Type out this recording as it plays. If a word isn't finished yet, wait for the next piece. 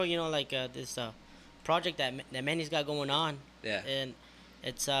You know, like this project that Manny's got going on, Yeah. and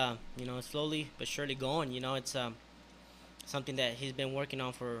it's you know, slowly but surely going. You know, it's something that he's been working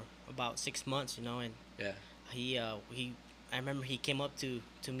on for about 6 months. You know, and Yeah. he I remember he came up to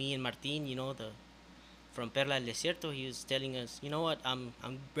me and Martin. You know, the from Perla del Desierto. He was telling us, you know what, I'm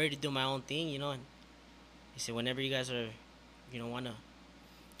ready to do my own thing. You know, and he said whenever you guys are, you know, wanna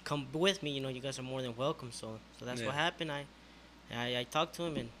come with me, you know, you guys are more than welcome. So that's Yeah. what happened. I talked to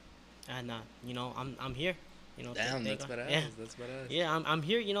him and you know, I'm here. You know, Damn, thank that's God. Yeah, badass. That's badass. yeah, I'm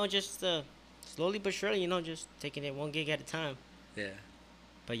here. You know, just slowly but surely. You know, just taking it one gig at a time. Yeah.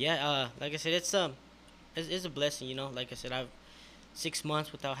 But yeah, like I said, it's a blessing. You know, like I said, I've 6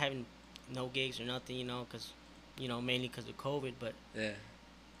 months without having no gigs or nothing. You know, cause you know, mainly because of COVID. But Yeah.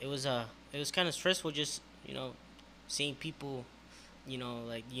 it was it was kind of stressful just, you know, seeing people, you know,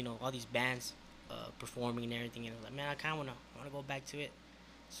 like, you know, all these bands performing and everything, and I was like, man, I kind of wanna go back to it.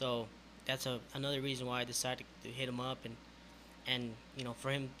 So that's another reason why I decided to hit him up, and you know,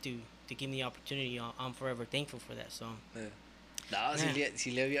 for him to give me the opportunity, I'm forever thankful for that. So Yeah. No, yeah,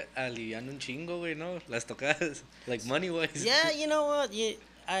 sí le alivian un chingo, güey, ¿no? Las tocadas. Like money wise. yeah, you know what, yeah,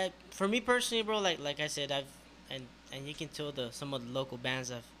 I for me personally, bro, like I said, and you can tell the some of the local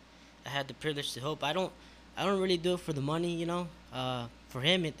bands I had the privilege to help. I don't really do it for the money, you know. For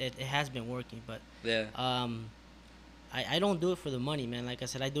him, it has been working, but Yeah. um, I don't do it for the money, man. Like I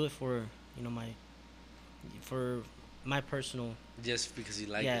said, I do it for, you know, for my personal. Just because you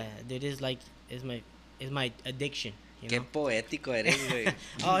like Yeah, it. it is like is my addiction, you Qué know. poético eres, güey.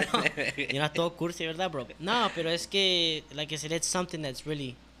 Oh no, you're not todo cursi, ¿verdad, bro? No, pero es que, like I said, it's something that's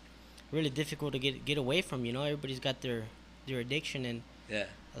really difficult to get away from. You know, everybody's got their addiction, and Yeah.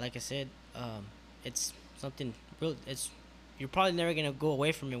 like I said, it's something real. It's you're probably never gonna go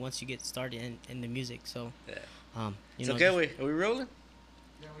away from it once you get started in the music. So, Yeah. you So, know, okay, just güey. Are we rolling?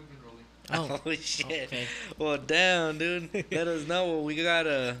 Yeah, we've been rolling. oh, Oh, shit. okay. Well, damn, dude. Let us know. Well, we got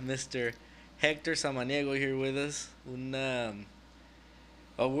Mr. Hector Samaniego here with us.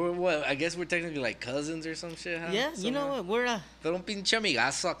 Oh, we're what? I guess we're technically like cousins or some shit, huh? Yeah, you know Somehow. what? We're Pero un pinche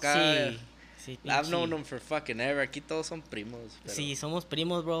amigazo acá. sí, sí, I've known pinche, them for fucking ever. Aquí todos son primos, pero. sí, somos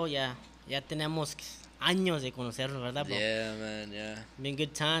primos, bro. Ya tenemos años de conocernos, ¿verdad, bro? Yeah, man, yeah. Been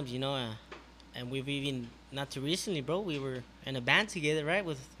good times, you know. And we've even not too recently, bro. We were in a band together, right,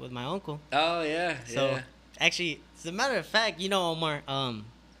 with my uncle. Oh, yeah, So yeah. actually, as a matter of fact, you know, Omar,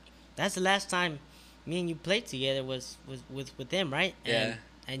 that's the last time me and you played together was with them, right? Yeah.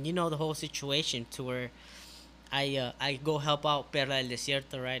 And you know the whole situation to where I go help out Perla del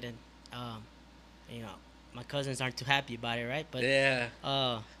Desierto, right? And you know, my cousins aren't too happy about it, right? But Yeah.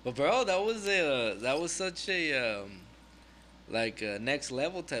 uh But, bro, that was such a, like a next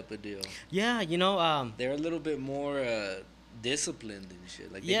level type of deal. yeah, you know, They're a little bit more disciplined and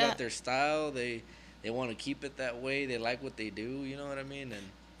shit. Like they yeah, got their style. They want to keep it that way. They like what they do. You know what I mean? And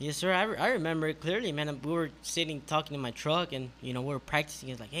yes, sir. I remember it clearly, man. We were sitting talking in my truck, and you know we were practicing.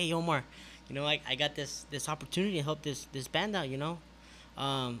 It's like, hey, Omar, you know, I got this opportunity to help this band out. You know,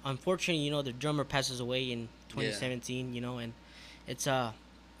 unfortunately, you know, the drummer passes away in yeah, 2017. You know, and it's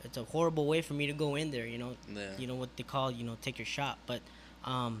it's a horrible way for me to go in there. yeah, You know what they call, you know, take your shot. But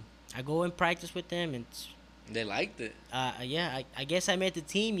I go and practice with them, and they liked it. yeah, I guess I made the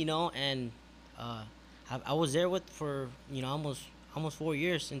team. You know, and uh, I was there with for, you know, almost 4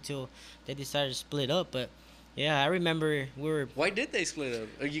 years until they decided to split up. But yeah, I remember we were. Why did they split up?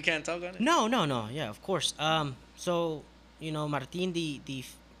 Or you can't talk on it. No, no, no. Yeah, of course. So you know, Martin,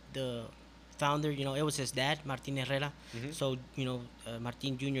 the founder, you know, it was his dad, Martin Herrera. Mm-hmm. So you know,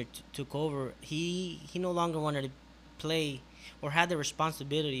 Martin Jr. Took over. He no longer wanted to play or had the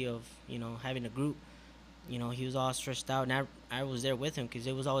responsibility of, you know, having a group. You know, he was all stressed out, and I was there with him because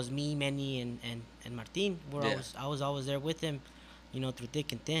it was always me, Manny, and Martin. Yeah. I was always there with him, you know, through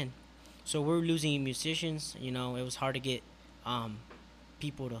thick and thin. So we're losing musicians. You know, it was hard to get um,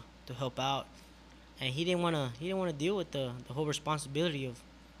 people to help out, and he didn't want to deal with the whole responsibility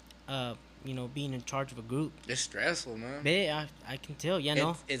of you know, being in charge of a group. It's stressful, man. But I can tell, yeah,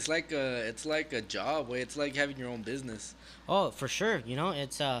 no. It's like a job, way. It's like having your own business. Oh, for sure, you know,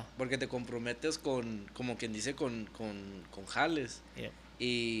 it's Porque te comprometes con, como quien dice, con jales. yeah,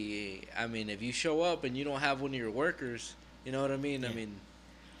 Y, I mean, if you show up and you don't have one of your workers, you know what I mean? I Yeah. mean,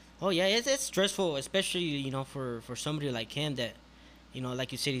 oh yeah, it's stressful, especially, you know, for somebody like him that, you know,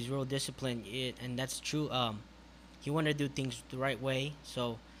 like you said, he's real disciplined, and that's true. He wanted to do things the right way,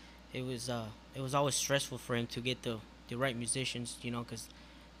 so it was always stressful for him to get the right musicians, you know, because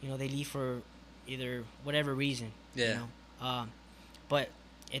you know they leave for either whatever reason, you yeah. know. But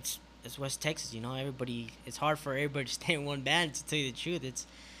it's West Texas, you know. Everybody, it's hard for everybody to stay in one band. To tell you the truth,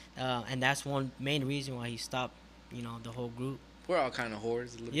 And that's one main reason why he stopped. You know, the whole group. We're all kind of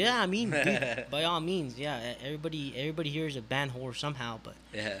whores a little Yeah, I mean, dude, bit. by all means, yeah. Everybody here is a band whore somehow, but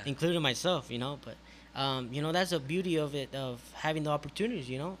Yeah. including myself, you know. But you know, that's the beauty of it, of having the opportunities.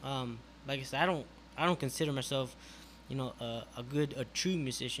 You know, like I said, I don't consider myself, you know, a true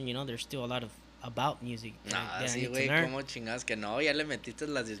musician. You know, there's still a lot of about music Nah, that I sí, need to güey, learn. ¿cómo chingas que no? Ya le metiste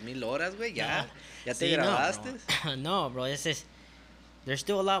las 10,000 horas, güey, Nah, ya. Ya te see, no, grabaste. bro, no, bro. It's just there's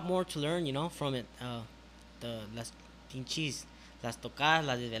still a lot more to learn. You know, from it. The las pinches, las tocadas,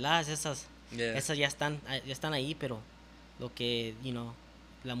 las desveladas, Yeah. esas ya están ahí, pero lo que, you know,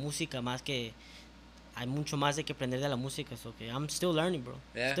 la música más que hay mucho más de que aprender de la música, so que I'm still learning, bro.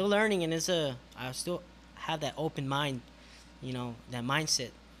 Yeah. Still learning, and I still have that open mind, you know, that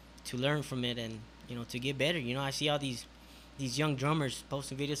mindset to learn from it and, you know, to get better. You know, I see all these young drummers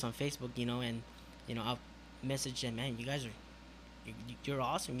posting videos on Facebook, you know, and, you know, I'll message them, man, you guys you're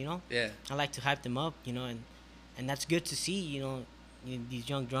awesome, you know. Yeah. I like to hype them up, you know, and that's good to see, you know, these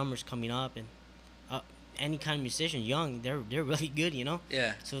young drummers coming up and any kind of musician, young, they're really good, you know.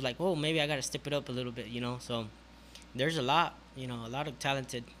 Yeah. So like, oh, maybe I gotta step it up a little bit, you know. So there's a lot, you know, a lot of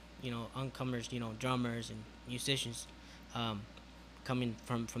talented, you know, uncomers, you know, drummers and musicians, um, coming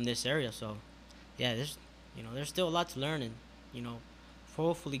from this area. So yeah, you know, there's still a lot to learn, and you know,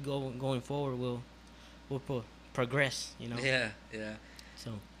 hopefully going forward we'll progress, you know. Yeah. Yeah.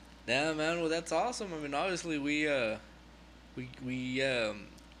 So Yeah, man. Well, that's awesome. I mean, obviously, we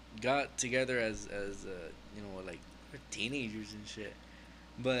got together as you know, like, we're teenagers and shit.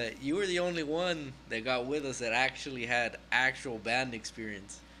 But you were the only one that got with us that actually had actual band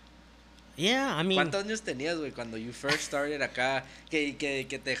experience. yeah, I mean, ¿Cuántos años tenías, güey, cuando you first started acá? Que te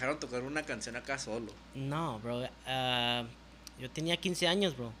dejaron tocar una canción acá solo. no, bro. Yo tenía 15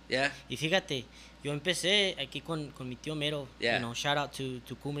 años, bro. Yeah. Y fíjate, yo empecé aquí con mi tío Mero. Yeah. You know, shout out to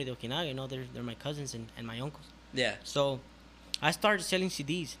Cumbre de Okinawa. You know, they're my cousins and my uncles. Yeah. So I started selling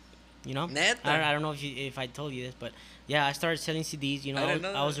CDs. You know, Neta. I don't know if I told you this, but yeah, I started selling CDs. You know, I didn't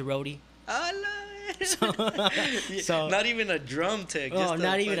know I was a that. roadie. So, So- not even a drum tech. Oh, Just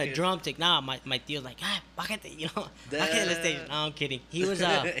not even a fucking- drum tech. Nah, my tío's like, bájate, you know, bájate the stage. Damn. No, I'm kidding. He was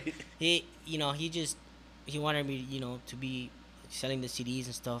you know, he wanted me, you know, to be selling the CDs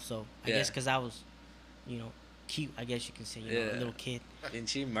and stuff. So I Yeah. guess because I was, you know, cute, I guess you can say, you know, Yeah. a little kid, And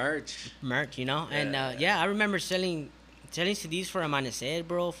she merch. you know. And Yeah. yeah, I remember selling CDs for Amanecer,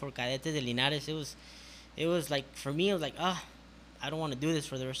 bro, for Cadetes de Linares. It was like, for me, it was like, I don't want to do this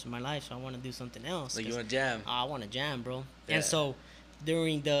for the rest of my life, so I want to do something else. Like, you 'cause want to jam. I want to jam, bro. Yeah. And so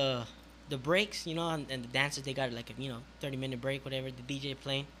during the breaks, you know, and the dances, they got like a, you know, 30-minute break, whatever, the DJ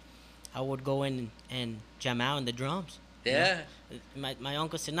playing, I would go in and jam out on the drums. you know. Yeah. My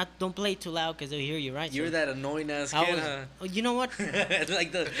uncle said, don't play too loud because they'll hear you, right? You're So that annoying ass I kid, was, huh? oh, you know what?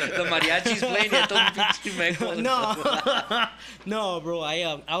 Like the mariachis playing at todo pinche meco. No, no, bro.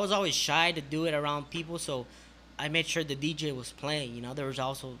 I was always shy to do it around people, so I made sure the DJ was playing. You know, there was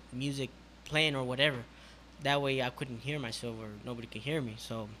also music playing or whatever. That way, I couldn't hear myself or nobody could hear me.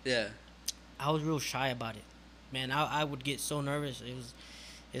 So Yeah. I was real shy about it, man. I would get so nervous.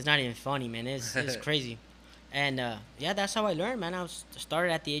 It's not even funny, man. It's crazy. And yeah, that's how I learned, man. I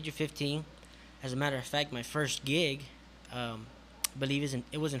started at the age of 15. As a matter of fact, my first gig, believe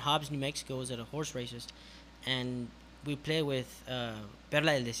it was in Hobbs, New Mexico. It was at a horse races, and we played with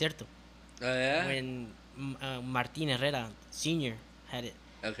Perla del Desierto Oh, yeah? when Martin Herrera Senior had it.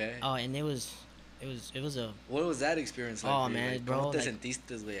 Okay. Oh, and it was a What was that experience like Oh, for you? man, Like, bro, ¿Cómo te like-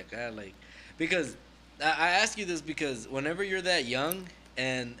 sentiste, güey, acá? Like, because I ask you this because whenever you're that young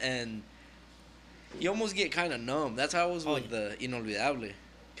and you almost get kind of numb. That's how I was Oh, with the Inolvidable,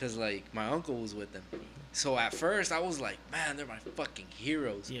 because like my uncle was with them. So at first I was like, man, they're my fucking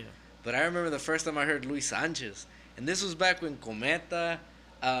heroes. yeah. But I remember the first time I heard Luis Sanchez, and this was back when Cometa,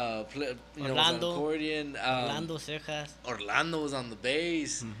 was on Orlando. accordion. Orlando Cejas. Orlando was on the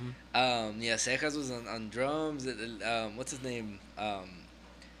bass. Mm-hmm. Yeah, Cejas was on drums. What's his name?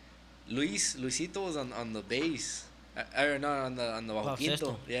 Luisito was on the bass. Or not on the bajo Bajo quinto.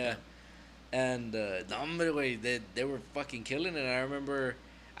 sexto. Yeah. And no, hombre, güey, they were fucking killing it. I remember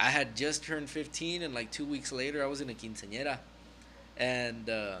I had just turned 15, and like 2 weeks later, I was in a quinceañera, and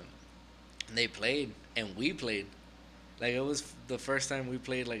they played, and we played. Like, it was the first time we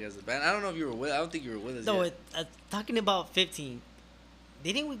played like as a band. I don't know if you were with. I don't think you were with us. No, yet. talking about 15,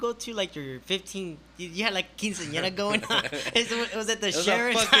 didn't we go to like your 15? You had like quinceañera going on. It was at the It was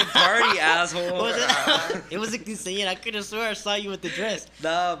sheriff's. a fucking party, asshole. Was it? It was a quinceañera. I could have sworn I saw you with the dress.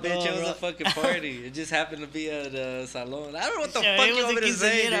 Nah, bitch, Oh, it was bro. a fucking party. It just happened to be at a salon. I don't know what the Sure, fuck it you was want a me to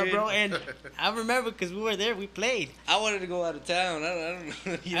say, quinceañera, dude. bro. And I remember because we were there. We played. I wanted to go out of town. I don't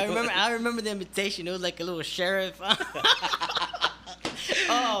know. You I know? remember. I remember the invitation. It was like a little sheriff.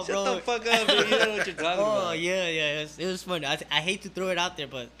 Oh, Shut bro. the fuck up, dude. You know what you're talking Oh about. yeah. It was funny. I hate to throw it out there,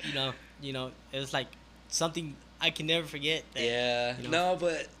 but it was like something I can never forget. That, Yeah. you know. No,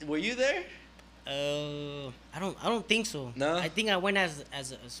 but were you there? I don't think so. No? I think I went as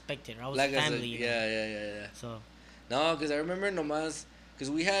a spectator. I was Like family. as a, you know. yeah. So No, because I remember nomás, because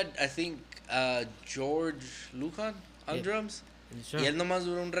we had, I think, George Lujan on Yeah. drums. sure. Y él nomás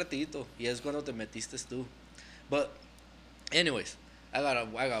duró un ratito. Y es cuando te metiste tú. But, anyways, I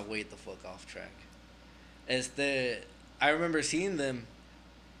got way the fuck off track. I remember seeing them.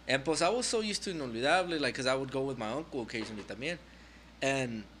 And pues I was so used to Inolvidable, like, because I would go with my uncle occasionally también.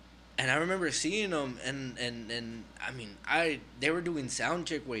 And I remember seeing them, and I mean, they were doing sound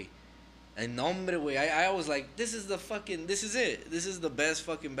check, way. And nombre, way. I was like, this is it. This is the best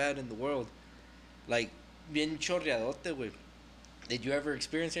fucking band in the world. Like, bien chorreadote, güey. Did you ever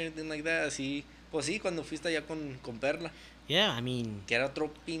experience anything like that? Así, pues sí, cuando fuiste allá con Perla. Yeah, I mean. Que era otro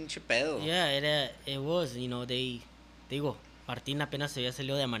pinche pedo. Yeah, it was. Te digo, Martín apenas se había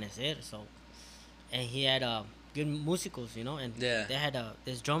salido de Amanecer, so, and he had good músicos, and Yeah. they had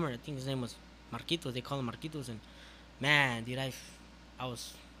this drummer. I think his name was Marquitos. They call him Marquitos, and man, dude, I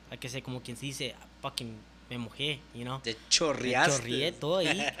was, like I said, como quien se dice, fucking me mojé, Te Me chorreaste. chorrié todo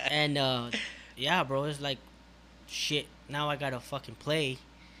ahí. And yeah, bro, it's like shit. Now I gotta fucking play.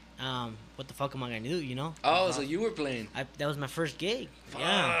 What the fuck am I gonna do? Oh, so you were playing. That was my first gig.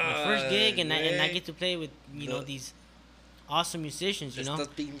 Yeah, my first gig, and I Fuck, get to play with these awesome musicians. Estos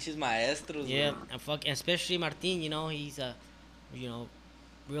pinches maestros. Yeah, güey. and especially Martin. He's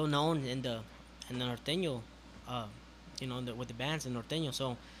real known in the norteño. With the bands in norteño.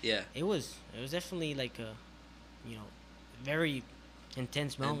 So Yeah. it was definitely like a very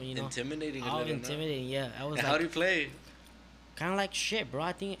intense moment. Intimidating. a Oh, little, no? intimidating. Yeah, I was And how do you play? kind of like shit, bro.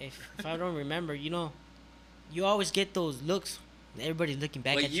 I think if I don't remember, you always get those looks. Everybody's looking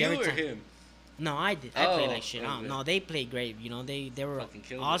back Like at you you every or time. him? No, I did. I played like shit. okay. No, they played great. They were Fucking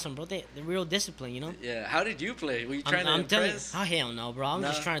killed it. awesome, bro. They're real disciplined. Yeah. How did you play? Were you trying I'm to telling you, impress? oh hell no, bro. I'm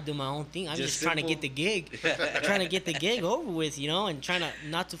just Nah. trying to do my own thing. I'm Just just trying to get simple? the gig, trying to get the gig over with, and trying to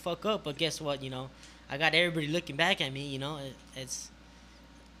not to fuck up. But guess what, I got everybody looking back at me. It's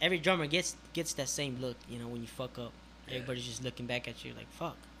every drummer gets that same look. When you fuck up, Yeah. everybody's just looking back at you like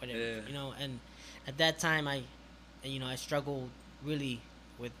fuck, whatever. Yeah. And at that time I struggled really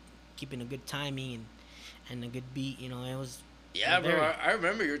with keeping a good timing and a good beat. It was Yeah, bro. very- I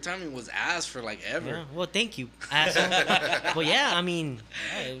remember your timing was ass for like ever. yeah. Well, thank you, asshole. But yeah, I mean,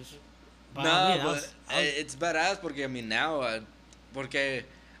 yeah, it was. No, I but was- it's badass porque I mean now, porque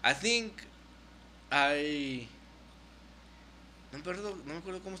I think no me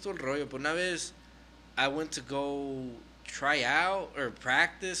acuerdo cómo estuvo el rollo, pero una vez I went to go try out or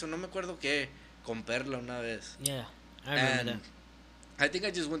practice o no me acuerdo qué con Perla una vez. Yeah, I remember And that. I think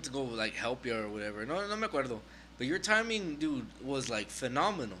I just went to go like help you or whatever. No me acuerdo. But your timing, dude, was like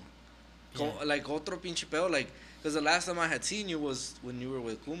phenomenal. Yeah. Like otro pinche pedo, like because the last time I had seen you was when you were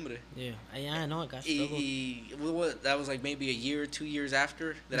with Cumbre. Yeah, I know. I got struggled. That was like maybe a year, 2 years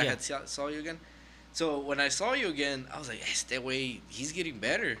after that I Yeah. had saw you again. So when I saw you again, I was like, este way, he's getting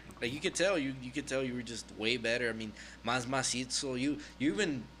better. Like you could tell, you were just way better. I mean, más macizo. You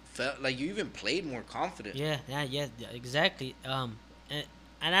even felt like you even played more confident. Yeah, exactly.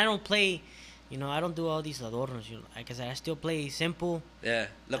 And I don't play, I don't do all these adornos. Like I said, I still play simple. Yeah,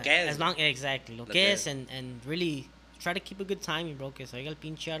 lo que es. As long exactly lo Lo que que es, and really try to keep a good timing, bro. Que salga el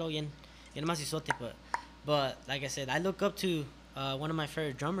pinchado bien macizote. But like I said, I look up to one of my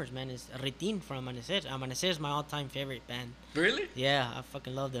favorite drummers, man, is Ritin from Amanecer. Amanecer is my all-time favorite band. Really? Yeah, I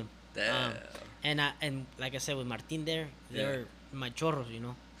fucking love them. Damn. And like I said with Martin there, Yeah. they're my chorros,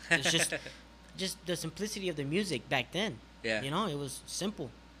 It's just the simplicity of the music back then. Yeah. It was simple,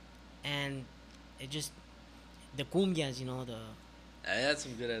 and it just the cumbias, I had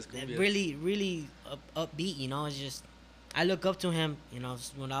some good ass the cumbia. really really upbeat. It's just I look up to him.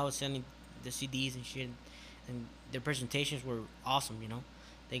 When I was sending the CDs and shit, and their presentations were awesome.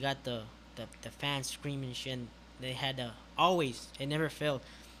 They got the fans screaming and shit. And they had always it never failed.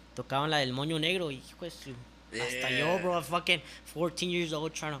 Tocaban la del moño negro y hijo de su. Hasta yo, Yeah. bro, fucking 14 years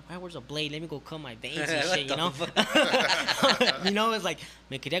old, trying to, where's a blade? Let me go cut my veins and What shit, the It's like,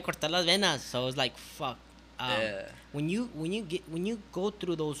 me quería cortar las venas. So I was like, fuck. Um, Yeah. when you go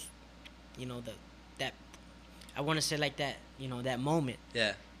through those, you know, that I want to say like that, you know, that moment,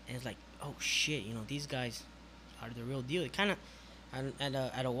 Yeah. and it's like, oh shit, you know, these guys are the real deal. It kind of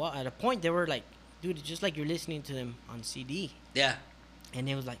at a point they were like, dude, it's just like you're listening to them on CD, Yeah. and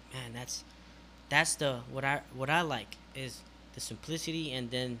it was like, man, that's the what I like is the simplicity, and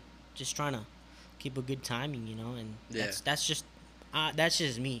then just trying to keep a good timing, you know, and Yeah. that's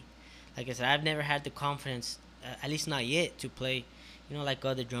just me. Like I said, I've never had the confidence, at least not yet, to play, you know, like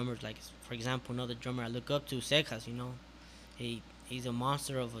other drummers. Like for example, another drummer I look up to, Cejas. You know, he's a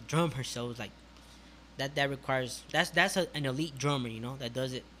monster of a drummer. So it's like that requires an elite drummer, you know, that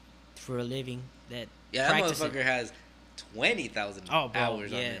does it for a living, that Yeah, that practice it. motherfucker has 20,000 Oh, bro,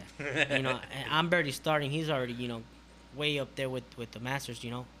 hours on yeah. him. You know, and I'm barely starting. He's already, you know, way up there with the masters,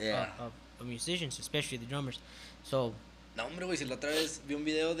 you know, Yeah. of musicians, especially the drummers. So, No, hombre, güey, si la otra vez vi un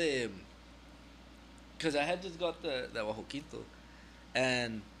video de. Because I had just got the Bajo Quinto.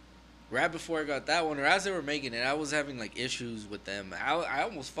 And right before I got that one, or as they were making it, I was having like issues with them. I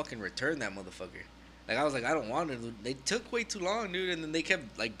almost fucking returned that motherfucker. Like, I was like, I don't want it. They took way too long, dude. And then they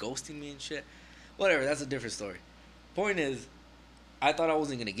kept like ghosting me and shit. Whatever, that's a different story. Point is, I thought I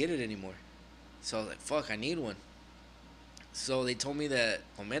wasn't going to get it anymore. So I was like, fuck, I need one. So they told me that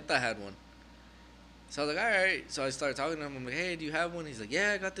Ometa had one. So I was like, all right. So I started talking to him. I'm like, hey, do you have one? He's like,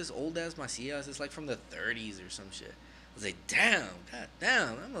 yeah, I got this old ass Macias. It's like from the 30s or some shit. I was like, damn, god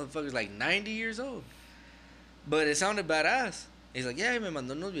damn, that motherfucker's like 90 years old. But it sounded badass. He's like, yeah, me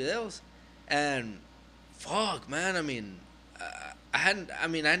mandó unos videos. And fuck, man, I mean,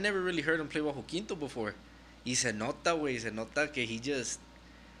 I never really heard him play Bajo Quinto before. Y se nota, güey, se nota que he just,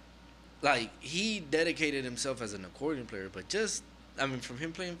 like, he dedicated himself as an accordion player, but just, I mean, from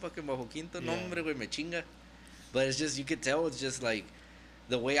him playing fucking Bajo Quinto, no, yeah, hombre, güey, me chinga. But it's just, you could tell it's just like,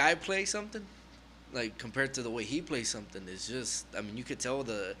 the way I play something, like, compared to the way he plays something, is just, I mean, you could tell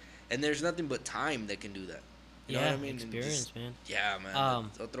and there's nothing but time that can do that. You know yeah, what I mean? And experience, just, man. yeah, man,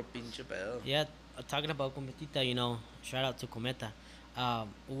 Um, that's otro pinche pedo. yeah, talking about Cometita, you know, shout out to Cometa.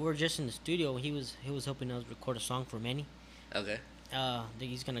 We were just in the studio. He was helping us record a song for Manny. Okay. I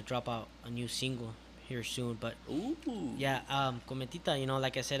think he's gonna drop out a new single here soon. But Ooh. yeah, Cometita, you know,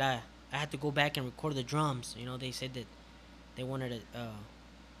 like I said, I had to go back and record the drums. You know, they said that they wanted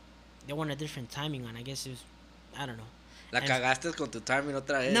they wanted a different timing on. I guess it was, I don't know. La And cagaste con tu timing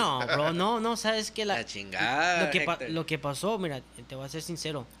otra vez. no, bro, no, sabes que La chingada, Hector. lo que pasó, mira, te voy a ser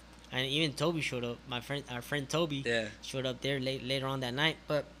sincero. And even Toby showed up. Our friend Toby, Yeah. showed up there later on that night.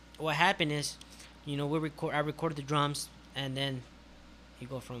 But what happened is, you know, I recorded the drums, and then you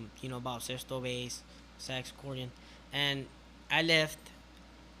go from, you know, about sexto bass, sax, accordion, and I left,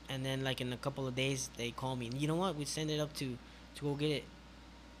 and then like in a couple of days they called me. And you know what? We sent it up to go get it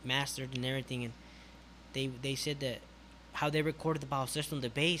mastered and everything, and they said that how they recorded the bajo sexto and the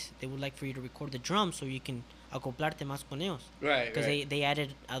bass, they would like for you to record the drums so you can acoplarte más con ellos. Right, Because right. they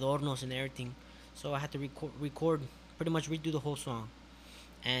added adornos and everything. So I had to record pretty much redo the whole song.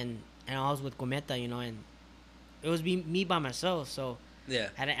 And I was with Cometa, you know, and it was me by myself. So Yeah.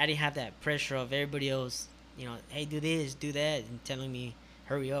 I didn't have that pressure of everybody else, you know, hey, do this, do that, and telling me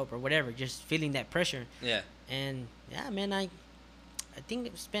hurry up or whatever. Just feeling that pressure. Yeah. And yeah, man, I think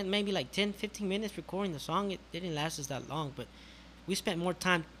it spent maybe like 10, 15 minutes recording the song. It didn't last us that long, but we spent more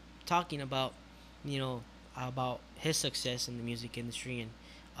time talking about, you know, about his success in the music industry. And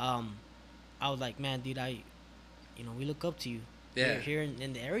I was like, man, dude, you know, we look up to you. Yeah. Here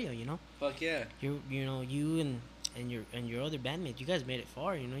in the area, you know. Fuck yeah. You know, you and your other bandmates, you guys made it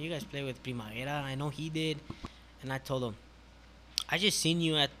far. You know, you guys play with Primavera. I know he did, and I told him, I just seen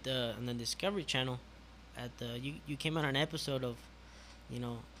you at on the Discovery Channel, you came on an episode of, you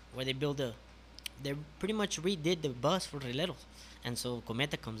know, where they pretty much redid the bus for Rileros, and so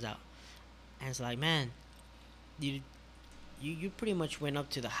Cometa comes out, and it's like, man, you you pretty much went up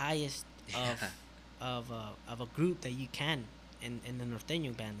to the highest Yeah. of a group that you can in the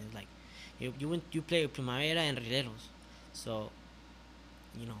norteño band. It's like you play with Primavera and Rileros, so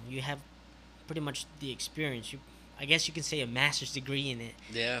you know you have pretty much the experience. I guess you can say a master's degree in it,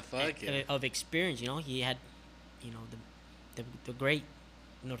 Yeah, fuck yeah. of experience. You know, he had, you know, the great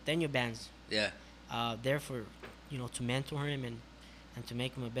norteño bands Yeah. there for, you know, to mentor him and to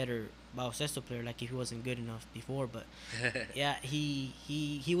make him a better baloncesto player, like if he wasn't good enough before. But yeah, he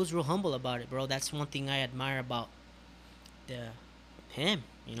was real humble about it, bro. That's one thing I admire about him,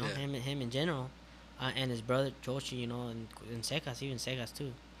 you know, Yeah. him in general, and his brother Joshi, you know, and Secas, even Secas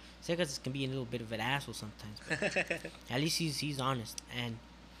too. Secas can be a little bit of an asshole sometimes, but at least he's honest, and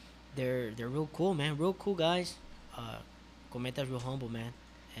they're real cool, man, real cool guys. Cometa's real humble, man.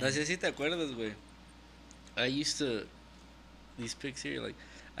 No sé si te acuerdas, güey. I used to these picks here like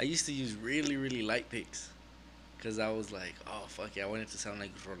I used to use really really light picks because I was like, oh fuck yeah, I wanted to sound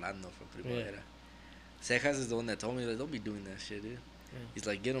like Rolando from Yeah. Primavera. Cejas is the one that told me like don't be doing that shit, dude. Yeah. He's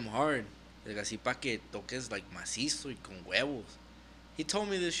like get them hard, like así pa que toques like macizo y con huevos. He told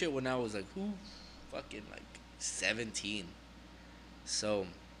me this shit when I was like who, fucking like 17. So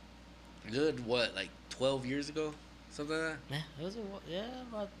good what like 12 years ago, something like that. Yeah, it was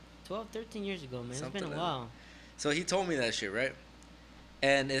about 12, 13 years ago, man. It's Something been a like that. while. So he told me that shit, right?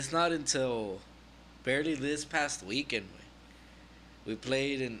 And it's not until barely this past weekend we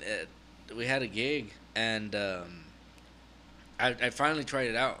played and we had a gig and I finally tried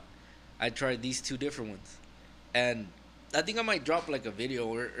it out. I tried these two different ones, and I think I might drop like a video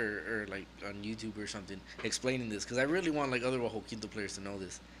or like on YouTube or something explaining this because I really want like other Bajo Quinto players to know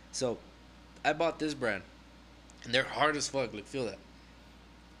this. So I bought this brand, and they're hard as fuck. Like feel that.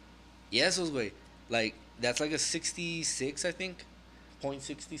 Yes, those way. Like that's like a 66, I think,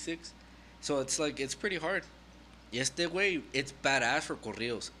 .66. So it's like it's pretty hard. Yes, that way it's badass for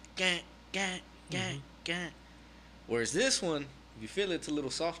corridos. Gah, gah, gah, Hmm. gah. Whereas this one, if you feel it, it's a little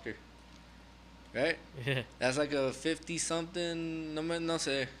softer, right? Yeah. That's like a 50 something. No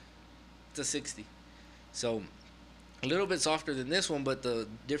sé. It's a 60. So a little bit softer than this one, but the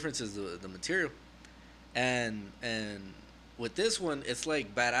difference is the material. And with this one, it's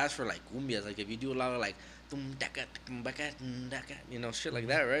like badass for like cumbias. Like if you do a lot of like you know, shit like Mhm.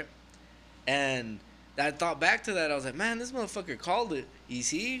 that, right? And I thought back to that, I was like, man, this motherfucker called it. You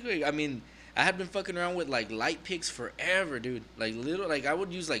see? I mean, I had been fucking around with like light picks forever, dude. Like little, like I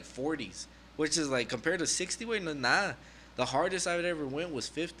would use like 40s, which is like compared to 60 weight, no, nah. The hardest I would ever went was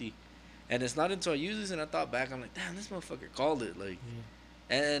 50. And it's not until I used this and I thought back, I'm like, damn, this motherfucker called it. Like,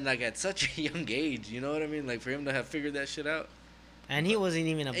 Yeah. and like at such a young age, you know what I mean? Like for him to have figured that shit out. And he wasn't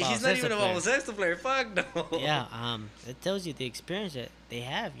even a He's not even a player. Balsesta player. Fuck no. Yeah, it tells you the experience that they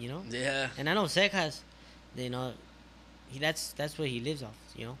have, you know. Yeah. And I know Cejas, you know, that's what he lives off,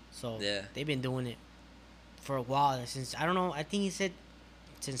 you know. So Yeah. they've been doing it for a while since I don't know. I think he said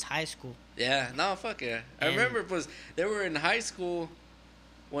since high school. Yeah. No, fuck yeah. I And- remember because they were in high school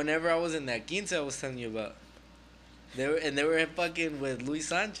whenever I was in that quince I was telling you about. They were fucking with Luis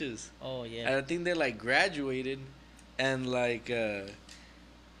Sanchez. Oh And yeah. I think they like graduated and like here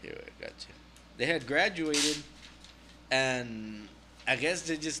I got you. They had graduated and I guess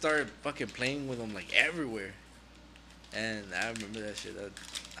they just started fucking playing with them like everywhere. And I remember that shit.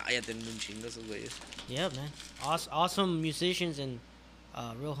 Ya tienen un chingo esos güeyes. Yeah, man. Awesome musicians and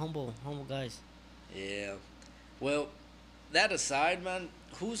real humble guys. Yeah. Well, that aside, man,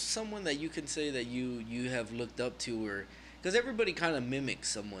 who's someone that you can say that you have looked up to, or because everybody kind of mimics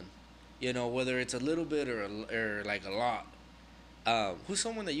someone, you know, whether it's a little bit or like a lot. Who's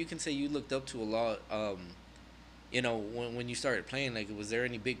someone that you can say you looked up to a lot? You know, when you started playing, like, was there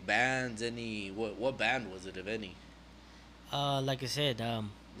any big bands? Any what band was it, if any? Like I said,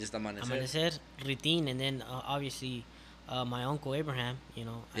 Just Amanecer. Amanecer, Ritin, and then obviously my uncle Abraham. You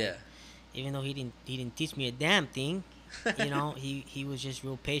know, Yeah. even though he didn't teach me a damn thing, you know, he was just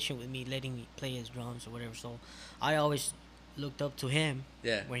real patient with me, letting me play his drums or whatever. So I always looked up to him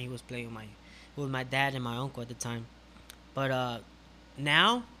Yeah. when he was playing with my dad and my uncle at the time. But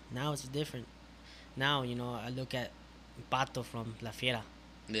now it's different. Now, you know, I look at Pato from La Fiera,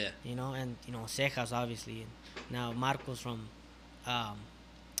 Yeah. you know, and you know Cejas obviously, and now Marcos from um,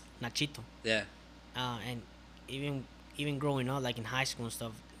 Nachito, Yeah. and even growing up, like in high school and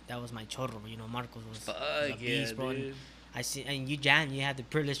stuff, that was my chorro. You know, Marcos was Fuck a yeah, beast, bro. And dude. I see, and you had the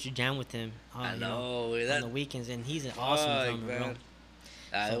privilege to jam with him. I You know, know. on That the weekends, and he's an awesome fuck, drummer, bro. man.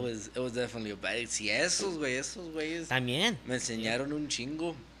 So- It was definitely a bad. Si esos güeyes También, me enseñaron un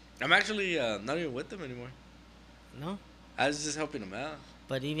chingo. I'm actually not even with them anymore. no, I was just helping them out,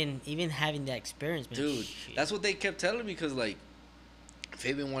 but even having that experience, man, dude. shit. That's what they kept telling me because like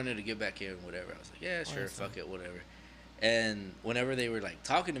Fabian wanted to get back in, whatever. I was like, yeah, sure, that's fuck fine. it, whatever. And whenever they were like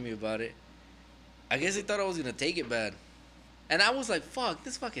talking to me about it, I guess they thought I was gonna take it bad, and I was like, fuck,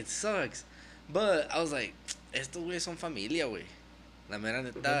 this fucking sucks. But I was like, estos güeyes son familia, güey. La mera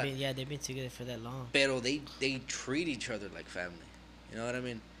neta. They've been together for that long. Pero they treat each other like family. You know what I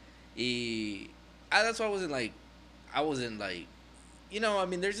mean? That's why I wasn't like, you know, I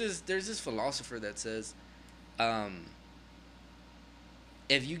mean, there's this philosopher that says,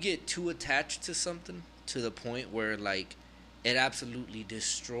 if you get too attached to something to the point where like it absolutely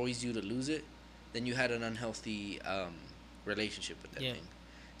destroys you to lose it, then you had an unhealthy relationship with that Yeah. thing.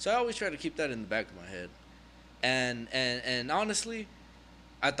 So I always try to keep that in the back of my head. And honestly,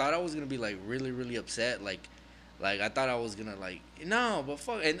 I thought I was gonna be like really really upset, like I thought I was gonna like no, but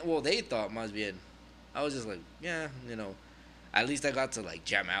fuck, and well they thought más bien, I was just like, yeah, you know, at least I got to like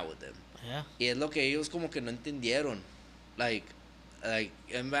jam out with them. Yeah. Y es lo que ellos como que no entendieron. Like,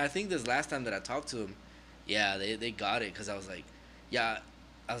 and I think this last time that I talked to them, yeah, they got it because I was like, yeah,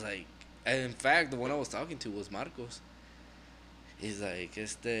 I was like, and in fact, the one I was talking to was Marcos. He's like,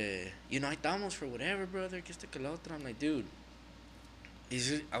 you know, I estamos for whatever, brother, que que lo otro. I'm like, dude,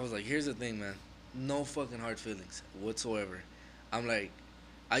 I was like, here's the thing, man, no fucking hard feelings whatsoever. I'm like,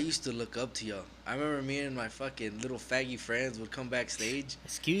 I used to look up to y'all. I remember me and my fucking little faggy friends would come backstage.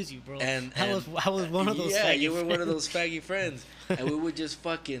 Excuse you, bro. And I was one of those. Yeah, faggy you were one of friends. those faggy friends, and we would just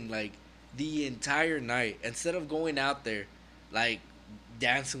fucking like the entire night instead of going out there, like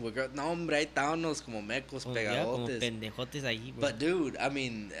dancing with girls. No, hombre, ahí estábamos como mecos Como, yeah, como pegadotes. pendejotes allí, bro. But dude, I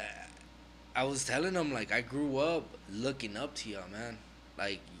mean, I was telling them like I grew up looking up to y'all, man.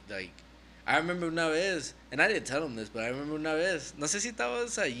 Like I remember una vez, and I didn't tell him this, but I remember una vez. No sé si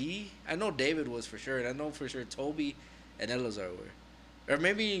estabas allí. I know David was for sure, and I know for sure Toby and Elazar were. Or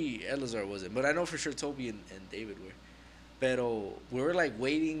maybe Elazar wasn't, but I know for sure Toby and David were. Pero we were like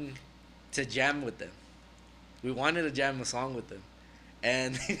waiting to jam with them. We wanted to jam a song with them.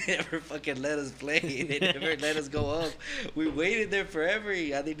 And they never fucking let us play. They never let us go up. We waited there forever.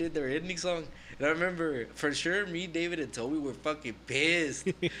 Yeah, they did their ending song. And I remember, for sure, me, David, and Toby were fucking pissed.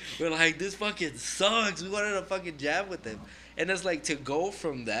 We're like, this fucking sucks. We wanted to fucking jam with them. And it's like to go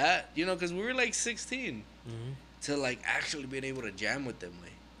from that, you know, because we were like 16, Mm-hmm. to like actually being able to jam with them.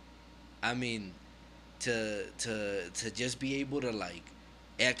 Like, I mean, to just be able to like,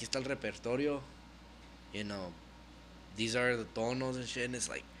 aquí está el repertorio, you know, these are the tonos and shit. And it's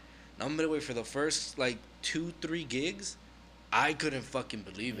like, no, wait, for the first like 2-3 gigs, I couldn't fucking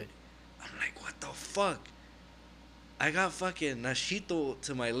believe it. I'm like, what the fuck? I got fucking Nashito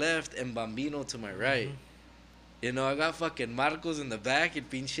to my left and Bambino to my right. Mhm. You know, I got fucking Marcos in the back, el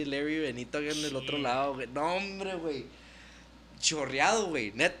pinche Larry Benito en el otro Shit. lado, güey. No, hombre, güey. Chorreado,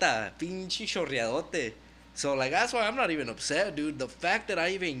 güey. Neta, pinche chorreadote. So, like, that's why I'm not even upset, dude. The fact that I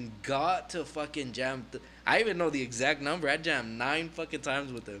even got to fucking jam. I even know the exact number. I jammed 9 fucking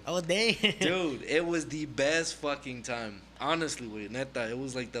times with them. Oh, dang. Dude, it was the best fucking time. Honestly, güey. Neta, it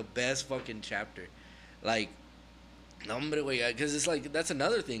was like the best fucking chapter. Like, no, hombre, güey. Because it's like, that's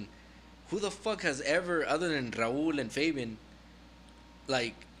another thing. Who the fuck has ever, other than Raul and Fabian,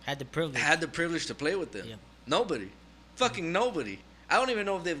 like, Had the privilege. had the privilege to play with them? Yeah. Nobody. Fucking nobody. I don't even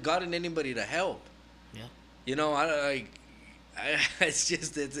know if they've gotten anybody to help. Yeah. You know, it's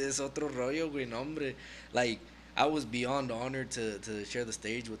just, it's otro rollo, güey, no, hombre. Like, I was beyond honored to share the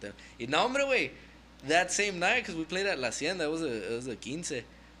stage with them. Y no, hombre, güey, that same night, because we played at La Hacienda, it was a quince,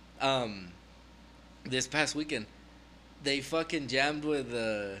 this past weekend, they fucking jammed with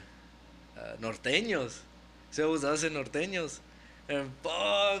Norteños. So it was us and Norteños. And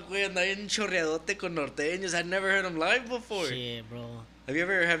fuck, güey, andaba bien chorreadote con Norteños. I'd never heard them live before. Shit, bro. Have you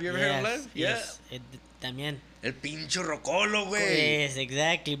ever heard them live? Yes. También. Yeah. El pincho Rocolo, güey. Yes,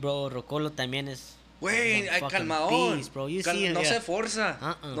 exactly, bro. Rocolo también es. Güey, a fucking calmadón. beast, bro. You see him, No yeah. se forza.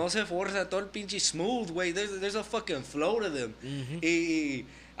 Uh-uh. No se forza. Todo el pinche smooth, güey. There's a fucking flow to them. Mhm.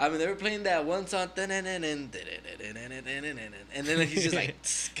 I mean, they were playing that one song. And then he's just like.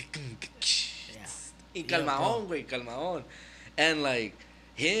 Y calmadón, güey, calmadón. And like,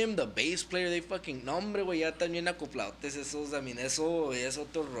 him, the bass player, they fucking. No, hombre, güey, ya están bien acoplados esos. I mean, eso es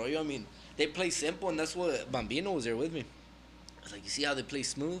otro rollo. I mean, they play simple, and that's what Bambino was there with me. I was like, you see how they play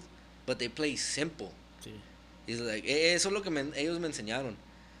smooth? But they play simple. Sí. He's like, eso es lo que ellos me enseñaron.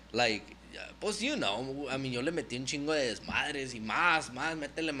 Like, pues, you know, I mean, yo le metí un chingo de desmadres y más,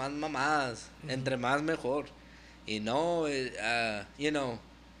 métele más mamadas. Entre más mejor. Y no, you know,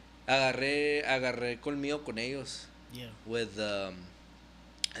 agarré colmillo con ellos. Yeah. With,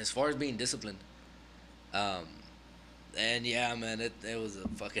 as far as being disciplined. And yeah, man, it was a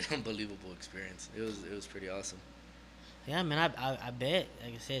fucking unbelievable experience. It was pretty awesome. Yeah, man, I bet.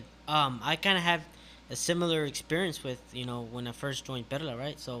 Like I said, I kind of had a similar experience with, when I first joined Perla,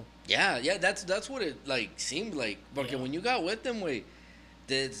 right? So Yeah, that's what it like seemed like. Porque Yeah. when you got with them, güey,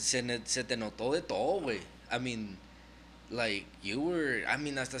 se te notó de todo, güey. I mean, like you were. I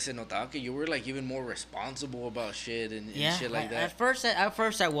mean, hasta se notaba que you were like even more responsible about shit and yeah, shit like that. At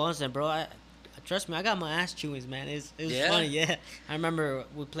first I wasn't, bro. Trust me, I got my ass chewings, man. It was Yeah? funny. Yeah, I remember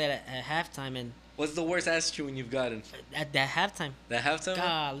we played at halftime, and What's the worst ass chewing you've gotten? at that halftime, That halftime?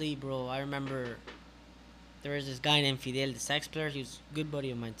 golly, bro, I remember there was this guy named Fidel, the sax player. He was a good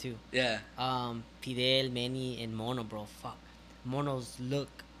buddy of mine too. Yeah. Fidel, Manny, and Mono, bro. Fuck, Mono's look.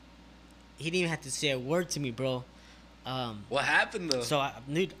 He didn't even have to say a word to me, bro. What happened though? So,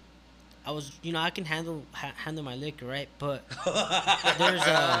 dude, I was, I can handle my liquor, right? But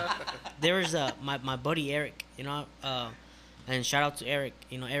there's my buddy Eric, and shout out to Eric.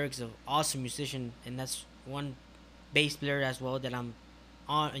 Eric's an awesome musician, and that's one bass player as well that I'm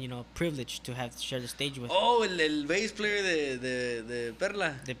privileged to have shared the stage with. Oh, el bass player de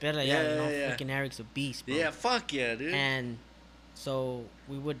Perla. The Perla, yeah, Yeah, yeah, yeah. freaking Eric's a beast, bro. Yeah, fuck yeah, dude. And so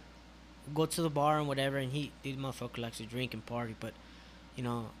we would go to the bar and whatever, and this motherfucker likes to drink and party, but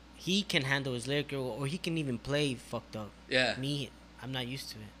he can handle his liquor, or he can even play fucked up. Yeah. Me, I'm not used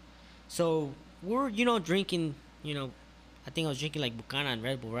to it. So we're drinking. I think I was drinking like Bucana and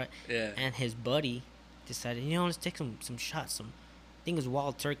Red Bull, right? Yeah. And his buddy decided, let's take some shots. I think it was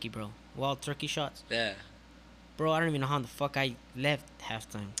wild turkey, bro. Wild turkey shots. Yeah. Bro, I don't even know how the fuck I left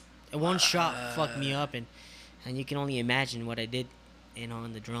halftime. And one shot fucked me up, and you can only imagine what I did,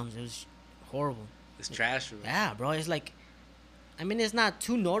 on the drums. It was horrible. It's trash, bro. Yeah, bro. It's like, I mean, it's not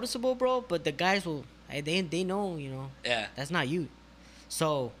too noticeable, bro. But the guys they know, Yeah. that's not you.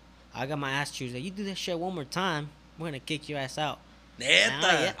 So I got my ass chewed. Like, you do that shit one more time, we're gonna kick your ass out. Neta.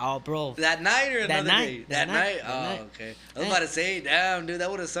 Yeah. Oh, bro. That night or another day? That night. Oh, okay. I was about to say, damn, dude, that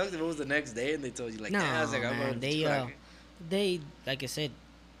would have sucked if it was the next day and they told you, like, No, damn, I was like, I'm man. going They, like I said,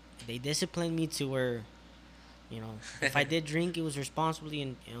 they disciplined me to where, if I did drink, it was responsibly,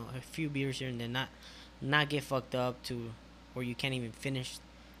 and a few beers here and then, not get fucked up to where you can't even finish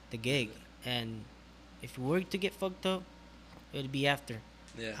the gig. And if you were to get fucked up, it would be after.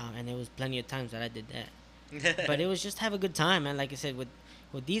 Yeah. And there was plenty of times that I did that. But it was just have a good time, man. Like I said, with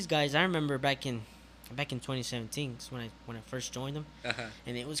these guys, I remember back in 2017 when I first joined them, Uh-huh.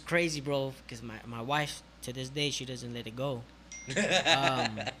 and it was crazy, bro. Because my wife, to this day, she doesn't let it go.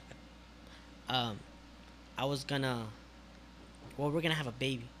 I was gonna, we're gonna have a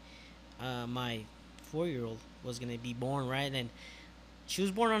baby. My 4-year-old was gonna be born, right, and she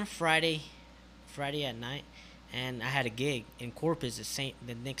was born on a Friday at night, and I had a gig in Corpus the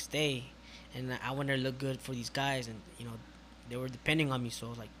next day, and I wanted to look good for these guys, and they were depending on me, so I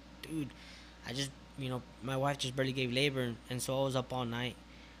was like, dude, I just my wife just barely gave labor, and so I was up all night,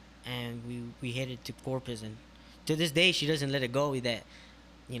 and we headed to Corpus, and to this day she doesn't let it go that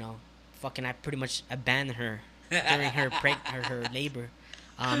fucking I pretty much abandoned her during her labor.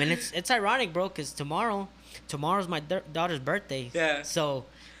 And it's ironic, bro, because tomorrow's my daughter's birthday. Yeah. So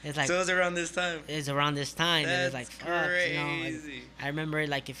it's like, so it was around this time. It's around this time, and it's That's like, fuck, crazy. I remember it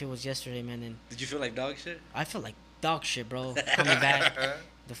like if it was yesterday, man. And Did you feel like dog shit? I feel like dog shit, bro. Coming back,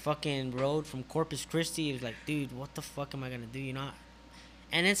 the fucking road from Corpus Christi, it was like, dude, what the fuck am I gonna do?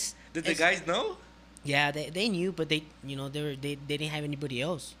 And Did the guys know? Yeah, they knew, but they they didn't have anybody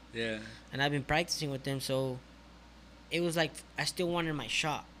else. Yeah. And I've been practicing with them, so it was like I still wanted my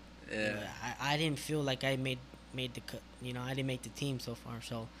shot. Yeah. I didn't feel like I made the cut. I didn't make the team so far,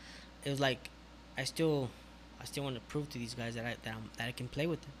 so it was like I still want to prove to these guys that I can play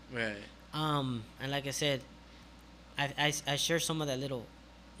with them. Right. And like I said, I share some of that little,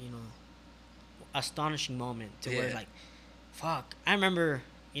 astonishing moment to where it's like, fuck. I remember,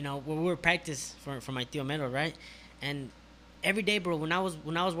 when we were practice for my Tío Melo, right? And every day, bro, when I was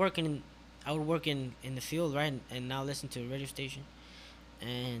working, I would work in the field, right? And now listen to a radio station.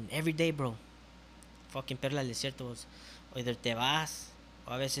 And every day, bro, fucking Perla del Desierto was, either te vas,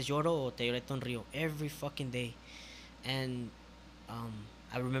 o a veces lloro, o te lloré un río. Every fucking day. And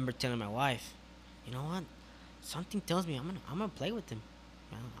I remember telling my wife, you know what? Something tells me I'm gonna play with him.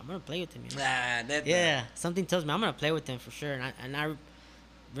 I'm gonna play with him. Yeah, something tells me I'm gonna play with him for sure. And I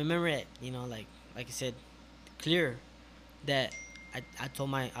remember it, like I said, clear that I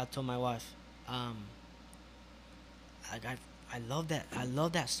told my wife, I love that. I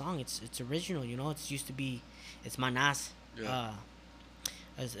love that song. It's original. It's used to be. It's Manas. Yeah.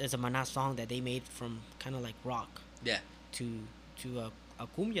 It's a Manas song that they made from kind of like rock. Yeah. To a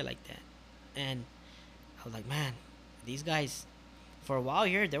cumbia like that, and I was like, man, these guys, for a while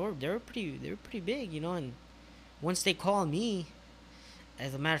here, they were pretty big, and once they called me,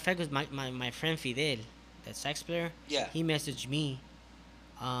 as a matter of fact, it was my friend Fidel, that sax player. Yeah. He messaged me,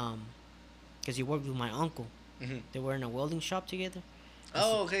 because he worked with my uncle. Mm-hmm. They were in a welding shop together.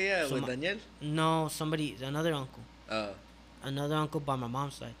 Oh, okay, yeah, so with Daniel. No, another uncle. Oh. Another uncle by my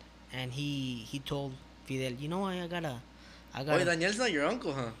mom's side, and he told Fidel, I gotta. Wait, Daniel's not your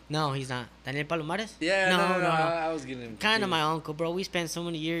uncle, huh? No, he's not. Daniel Palomares? Yeah, no. I was getting him kind of my uncle, bro. We spent so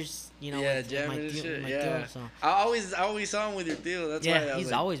many years, with my shit. my Yeah. tío, so. I always saw him with your deal. That's why I was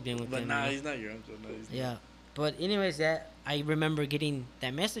he's like, always been with but them. nah, he's not your uncle. No, he's not. Yeah, but anyways, that I remember getting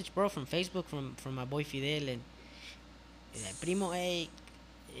that message, bro, from Facebook from my boy Fidel, and primo, hey,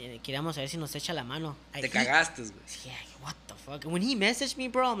 queríamos saber si nos echa la mano. Te cagaste, güey. Yeah, what the fuck? When he messaged me,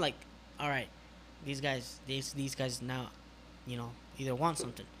 bro, I'm like, all right, these guys now, either want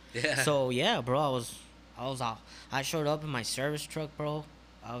something. Yeah. So yeah, bro, I was out. I showed up in my service truck, bro.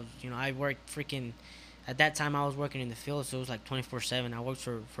 I worked freaking. At that time, I was working in the field, so it was like 24/7. I worked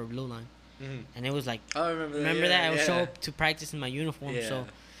for Blue Line, Mhm. and it was like, Oh, I remember that. remember that I Yeah, would show yeah. up to practice in my uniform. Yeah. So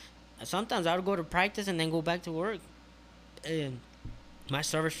sometimes I would go to practice and then go back to work. And my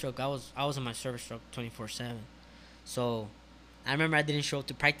service truck, I was in my service truck 24/7. So I remember I didn't show up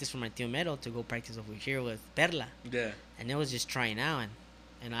to practice for my Tio Mero to go practice over here with Perla, Yeah. and it was just trying out,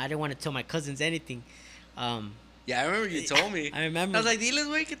 and I didn't want to tell my cousins anything. Um, Yeah, I remember you told me. I remember. I was like, diles,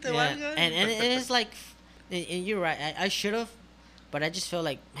 güey, que te Yeah, valga. and it's like, and you're right. I should have, but I just felt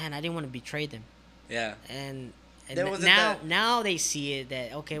like, man, I didn't want to betray them. Yeah. And There wasn't now that- now they see it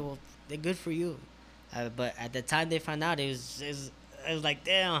that, okay, well, they're good for you, but at the time they found out, it was like,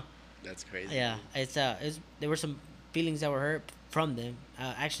 damn. That's crazy. Yeah, there were some feelings that were hurt from them.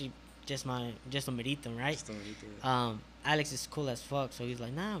 Actually, just a merito, right? Just don't need to- Alex is cool as fuck, so he's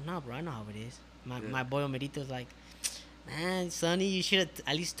like, nah, bro, I know how it is. My Yeah. my boy Merito's like, man, Sonny, you should have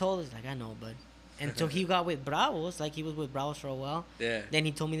at least told us. Like, I know, bud. Until he got with Bravos, like he was with Bravos for a while. Yeah. Then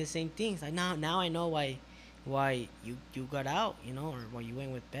he told me the same things. Like, now I know why you got out, or why you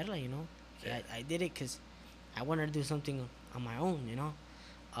went with Perla, Yeah. I did it because I wanted to do something on my own.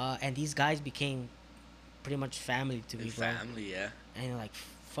 And these guys became pretty much family to me, His bro. family, yeah. And like,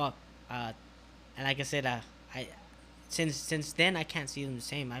 fuck. And like I said, I since then I can't see them the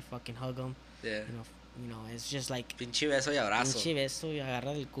same. I fucking hug them. Yeah. It's just like Pinche beso y abrazo. pinche beso y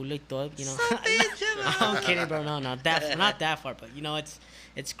agarrar el culo y todo. So pinche I'm kidding, bro. No, not that far. But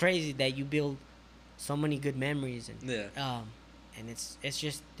it's crazy that you build so many good memories, and Yeah. and it's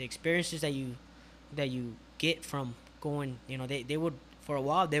just the experiences that you get from going. They would, for a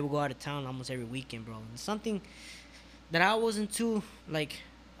while, they would go out of town almost every weekend, bro. And something that I wasn't too like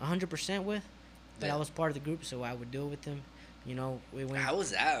 100% with, but Yeah. I was part of the group, so I would do it with them. We went. How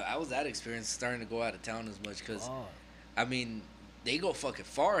was that experience starting to go out of town as much? Because, Oh, I mean, they go fucking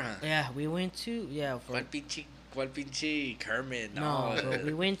far, huh? yeah, we went to for ¿Cuál pinche Kermit? no, bro,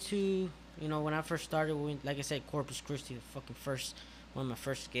 we went to when I first started. We went, like I said, Corpus Christi, the fucking one of my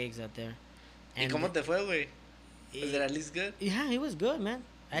first gigs out there. ¿Y cómo te fue, güey? Was it at least good? Yeah, it was good, man.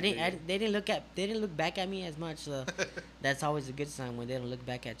 Okay. They didn't look back at me as much. So that's always a good sign when they don't look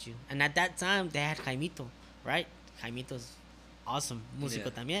back at you. And at that time, they had Jaimito, right? Jaimito's awesome, músico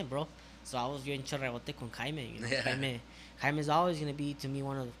Yeah. también, bro. So I was bien chorrebote con Jaime. Yeah. Jaime's always gonna be to me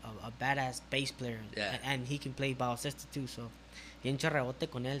one of a badass bass player. Yeah. And he can play balsesta too. So bien chorrebote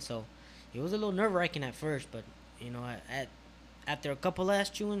con él. So it was a little nerve wracking at first, but after a couple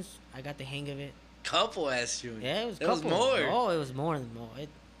last tunes, I got the hang of it. Couple ass tunes. Yeah, it was. It was couple. more. Oh, it was more than more. It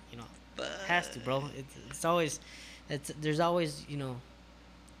has to, bro. It's always, there's always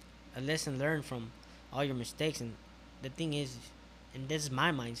a lesson learned from all your mistakes, and the thing is, and this is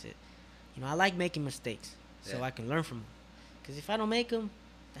my mindset. I like making mistakes so Yeah. I can learn from them. Because if I don't make them,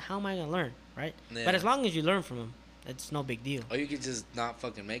 how am I gonna learn, right? Yeah. But as long as you learn from them, it's no big deal. Or you could just not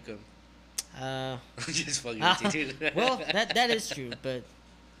fucking make them. Uh, Just fucking with you, too. well, that is true, but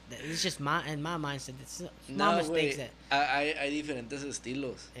it's just my mindset. It's small mistakes güey, that. hay diferentes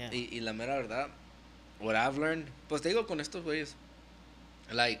estilos. Yeah. Y la mera verdad, what I've learned, pues te digo con estos güeyes,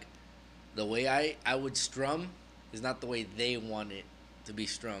 like, the way I would strum is not the way they want it to be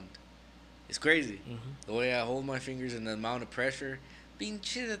strummed. It's crazy. Mhm. The way I hold my fingers and the amount of pressure.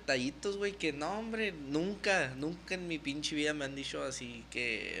 Pinche detallitos, güey, que no, hombre, nunca en mi pinche vida me han dicho así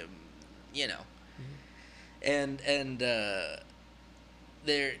que, And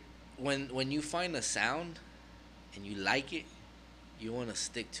there, when you find a sound and you like it, you want to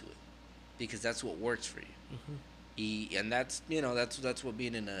stick to it because that's what works for you. Mhm. And that's that's what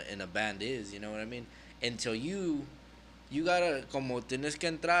being in a band is. You know what I mean? Until you gotta como tienes que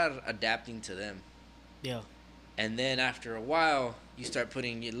entrar adapting to them, Yeah. and then after a while you start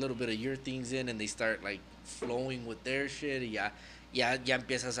putting a little bit of your things in, and they start like flowing with their shit. Y ya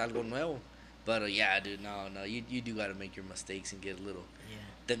empiezas algo nuevo. But yeah, dude, no, you do gotta make your mistakes and get a little. Yeah.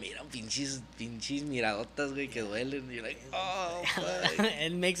 Te miran pinches miradotas, güey, que duelen. And you're like, oh, fuck.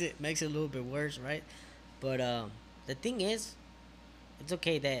 It makes it a little bit worse, right? But the thing is, it's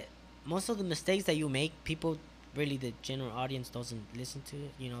okay that most of the mistakes that you make, people really, the general audience doesn't listen to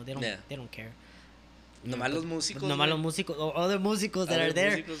it. They don't Yeah. they don't care. Nomás los músicos, Nomás los güey. músicos or other músicos that Other are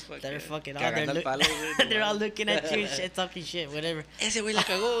there. músicos, That are fucking out cagando there. el palo, güey, They're all nomás. looking at you and shit, talking shit, whatever. Ese güey la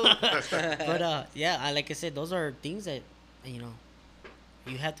cagó. But yeah, like I said, those are things that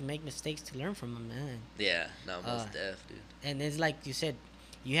you have to make mistakes to learn from them, man. Yeah, no, most def, dude. And it's like you said,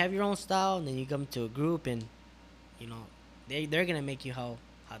 you have your own style, and then you come to a group, and they're gonna make you how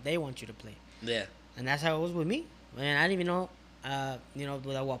how they want you to play. Yeah. And that's how it was with me. And I didn't even know, you know, the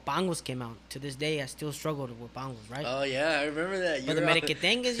Wapangos came out. To this day, I still struggle with Wapangos, right? Oh yeah, I remember that. But the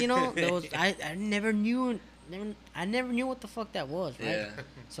Merequetengues, you know, there was I never knew what the fuck that was, right? Yeah.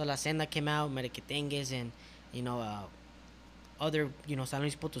 So La Senda came out, Merequetengues, and you know, other, you know, San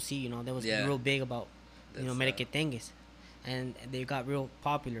Luis Potosí, you know, that was Yeah. real big about, you know, That's, Merequetengues, and they got real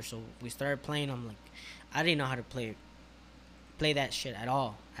popular. So we started playing them. Like, I didn't know how to play that shit at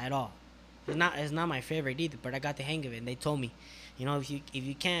all, at all. It's not my favorite either, but I got the hang of it. And they told me, you know, if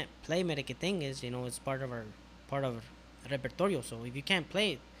you can't play Merequetengues, you know, it's part of our repertorio. So if you can't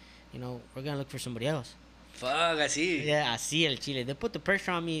play it, you know, we're gonna look for somebody else. Fuck, I see. Yeah, I see el Chile. They put the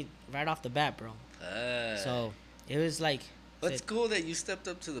pressure on me right off the bat, bro. So it was like. But it's cool that you stepped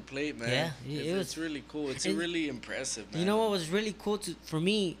up to the plate, man. Yeah, It's really cool. It's really impressive, man. You know what was really cool for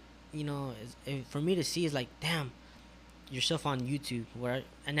me, you know, for me to see is like, damn, yourself on YouTube,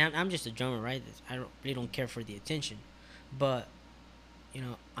 and I'm just a drummer, right? I really don't care for the attention, but you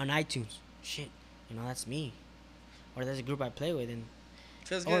know, on iTunes, shit, you know, that's me, or that's a group I play with, and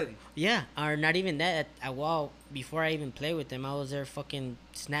Feels or good. yeah, or not even that. While before I even play with them, I was there fucking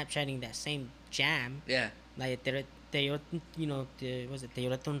Snapchatting that same jam, Yeah. like you know, was it Te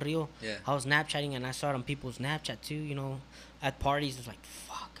Lloré un Río? Yeah. I was Snapchatting and I saw it on people's Snapchat too, you know, at parties. It was like,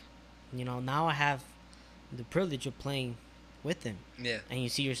 fuck, you know, now I have the privilege of playing with them. Yeah. And you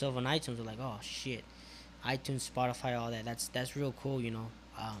see yourself on iTunes, you're like, oh shit, iTunes, Spotify, all that. That's real cool, you know.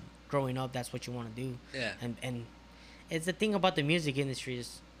 Growing up, that's what you want to do. Yeah. And it's the thing about the music industry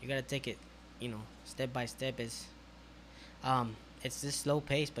is you gotta take it, you know, step by step. It's this slow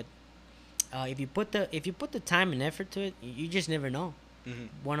pace, but if you put the time and effort to it, you just never know. Mm-hmm.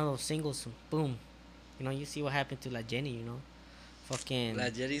 One of those singles, boom, you know, you see what happened to La Jenny, you know, fucking La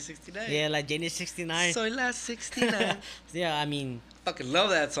Jenny 69. yeah, La Jenny 69. Soy la 69. Yeah, I mean, Fucking love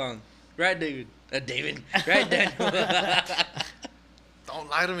that song. Right, David? David. Right, Daniel? Don't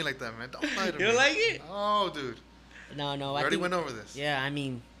lie to me like that, man. Don't lie to me. You don't like it? Oh, dude. no, We I already think, went over this. yeah, I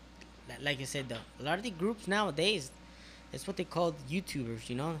mean, like I said, though, a lot of the groups nowadays, it's what they call YouTubers,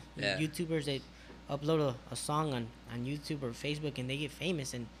 you know? Yeah. YouTubers, they upload a song on YouTube or Facebook and they get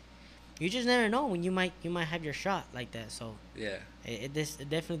famous, and you just never know when you might have your shot like that. So Yeah. it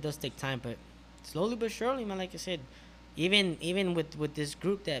definitely does take time, but slowly but surely, man, like I said, even with this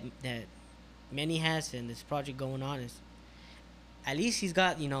group that Manny has and this project going on, is at least he's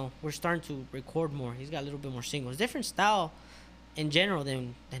got, you know, we're starting to record more. He's got a little bit more singles, different style in general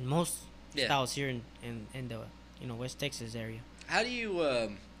than most Yeah. styles here in the, you know, West Texas area. How do you,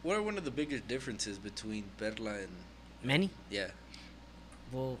 what are one of the biggest differences between Perla and, Manny, yeah.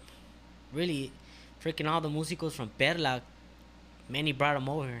 well, really, freaking all the musicals from Perla, Manny brought them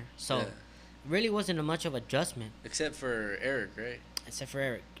over here, so Yeah. really wasn't a much of adjustment Except for Eric, right? except for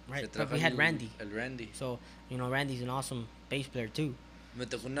Eric, right? Se But trajo we had el- Randy, El Randy. so you know Randy's an awesome bass player too. Me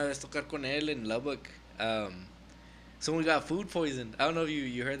tocó una vez tocar con él in Lubbock. Someone got food poisoned. I don't know if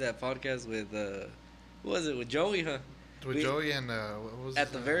you heard that podcast with, who was it? With Joey, huh? With We- Joey and what was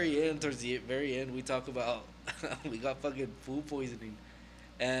At the very end, towards the very end, we talk about we got fucking food poisoning.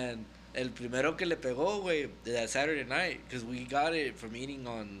 And el primero que le pegó, güey, that Saturday night, because we got it from eating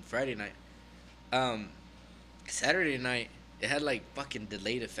on Friday night. Saturday night, it had like fucking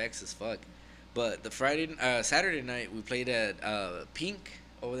delayed effects as fuck. But the Saturday night, we played at Pink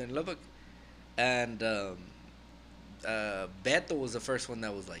over there in Lubbock. And Beto was the first one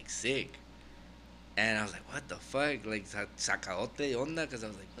that was like sick. And I was like, what the fuck? Like, sacadote de onda? Because I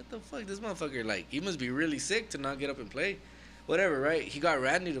was like, what the fuck? This motherfucker, like, he must be really sick to not get up and play. Whatever, right? He got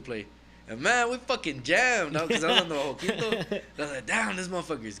Randy to play. And man, we fucking jammed, no? Because I was on the Ojito. And I was like, damn, this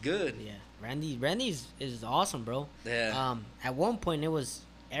motherfucker's good. Yeah, Randy's is awesome, bro. Yeah. At one point it was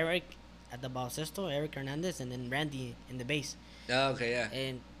Eric at the balsesto, Eric Hernandez, and then Randy in the bass. Oh, okay, yeah.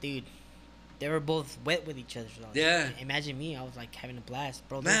 And dude, they were both wet with each other. So Yeah. Imagine me, I was like having a blast,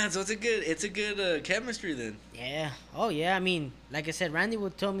 bro. Man, so it's a good chemistry then. Yeah. Oh yeah. I mean, like I said, Randy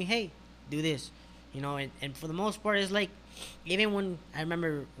would tell me, "Hey, do this," you know, and for the most part, it's like, even when I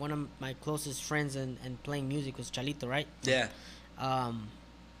remember one of my closest friends and playing music was Chalito, right? Yeah.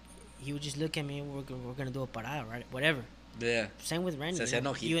 He would just look at me. We're gonna do a parada, right? Whatever. Yeah. Same with Randy. Se hacían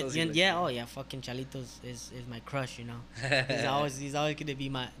ojitos y yeah. Oh yeah. Fucking Chalito's is my crush. You know. he's always gonna be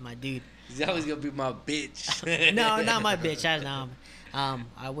my dude. He's always gonna be my bitch. No, not my bitch.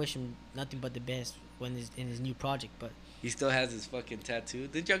 I wish him nothing but the best when in his new project. But He still has his fucking tattoo.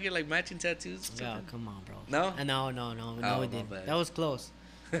 Didn't y'all get like matching tattoos? or yeah, something? come on, bro. No? No, Oh, we my didn't. bad. That was close.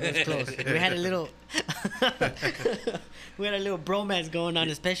 It was close. We had a little, we had a little bromance going on,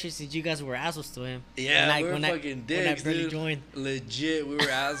 especially since you guys were assholes to him. Yeah, we were fucking dicks, when I barely dude. joined. Legit, we were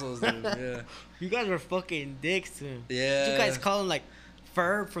assholes, dude. Yeah. You guys were fucking dicks to him. Yeah. Did you guys call him like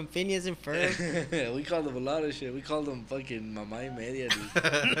Ferb from Phineas and Ferb? We called him a lot of shit. We called him fucking Mamá y Media,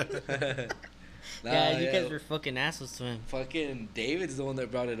 dude. Nah, yeah, you guys were fucking assholes to him. Fucking David's the one that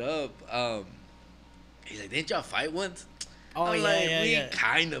brought it up. He's like, didn't y'all fight once? Oh, I'm yeah, like, yeah, we yeah.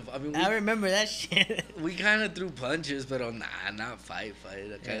 kind of. I mean, I remember that shit. we kind of threw punches, but nah, not fight.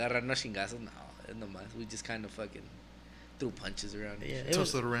 Like, Yeah. agarrarnos chingazos, no. Nomás. We just kind of fucking threw punches around. Yeah,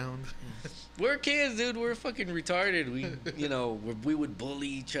 Toss it around. We're kids, dude. We're fucking retarded. We, we would bully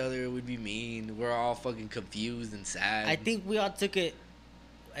each other. We'd be mean. We're all fucking confused and sad. I think we all took it.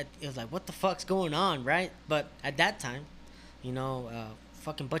 It was like, what the fuck's going on, right? But at that time,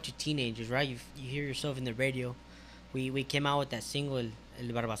 fucking bunch of teenagers, right? You hear yourself in the radio. We came out with that single, El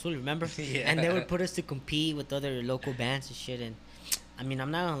Barbazul, remember? Yeah. And they would put us to compete with other local bands and shit. And I mean,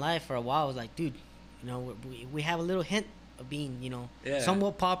 I'm not gonna lie, for a while, I was like, dude, we have a little hint of being, Yeah.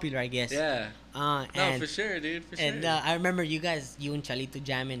 somewhat popular, I guess. Yeah. No, And, for sure, dude. For and sure. I remember you and Chalito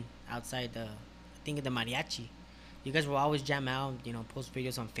jamming outside I think the mariachi. You guys will always jam out, post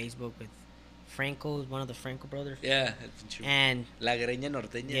videos on Facebook with Franco, one of the Franco brothers. Yeah, that's true. And La greña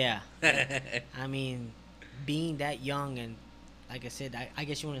norteña. yeah, I mean, being that young and like I said, I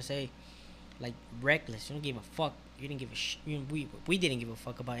guess you want to say, like, reckless. You don't give a fuck. You didn't give a shit. We didn't give a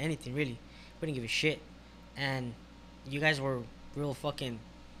fuck about anything really. We didn't give a shit, and you guys were real fucking,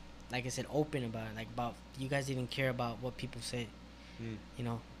 like I said, open about it. Like about you guys didn't care about what people said.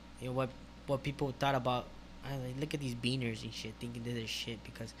 What people thought about. I like, look at these beaners and shit, thinking that they're shit.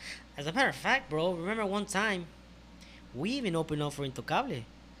 Because, as a matter of fact, bro, remember one time, we even opened up for Intocable.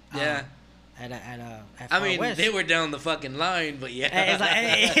 Yeah. At I Far mean, West. they were down the fucking line, but yeah.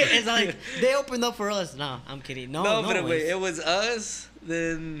 It's like they opened up for us. No, I'm kidding. No, but wait, it was us,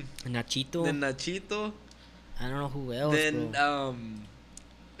 then Nachito. Nachito, I don't know who else, then bro.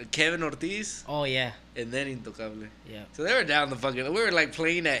 Kevin Ortiz, Oh yeah, and then Intocable. yeah. So they were down the fucking. We were like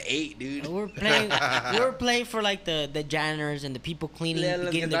playing at 8, dude. We were playing. We were playing for like the janitors and the people cleaning, Yeah, los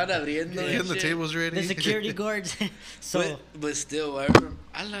que getting estaban abriendo and Getting the shit. tables ready. the security guards. So But still, I remember.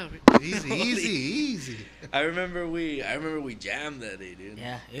 I love it. Easy. I remember we jammed that day, dude.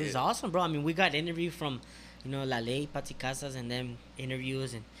 yeah, it was awesome, bro. I mean, we got interviewed from, La Ley, Pati Casas, and them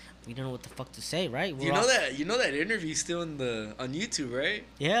interviews, and we don't know what the fuck to say, right? You know that interview's still on YouTube, right?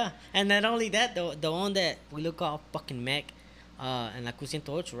 Yeah, and not only that, the one that we look all fucking mech, and La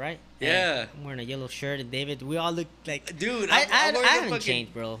Q108, right? Yeah. And I'm wearing a yellow shirt, and David, we all look like. Dude, I I'm wearing a haven't fucking-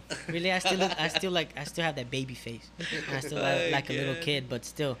 changed, bro. Really, I still have that baby face, and I still look like a little Yeah. kid, but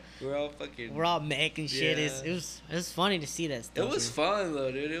still, We're all fucking. we're all mech and shit. Yeah. It was funny to see that stuff. It was fun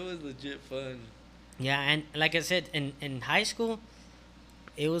though, dude. It was legit fun. Yeah, and like I said, in high school,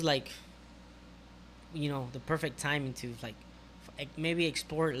 it was like, the perfect timing to maybe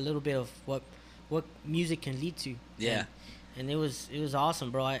explore a little bit of what music can lead to. Yeah. And it was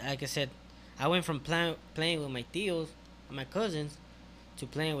awesome, bro. Like I said, I went from playing with my tios and my cousins to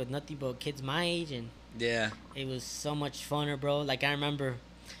playing with nothing but kids my age, and Yeah. it was so much funner, bro. Like I remember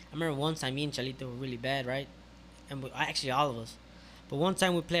one time me and Chalito were really bad, right? And actually all of us. But one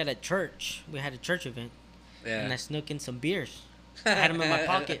time we played at church. We had a church event, Yeah. and I snuck in some beers. I had them in my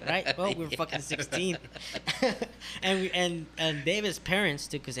pocket, right? Well, we were fucking 16, and David's parents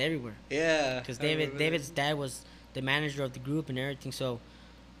took us everywhere Yeah. because I remember David's dad was the manager of the group and everything. So,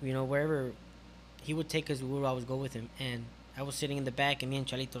 wherever he would take us, we would always go with him. And I was sitting in the back, and me and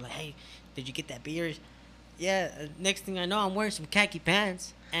Chalito like, hey, did you get that beer? Yeah. Next thing I know, I'm wearing some khaki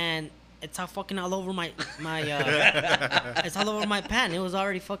pants, and it's all fucking all over my it's all over my pant. It was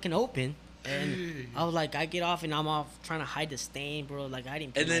already fucking open. And I was like, I get off and I'm off trying to hide the stain, bro. Like I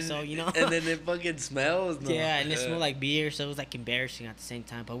didn't pee And then, myself, and then it fucking smells. No. Yeah, and it smelled like beer, so it was like embarrassing at the same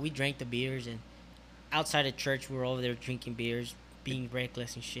time. But we drank the beers, and outside of church, we were over there drinking beers, being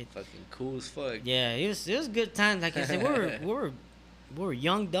reckless and shit. Fucking cool as fuck. Yeah, it was good times. Like I said, we were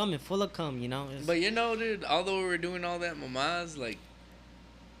young, dumb, and full of cum. But dude, although we were doing all that mamás, like,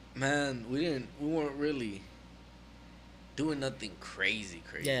 man, we weren't really doing nothing crazy.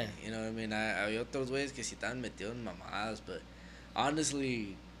 Yeah. You know what I mean? Había otros güeyes que sí estaban metidos en mamadas, but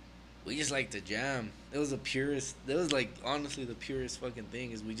honestly, we just like to jam. It was honestly the purest fucking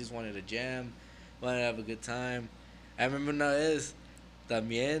thing is we just wanted to jam, wanted to have a good time. I remember una vez,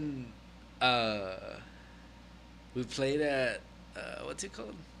 también, we played at, what's it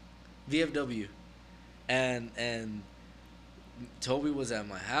called? VFW. And Toby was at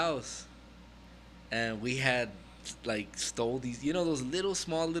my house, and we had like stole these, you know, those little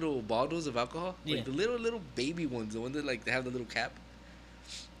small little bottles of alcohol, Yeah. like the little baby ones, the ones that like they have the little cap.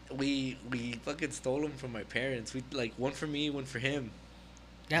 We fucking stole them from my parents. We like one for me, one for him.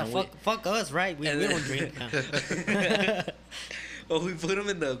 Yeah, And we- fuck us, right? We and don't then- drink. Well, we put them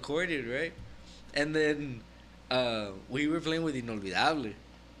in the accordion, right? And then we were playing with Inolvidable.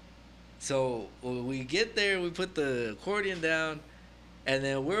 So when we get there, we put the accordion down, and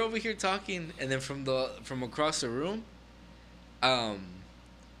then we're over here talking, and then from across the room, um,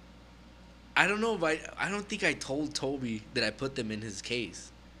 I don't know if I don't think I told Toby that I put them in his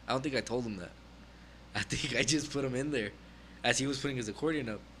case. I don't think I told him that. I think I just put them in there, as he was putting his accordion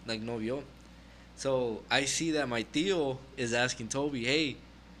up, like no vio. So I see that my tío is asking Toby, hey,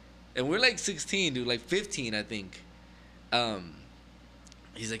 and we're like 16, dude, like 15, I think. Um,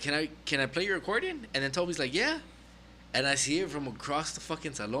 he's like, can I play your accordion? And then Toby's like, yeah. And I see it from across the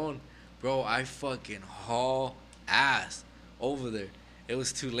fucking salon, bro. I fucking haul ass over there. It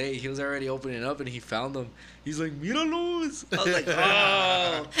was too late. He was already opening up, and he found them. He's like, "Míralos." I was like,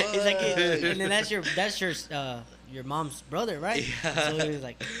 "Oh." He's like, fuck." and then your mom's brother, right? Yeah. So he was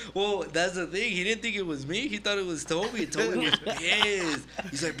like, Well, that's the thing. He didn't think it was me. He thought it was Toby. And Toby was pissed.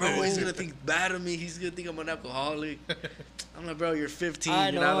 He's like, bro, he's gonna think bad of me. He's gonna think I'm an alcoholic. I'm like, bro, you're 15. I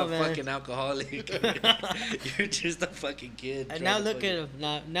You're know, not a man. fucking alcoholic. You're just a fucking kid. and trying now to look at fucking-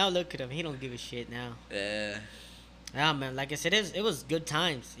 him. Now look at him. He don't give a shit now. Yeah. Yeah, man. Like I said, it was good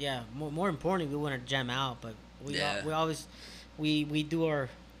times. Yeah. More importantly, we want to jam out, but Yeah. we always we do our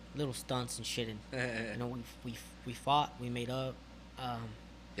little stunts and shit, and you know we fought, we made up.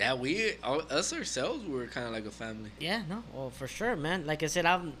 Yeah, us ourselves were kind of like a family. Yeah, no, well, for sure, man. Like I said,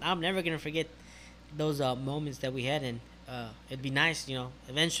 I'm never gonna forget those moments that we had, and it'd be nice, you know.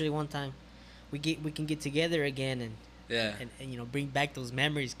 Eventually, one time, we can get together again, and Yeah. and you know, bring back those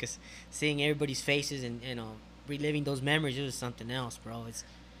memories, cause seeing everybody's faces and you know, reliving those memories, it was something else, bro. It's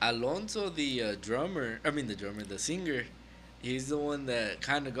Alonso, the the singer, he's the one that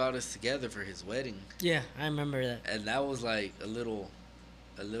kind of got us together for his wedding, yeah, I remember that. and that was like a little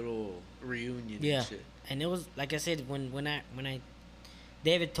reunion. Yeah. And shit. And it was like I said, when I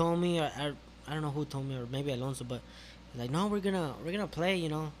David told me, I don't know who told me, or maybe Alonso, but he's like, no, we're gonna play, you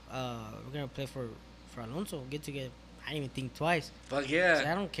know, we're gonna play for Alonso, get together. I didn't even think twice. Fuck So I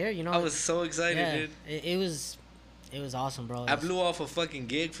yeah! don't care, you know. I was so excited, yeah, dude. it was awesome, bro. I blew off a fucking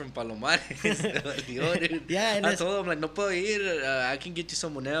gig from Palomares. Yo, dude. Yeah, and I that's- told him like, no puedo ir. I can get you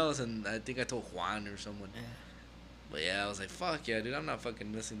someone else, and I think I told Juan or someone. Yeah. But yeah, I was like, fuck yeah, dude. I'm not fucking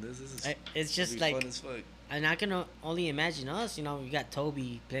missing this. This is. It's gonna just be like, fun as fuck. and I can only imagine us, you know. We got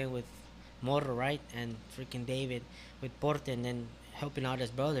Toby playing with Morro, right, and freaking David with Porte, and then helping out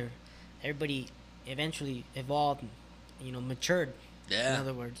his brother. Everybody eventually evolved, you know, matured. Yeah. In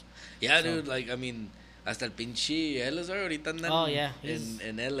other words. Yeah, So- dude. Like, I mean, hasta el pinche Elazar ahorita andan Oh, yeah, he's-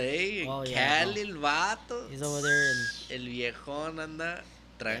 en LA, Oh, en yeah, Cali, el vato. He's over there, and El viejón anda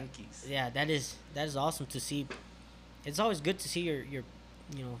tranquis. yeah, that is awesome to see. It's always good to see your you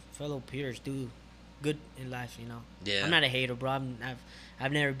know, fellow peers do good in life. You know. Yeah. I'm not a hater, bro.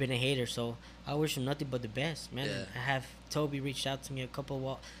 I've never been a hater, so I wish him nothing but the best, man. Yeah. I have Toby reached out to me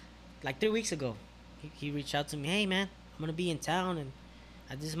like 3 weeks ago. He reached out to me, hey man, I'm gonna be in town, and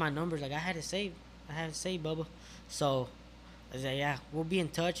this is my number. Like I had to save, Bubba. So I said, yeah, we'll be in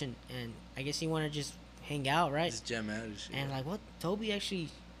touch, and I guess he wanna just hang out, right? Just jam out and shit. And like, what? Toby actually,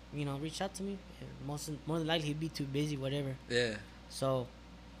 you know, reached out to me. And more than likely, he'd be too busy, whatever. Yeah. So,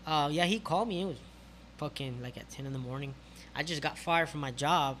 yeah, he called me. It was fucking like at 10 in the morning. I just got fired from my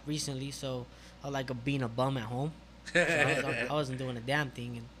job recently, so I was like being a bum at home. So I wasn't doing a damn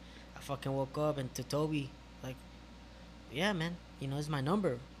thing, and I fucking woke up and to Toby, like, yeah, man, you know, it's my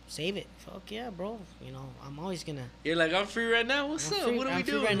number. Save it. Fuck yeah, bro. You know, I'm always gonna. You're like, I'm free right now. What's I'm up? free- What are we I'm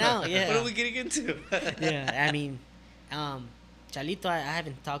free doing right now, yeah. What are we getting into? Yeah, I mean, Chalito, I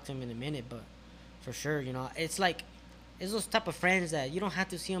haven't talked to him in a minute, but for sure, you know, it's like, it's those type of friends that you don't have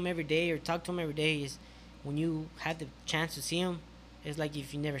to see them every day or talk to them every day. Is when you have the chance to see them, it's like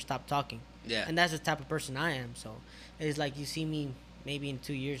if you never stop talking. Yeah. And that's the type of person I am. So it's like you see me maybe in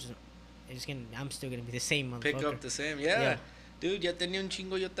 2 years, I'm still gonna be the same motherfucker. Pick up the same. Yeah. Yeah. Dude, ya tenía un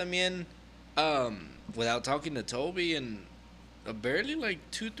chingo yo también. Without talking to Toby, and barely like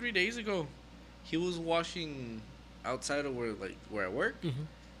 2-3 days ago, he was washing outside of where I work. Mhm.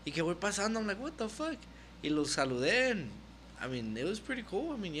 Y que voy pasando, I'm like, what the fuck? Y lo saludé, and I mean, it was pretty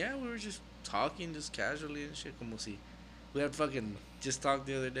cool. I mean, yeah, we were just talking just casually and shit, como si we had fucking just talked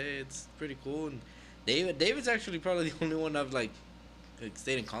the other day. It's pretty cool. And David's actually probably the only one I've like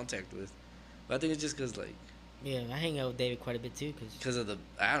stayed in contact with. But I think it's just because like Yeah, I hang out with David quite a bit too, cause Because of the,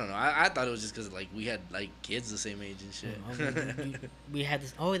 I don't know. I thought it was just because like we had like kids the same age and we had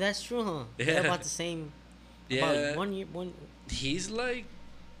this. Oh, that's true, huh? shit. They're Yeah, about the same. About yeah. He's like,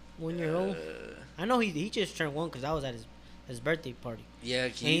 1 year old. I know he just turned one because I was at his birthday party, yeah,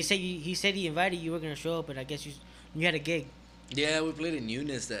 and he said he invited you were gonna show up, but I guess you had a gig. yeah. We played in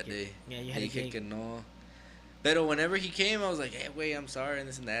Eunice that day. Yeah, you had a Dije gig. que no. Pero whenever he came, I was like, hey, wait, I'm sorry, and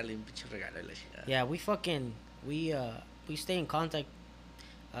this and that. Le di un pinche regalo y la chingada. Yeah, we stay in contact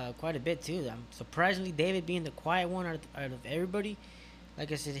quite a bit too. Surprisingly, David being the quiet one out of everybody.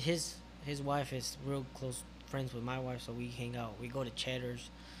 Like I said, his wife is real close friends with my wife, so we hang out. We go to Cheddar's.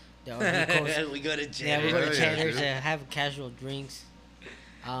 We go to jail. Yeah, we go to Oh, yeah, Cheddar's dude. have casual drinks.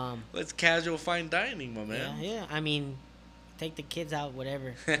 What's casual fine dining, my man? Yeah. I mean, take the kids out,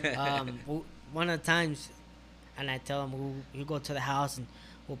 whatever. One of the times, and I tell them we'll go to the house and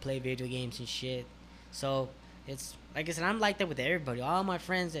we'll play video games and shit. So it's like I said, I'm like that with everybody. All my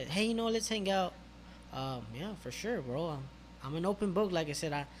friends that, hey, let's hang out. Yeah, for sure, bro. I'm an open book. Like I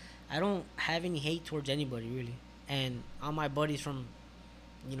said, I don't have any hate towards anybody really. And all my buddies from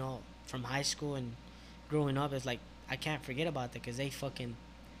high school and growing up, it's like I can't forget about that because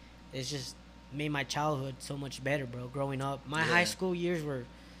it's just made my childhood so much better, bro. Growing up, my high Yeah. school years were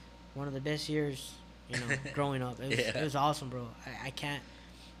one of the best years, growing up. Yeah. It was awesome, bro. I can't,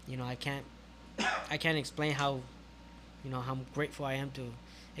 I can't, I can't explain how grateful I am to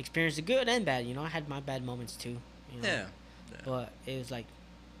experience the good and bad. I had my bad moments too, Yeah. but it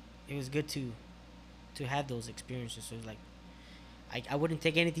was good to have those experiences. So it was like, I wouldn't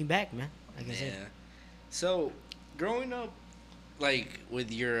take anything back, man. Like I said. Yeah. So, growing up, like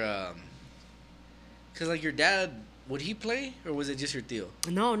with your, cause like your dad, would he play or was it just your tío?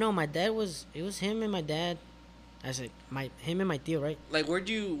 No, my dad it was him and my dad. I said him and my tío, right? Like where'd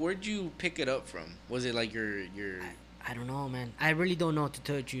you pick it up from? Was it like your? I don't know, man. I really don't know, to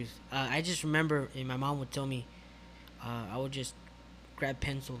tell you the truth. I just remember, and my mom would tell me, I would just grab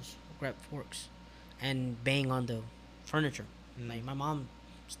pencils, grab forks, and bang on the furniture. Like my mom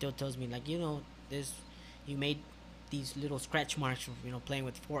still tells me, like, this, you made these little scratch marks from playing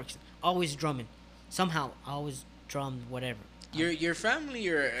with forks. Always drumming. Somehow, I always drummed whatever. Your family,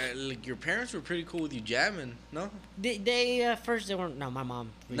 like your parents were pretty cool with you jamming, no? They first they weren't. No, my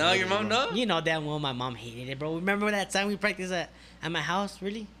mom. No, hated your it, mom, bro. no? You know damn well my mom hated it, bro. Remember that time we practiced at my house?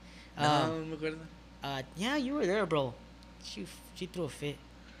 Really? No, me acuerdo. Yeah, you were there, bro. She threw a fit.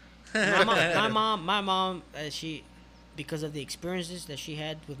 My mom, she, because of the experiences that she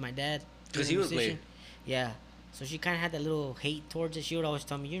had with my dad. Because being he a would musician, play. yeah. So she kind of had that little hate towards it. She would always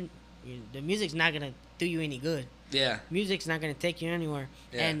tell me, the music's not gonna do you any good. Yeah. Music's not gonna take you anywhere.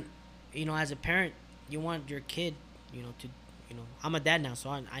 Yeah. And as a parent, you want your kid, to, I'm a dad now, so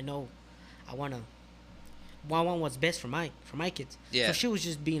I know, I want what's best for my kids. Yeah. So she was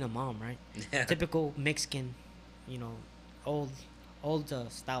just being a mom, right? Yeah. Typical Mexican, old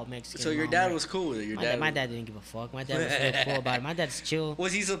style Mexican. So your mom, dad right? was cool with it. Your My dad didn't give a fuck. My dad was real cool about it. My dad's chill.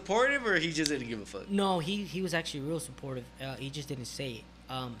 Was he supportive or he just didn't give a fuck? No, he was actually real supportive. He just didn't say it.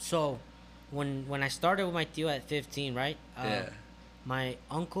 So when I started with my tío at 15, right? Yeah. My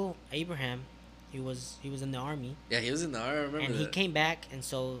uncle Abraham, he was in the army, Yeah, he was in the army. I remember and that. he came back, and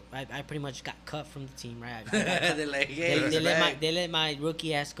so I pretty much got cut from the team, right? They're like, hey, They let my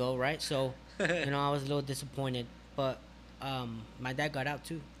rookie ass go, right? So I was a little disappointed, but my dad got out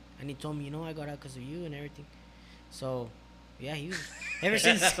too, and he told me, I got out because of you and everything. So yeah, he was ever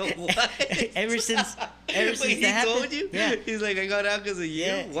since What? ever since Wait, that he happened. told you? Yeah. He's like, I got out because of you?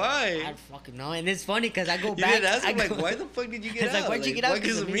 Yeah. Why? I don't fucking know, and it's funny because I go You back. didn't ask him, I go- like, why the fuck did you get It's out? like, why'd you get out? Why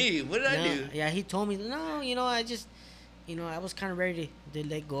because of me? What did I do? Yeah, he told me, no, I just, I was kind of ready to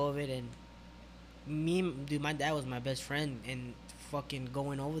let go of it, and dude, my dad was my best friend, and fucking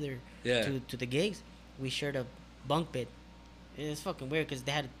going over there Yeah. to the gigs, we shared a bunk bed. And it's fucking weird because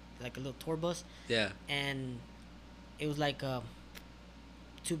they had like a little tour bus, Yeah. and it was like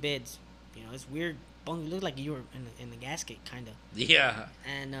 2 beds. It's weird. Bunk, it looked like you were in the gasket, kind of. Yeah.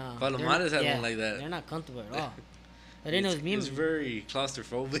 And Palomares had one like that. They're not comfortable at all. But then it was me. It's very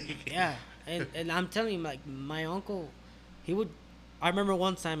claustrophobic. Yeah, and I'm telling you, like, my uncle, I remember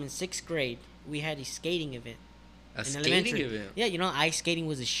one time in 6th grade, we had a skating event. A in skating elementary. event. Yeah, ice skating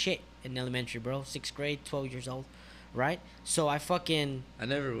was a shit in elementary, bro. 6th grade, 12 years old, right? So I fucking, I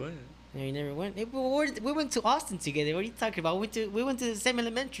never went. you never went? We went to Austin together. What are you talking about? We went to the same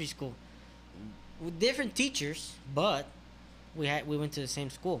elementary school. With different teachers, but we went to the same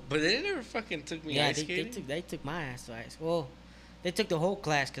school. But they never fucking took me Yeah, ice skating. they took my ass to ice. Well, they took the whole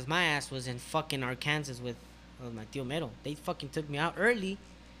class because my ass was in fucking Arkansas with my tío Mero. They fucking took me out early.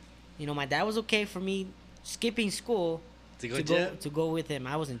 My dad was okay for me skipping school To go jam? to go with him.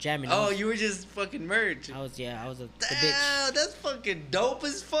 I wasn't jamming. Oh, you were just fucking merch. I was the bitch. Damn, that's fucking dope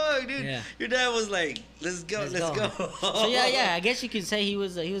as fuck, dude. Yeah. Your dad was like, "Let's go, let's go." So yeah, I guess you could say he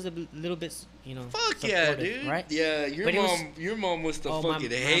was a little bit, Fuck yeah, dude. right? Yeah, But it was- your mom must have my- fucking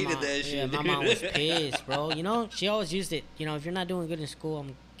my hated mom- that shit. Yeah, my dude. mom was pissed, bro. She always used it. If you're not doing good in school,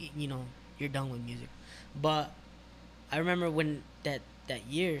 you're done with music. But I remember when that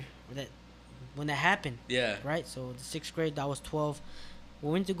year when that happened, Yeah. right? So the 6th grade, I was 12.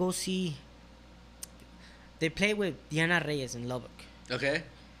 We went to go see. They played with Diana Reyes in Lubbock, Okay.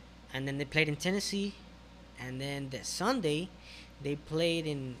 and then they played in Tennessee, and then that Sunday, they played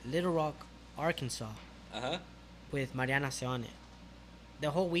in Little Rock, Arkansas, Uh with Mariana Seane.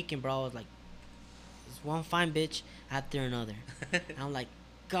 The whole weekend, bro, I was like, this one fine bitch after another. huh. And I'm like,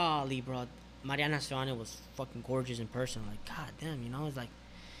 golly, bro, Mariana Seane was fucking gorgeous in person. Like, god damn, it's like,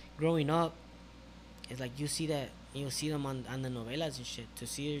 growing up, it's like you see them on the novelas and shit. To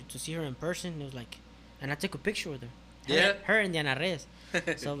see her in person, it was like, and I took a picture with her. Yeah. Her and Diana Reyes.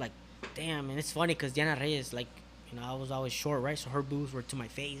 So like, damn, and it's funny because Diana Reyes, like, I was always short, right? So her boobs were to my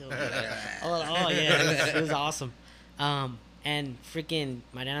face. I was like, oh yeah, it was awesome. And freaking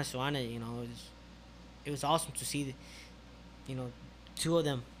Mariana Seane, it was awesome to see, two of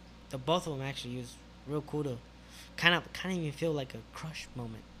them, both of them actually. It was real cool to kind of even feel like a crush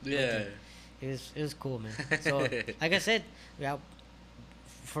moment. Yeah. It was cool, man. So like I said, yeah,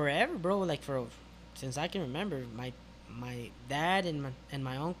 forever, bro. Like since I can remember, my dad and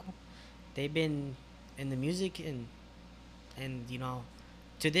my uncle, they've been in the music and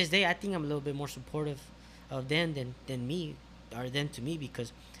to this day, I think I'm a little bit more supportive of them than me, or them to me,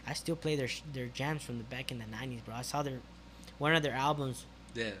 because I still play their jams from the back in the '90s, bro. I saw one of their albums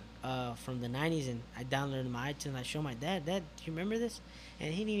Yeah. from the '90s, and I downloaded my iTunes. I showed my dad, do you remember this?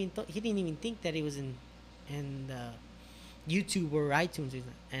 And he didn't even think that it was in YouTube or iTunes.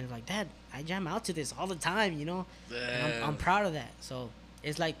 And like, Dad, I jam out to this all the time, And I'm proud of that. So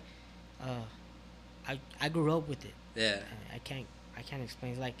it's like, I grew up with it. Yeah. I can't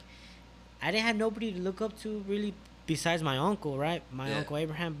explain. It's like, I didn't have nobody to look up to really besides my uncle, right? My uncle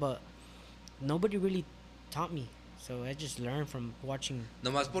Abraham, but nobody really taught me. So I just learned from watching.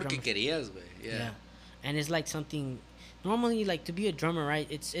 Nomás porque drummers. querías, güey. Yeah. And it's like something normally, like, to be a drummer, right?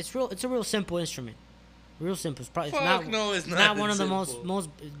 It's a real simple instrument. Real simple. It's Fuck not no, it's not not one of the simple. most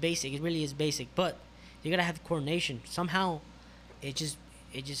basic. It really is basic, but you gotta have coordination. Somehow it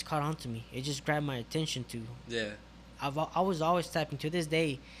just caught on to me. It just grabbed my attention to. Yeah. I was always tapping. To this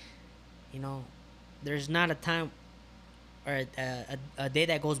day, there's not a time or a day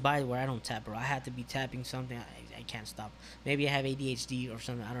that goes by where I don't tap, bro. I have to be tapping something. I can't stop. Maybe I have ADHD or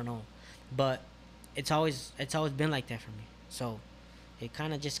something. I don't know, but it's always been like that for me. So it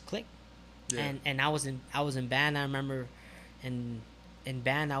kind of just clicked. Yeah. And I was in band. I remember in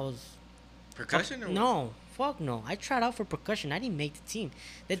band I was Percussion or what? no. Fuck no. I tried out for percussion. I didn't make the team.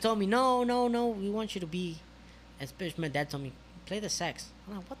 They told me, no. We want you to be. Especially my dad told me, play the sax.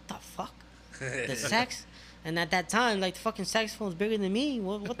 I'm like, what the fuck? The sax? And at that time, like, the fucking saxophone's bigger than me.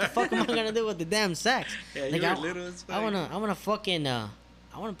 What the fuck am I gonna do with the damn sax? Yeah, Like, you were little as fuck. I wanna fucking I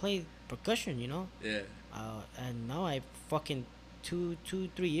wanna play percussion, Yeah. And now I fucking 3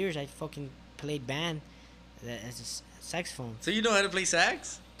 years I fucking played band as a saxophone. So you know how to play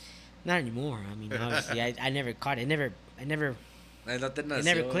sax? Not anymore. I mean, obviously, I never caught it. It never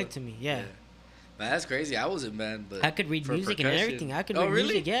clicked to me. Yeah. Man, that's crazy. I was in band, but I could read for music and percussion- everything. I could Oh, read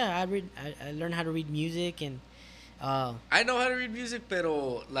really? music. Yeah, I learned how to read music and I know how to read music,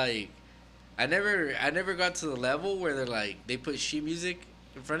 pero like, I never got to the level where they're like they put sheet music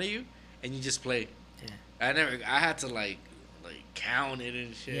in front of you and you just play. Yeah. I had to like count it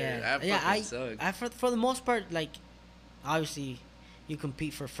and shit. That fucking sucked. I for the most part, like, obviously you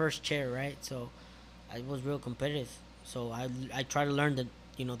compete for first chair, right? So I was real competitive. So I try to learn the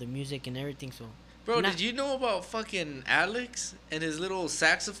music and everything. So Bro, did you know about fucking Alex and his little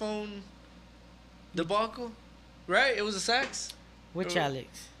saxophone debacle? Right? It was a sax. which Oh.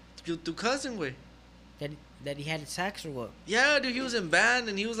 Alex? Your cousin way. That he had a sax or what? Yeah, dude, he was in band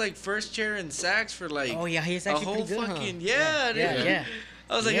and he was like first chair in sax for like Oh yeah, he's a actually whole pretty good, fucking huh? yeah, dude. Yeah.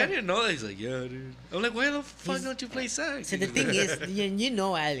 I was like, Yeah. I didn't know that. He's like, yeah, dude. I'm like, why the fuck He's- don't you play sax? So the thing is, you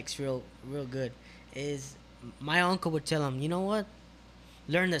know Alex real good. Is my uncle would tell him, you know what,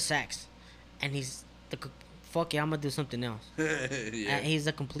 learn the sax, and he's fuck it, I'm gonna do something else. yeah. And he's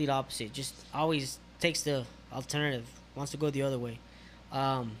the complete opposite. Just always takes the alternative. Wants to go the other way,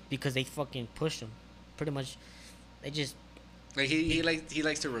 because they fucking push him. Pretty much, they just Like he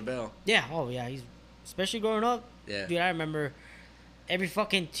likes to rebel. yeah. Oh yeah, he's especially growing up. Yeah. Dude, I remember every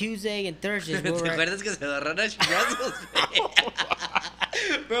fucking Tuesday and Thursdays. ¿Te We were acuerdas que se agarraron a chingazos?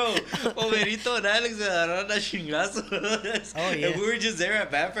 Bro, Omerito and Alex se agarraron a chingazos. Oh, yeah. And we were just there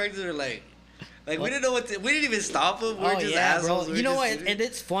at band practice. We were like we didn't know we didn't even stop them. We were just yeah, assholes. bro. We You were know just what? sitting- And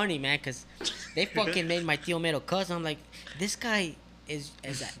it's funny, man, because they fucking made my tío Mero cuss. I'm like, this guy he's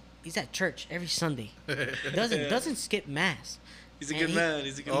at church every Sunday. Doesn't skip mass. He's a And good he- man.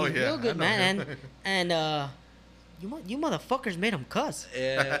 He's a good Oh, man. yeah. Real good I know man. him. And you motherfuckers made him cuss.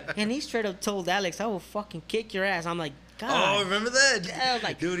 Yeah. And he straight up told Alex, I will fucking kick your ass. I'm like, Oh, God. remember that? Yeah, I was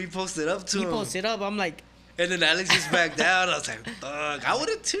like- Dude, he posted up to He him. posted up. I'm like, And then Alex just backed down. I was like, fuck. I would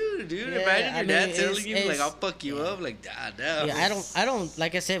have too, dude. Yeah, Imagine I your mean, dad telling it's- you, like, it's- I'll fuck you yeah. up. Like, damn. yeah, I don't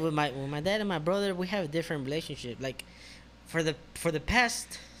like I said with my dad and my brother, we have a different relationship. Like for the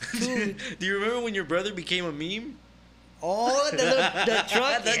past two Do you remember when your brother became a meme? the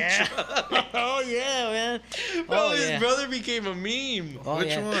truck. The Yeah. truck. Oh yeah, man. Bro, Oh his yeah. brother became a meme. Oh, Which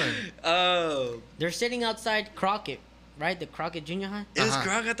yeah. one? Oh. They're sitting outside Crockett, right? The Crockett Junior High. It was Uh-huh.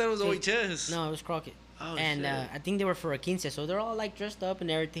 Croc. I thought it was OHS. No, it was Crockett. Oh, And shit. I think they were for a quince, so they're all like dressed up and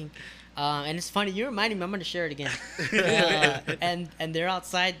everything. And it's funny, you reminded me. I'm gonna share it again. And they're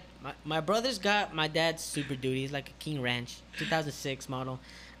outside. My brother's got my dad's Super Duty. It's like a King Ranch, 2006 model.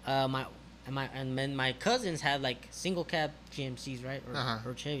 And then my cousins had like single cab GMCs, right,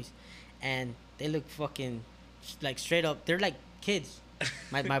 or Chevys, and they look fucking like straight up. They're like kids.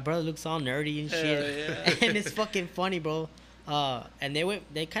 My brother looks all nerdy and shit, yeah. and it's fucking funny, bro. And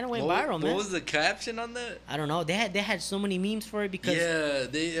they kind of went What, viral, what man. was the caption on that? I don't know. They had so many memes for it because Yeah,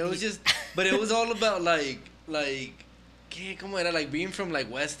 it was just, but it was all about like, ¿qué? ¿Cómo era? Like being from like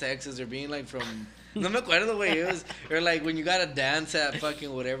West Texas or being like from, no me acuerdo the way it was, or like when you gotta dance at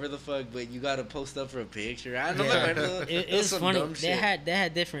fucking whatever the fuck, but you gotta post up for a picture. I don't know. Yeah. It was some funny. dumb They shit.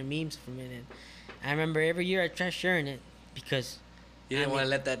 had different memes from it, and I remember every year I tried sharing it because You didn't I want to mean,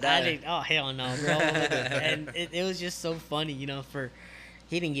 let that I die. didn't. Oh hell no, bro! And it was just so funny, he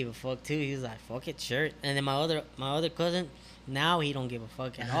didn't give a fuck too. He was like, "Fuck it, sure." And then my other cousin, now he don't give a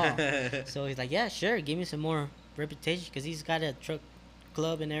fuck at all. So he's like, "Yeah, sure, give me some more reputation," because he's got a truck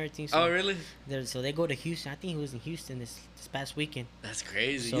club and everything. So Oh really? So they go to Houston. I think he was in Houston this past weekend. That's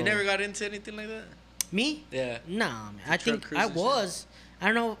crazy. So- You never got into anything like that? Me? Yeah. Nah, man. The I truck think cruise I and shit? was. I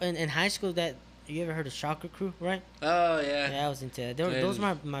don't know. In high school, that you ever heard of Shocker Crew, right? Oh yeah. Yeah, I was into that. Con Those el-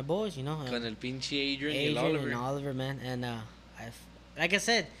 were my boys, Con el pinche Adrian, Adrian y el Oliver. and Oliver, man. And like I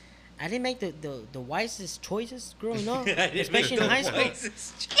said, I didn't make the wisest choices growing up, I didn't especially make in the high school.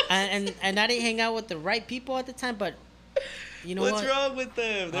 wisest And I didn't hang out with the right people at the time. But you know What's what? wrong with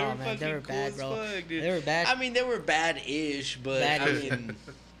them? They Oh, were man, fucking they were cool bad, as bro. fuck, dude. They were bad. I mean, they were bad-ish, but I Bad-ish. mean,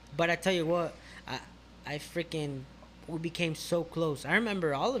 But I tell you what, I freaking we became so close. I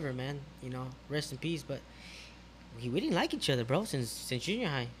remember Oliver, man. Rest in peace. But we didn't like each other, bro, since junior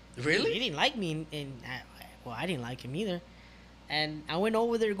high. Really? He didn't like me, and I didn't like him either. And I went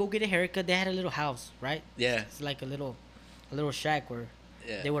over there to go get a haircut. They had a little house, right? yeah, It's like a little shack where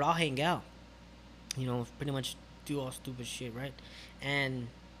yeah. they would all hang out. Pretty much do all stupid shit, right? And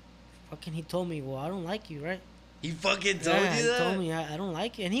fucking he told me, well, I don't like you, right? He fucking told Yeah, you he that? told me I don't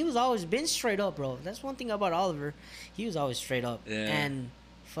like it, and he was always been straight up, bro. That's one thing about Oliver. He was always straight up. Yeah. And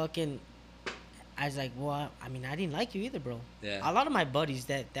fucking, I was like, well, I mean, I didn't like you either, bro. Yeah. A lot of my buddies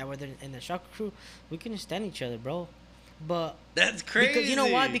that were there in the Shocker Crew, we couldn't stand each other, bro. But That's crazy. because you know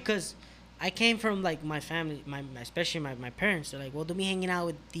why? Because I came from like my family, especially my parents. They're like, well, don't be hanging out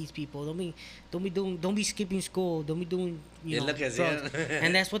with these people. Don't be skipping school. Don't be doing Yeah, look at drugs. him.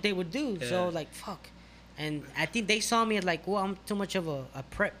 And that's what they would do. Yeah. So like, fuck. And I think they saw me as like, well, I'm too much of a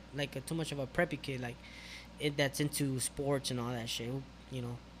prep, like too much of a preppy kid, like that's into sports and all that shit.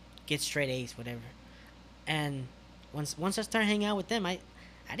 Get straight A's, whatever. And once I started hanging out with them, I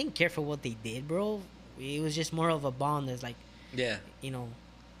didn't care for what they did, bro. It was just more of a bond. That's like, Yeah.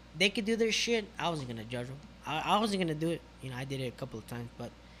 they could do their shit. I wasn't gonna judge them. I wasn't gonna do it. I did it a couple of times,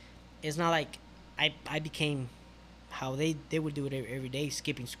 but it's not like I became how they would do it every day,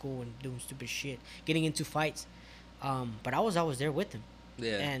 skipping school and doing stupid shit, getting into fights. But I was always there with them.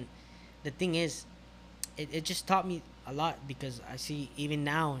 Yeah. And the thing is, it just taught me a lot because I see even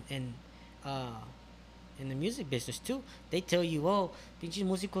now in the music business too, they tell you, oh, pinches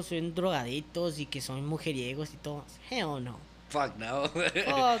músicos son drogaditos y que son mujeriegos y todo. Hell no. Fuck no.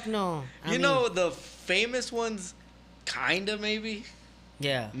 Fuck no. I You mean, know the famous ones, kinda maybe,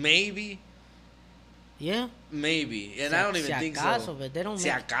 Yeah. maybe, Yeah. maybe, and I don't even Si think acaso, so. but they don't Si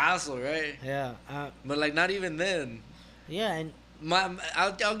make. acaso, right? Yeah. But like not even then. Yeah. And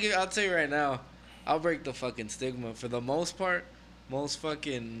I'll tell you right now, I'll break the fucking stigma. For the most part, most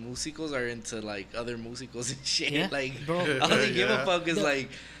fucking músicos are into like other músicos and shit. Yeah, Like bro. all they give a Yeah. fuck is The-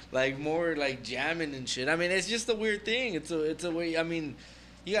 like more like jamming and shit. I mean, it's just a weird thing. It's a way. I mean,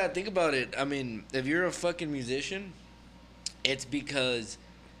 you gotta think about it. I mean, if you're a fucking musician, it's because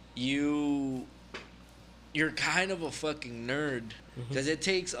you you're kind of a fucking nerd because it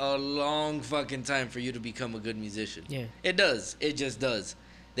takes a long fucking time for you to become a good musician. Yeah. It does. It just does.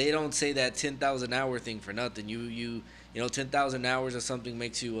 They don't say that 10,000 hour thing for nothing. You know 10,000 hours of something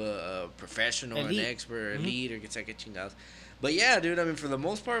makes you a professional, Elite. an expert, Mhm. elite, or que sea que chingados. But yeah, dude. I mean, for the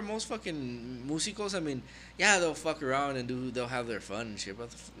most part, most fucking músicos. I mean, yeah, they'll fuck around and they'll have their fun and shit. But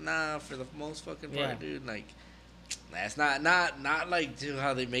nah, for the most fucking part, Yeah. dude, like that's not like to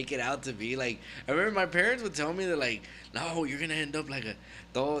how they make it out to be. Like I remember my parents would tell me that like, no, you're gonna end up like a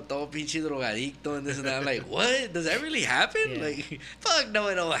todo pinche drogadicto and this and that. I'm like, what? Does that really happen? Yeah. Like, fuck no,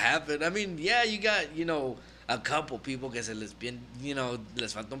 it don't happen. I mean, yeah, you got a couple people que se les bien,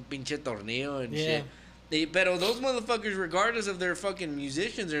 les falta un pinche tornillo and Yeah. shit. Pero those motherfuckers, regardless if they're fucking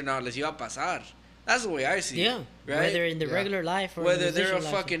musicians or not, les iba a pasar. That's the way I see Yeah. it. Right? Whether in the Yeah. regular life or Whether in the they're a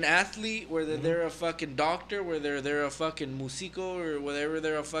musician life. fucking athlete, whether Mhm. they're a fucking doctor, whether they're a fucking musico, or whatever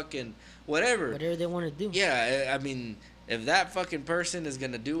they're a fucking whatever. Whatever they want to do. Yeah, I mean, if that fucking person is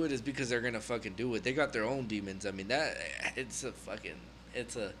gonna do it, it's because they're gonna fucking do it. They got their own demons. I mean, it's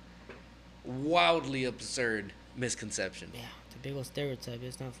a wildly absurd misconception. Yeah. It's a big old stereotype.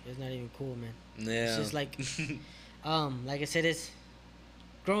 It's not even cool, man. Yeah. It's just like like I said, it's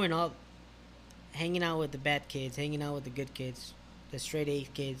growing up, hanging out with the bad kids, hanging out with the good kids, the straight A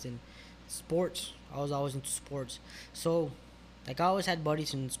kids, and sports. I was always into sports, so like I always had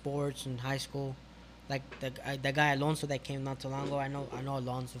buddies in sports in high school. Like the guy Alonso that came not too long ago. I know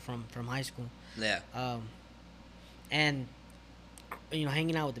Alonso from high school. Yeah. And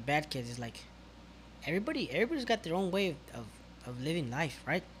hanging out with the bad kids is like everybody's got their own way of living life,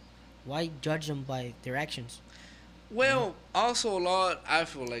 right? Why judge them by their actions? Well, also a lot I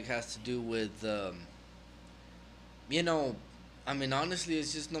feel like has to do with, I mean, honestly,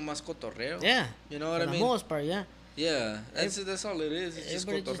 it's just no más cotorreo. Yeah. You know For what I the mean? most part, yeah. Yeah, that's all it is. It's just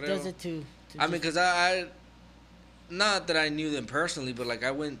Everybody cotorreo. just does it to I mean, just- because I, not that I knew them personally, but like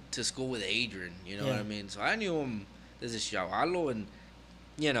I went to school with Adrian, you know what Yeah. I mean? So I knew him as a chavalo, and,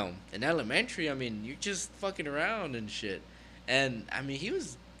 in elementary, I mean, you're just fucking around and shit. And, I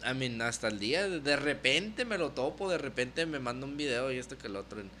mean, hasta el día, de repente me lo topo, de repente me manda un video y esto que el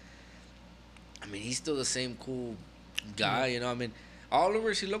otro. And, I mean, he's still the same cool guy, I mean,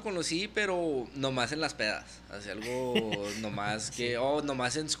 Oliver sí lo conocí, pero nomás en las pedas. Así algo nomás que,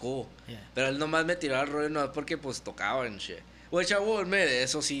 nomás en school. Yeah. Pero él nomás me tiró al rollo, no es porque pues tocaba and shit. Which I will admit,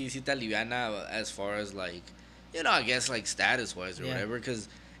 eso sí te aliviana as far as like, I guess like status wise or Yeah. whatever. Because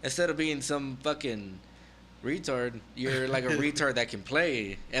instead of being some fucking retard, you're like a retard that can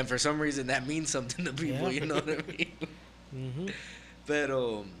play. And for some reason that means something to people, Yeah. you know what I mean? Mm-hmm.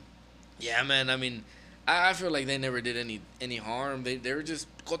 Pero, yeah, man, I mean, I feel like they never did any harm. They were just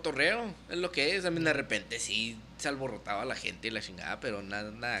cotorreo, es lo que es. I mean, de repente sí se alborotaba la gente y la chingada, pero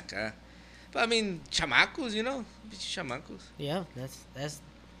nada acá. But I mean, chamacos, Bichos chamacos. Yeah, that's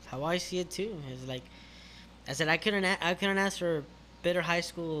how I see it too. It's like I said, I couldn't ask for better high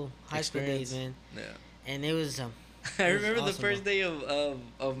school days, man. Yeah. And it was I It was remember the awesome, first day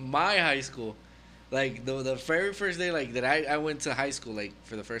of my high school. Like, the very first day, like, that I went to high school, like,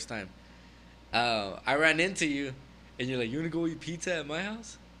 for the first time. I ran into you, and you're like, you want to go eat pizza at my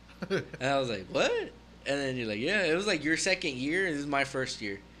house? And I was like, what? And then you're like, yeah. It was, like, your second year, and this is my first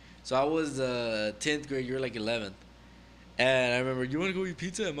year. So I was 10th grade, you were, like, 11th. And I remember, you want to go eat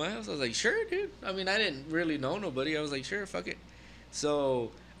pizza at my house? I was like, sure, dude. I mean, I didn't really know nobody. I was like, sure, fuck it.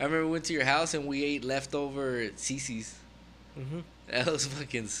 So I remember we went to your house, and we ate leftover Cece's. hmm That was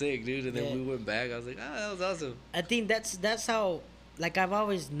fucking sick, dude. And then Yeah. we went back. I was like, that was awesome. I think that's how, like, I've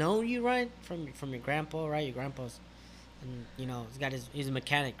always known you, right? From your grandpa, right? Your grandpa's, and he's a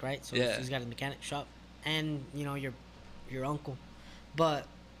mechanic, right? So Yeah. he's got a mechanic shop, and your uncle, but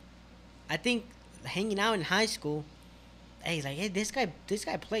I think hanging out in high school, hey, he's like, hey, this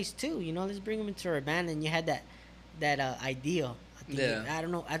guy plays too, let's bring him into our band, and you had that idea. I think Yeah. I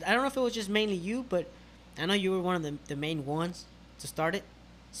don't know. I don't know if it was just mainly you, but I know you were one of the main ones to start it.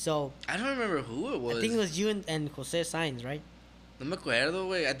 So I don't remember who it was. I think it was you and Jose Sainz, right? No me acuerdo,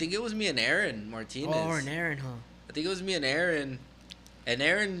 güey. I think it was me and Aaron Martinez. Oh, and Aaron, huh? I think it was me and Aaron. And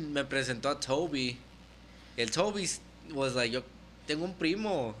Aaron me presentó a Toby. El Toby was like, yo tengo un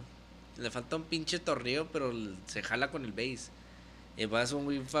primo. Le falta un pinche tornillo, pero se jala con el bass. And that's when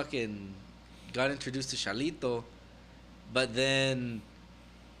we fucking got introduced to Chalito. But then,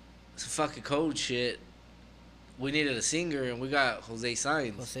 some fucking code shit. we needed a singer, and we got Jose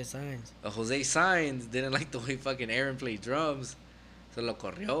Sainz. Jose Signs. Jose Sainz didn't like the way fucking Aaron played drums, so lo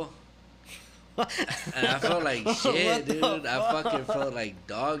corrió. And I felt like shit, dude. I fucking felt like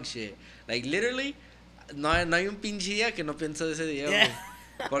dog shit. Like, literally, no hay un pinche día que no pienso de ese día, güey.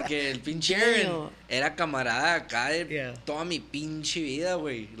 Yeah. Porque el pinche Aaron Damn. era camarada acá de Yeah. toda mi pinche vida,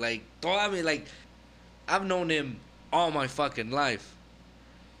 güey. Like, like, I've known him all my fucking life.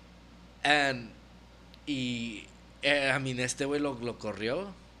 And, I mean, este güey lo corrió.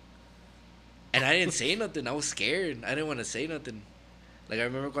 And I didn't say nothing. I was scared. I didn't want to say nothing. Like, I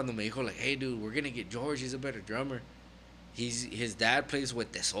remember cuando me dijo, like, hey, dude, we're going to get George. He's a better drummer. His dad plays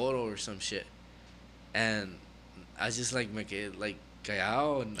with Tesoro or some shit. And I just, like, me quedé, like,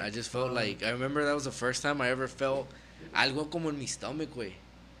 callado. And I just felt like, I remember that was the first time I ever felt algo como en mi stomach, güey.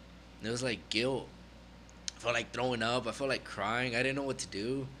 And it was, like, guilt. I felt like throwing up. I felt like crying. I didn't know what to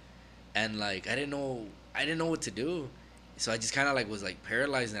do. And, like, I didn't know what to do. So I just kind of, like, was, like,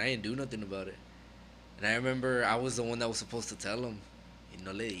 paralyzed, and I didn't do nothing about it. And I remember I was the one that was supposed to tell him. Y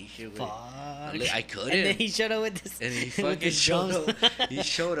no le dije, güey. Fuck. I couldn't. And then he showed up with this. And he with fucking his showed drums. up. He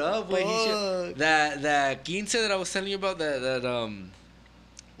showed up, güey. Fuck. That quince that I was telling you about,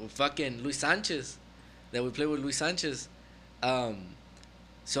 with fucking Luis Sanchez. That we played with Luis Sanchez.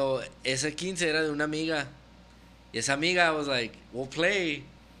 So, esa quince era de una amiga. Y esa amiga was like, we'll play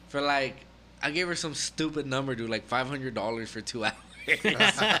for, like, I gave her some stupid number, dude, like $500 for 2 hours.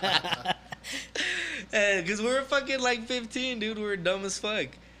 Because we were fucking like 15, dude. We were dumb as fuck.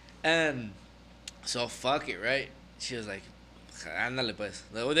 And so, fuck it, right? She was like, ándale pues.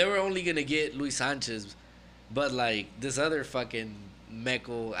 They were only going to get Luis Sanchez, but like this other fucking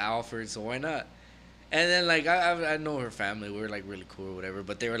meco offered, so why not? And then, like, I know her family. We were, like, really cool or whatever.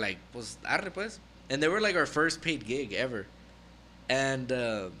 But they were like, pues, arre pues. And they were, like, our first paid gig ever. And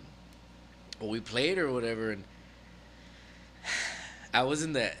we played or whatever. And I was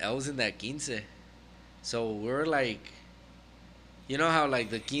in that quince. So we were, like, you know how, like,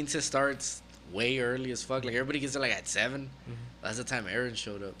 the quince starts way early as fuck? Like, everybody gets there, like, at 7. Mm-hmm. That's the time Aaron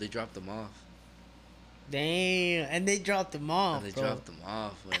showed up. They dropped him off. Damn. And they dropped him off, And they bro. dropped him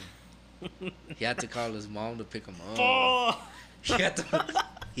off, man. He had to call his mom to pick him up. Oh.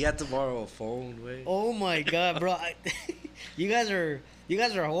 He had to borrow a phone, way. Oh my god, bro. You guys are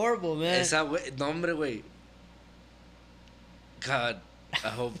horrible, man. Esa wey, no hombre, güey. God, I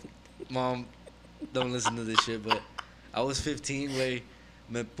hope mom don't listen to this shit, but I was 15, güey.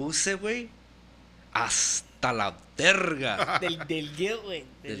 Me puse, güey, hasta la verga. Del guilt, güey.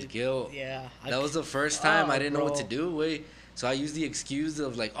 Del guilt. Yeah. That was the first time I didn't know what to bro. do, güey. So I used the excuse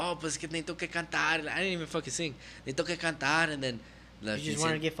of like, oh, pues que necesito que cantar. I didn't even fucking sing. Necesito que cantar, and then You just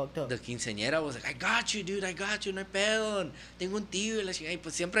wanted to get fucked up. the quinceañera was like, I got you, dude, I got you, no hay pedo. Tengo un tío, y la chingada. Y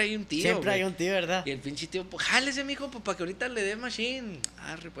pues siempre hay un tío, Siempre hay güey. un tío, ¿verdad? Y el pinche tío, pues jálese, mijo, pues para que ahorita le dé machine.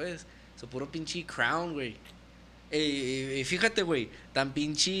 Arre, pues. So puro pinche crown, güey. Y fíjate, güey, tan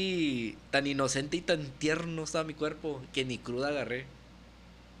pinche, tan inocente y tan tierno estaba mi cuerpo que ni cruda agarré.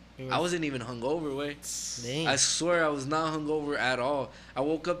 I wasn't even hungover, güey. Dang. I swear I was not hungover at all. I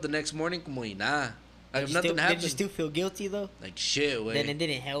woke up the next morning como y nada. Like, nothing happened. Did you still feel guilty, though? Like shit, Then güey. it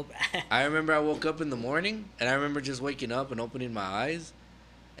didn't help. I remember I woke up in the morning and I remember just waking up and opening my eyes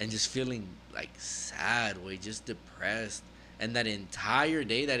and just feeling like sad, güey, just depressed. And that entire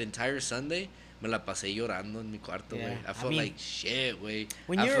day, that entire Sunday, me la pasé llorando en mi cuarto, güey. Yeah, I I felt mean, like shit, güey.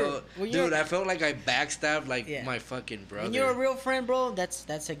 when I you're- felt, when dude, you're- I felt like I backstabbed like Yeah. my fucking brother. When you're a real friend, bro,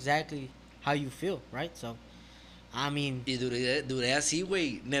 that's exactly how you feel, right? So, I mean, Y duré así,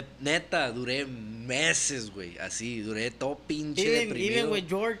 güey. Neta, duré meses, güey. Así, duré todo pinche deprimido. even with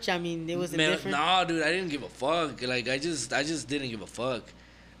George, I mean, it was a different. No, dude, I didn't give a fuck. Like, I just didn't give a fuck.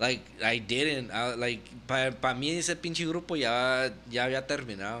 Like, I didn't. Like, para mí ese pinche grupo ya había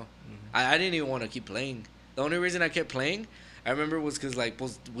terminado. I didn't even want to keep playing. The only reason I kept playing, I remember, was because, like,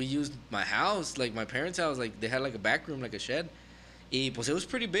 pues, we used my house, like, my parents' house. Like, they had, like, a back room, like a shed. Y, pues, it was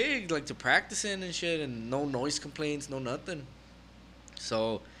pretty big, like, to practice in and shit, and no noise complaints, no nothing.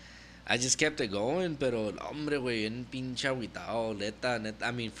 So, I just kept it going, pero, hombre, güey, en pinche agüitao, neta.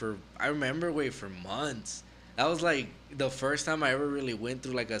 I mean, I remember, güey, for months. That was, like, the first time I ever really went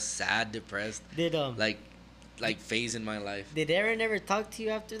through, like, a sad, depressed, Did like phase in my life. did Aaron ever talk to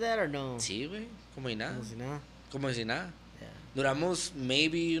you after that or no? Sí, güey, como si nada. Como si nada. Como si nada. Yeah. Duramos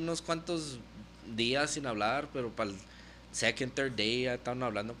maybe unos cuantos días sin hablar, pero para el second, third day ya estaban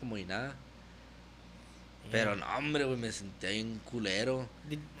hablando como si nada. Pero no, hombre, güey, me senté bien culero.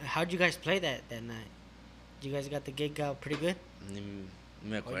 How'd you guys play that night? You guys got the gig out pretty good? Ni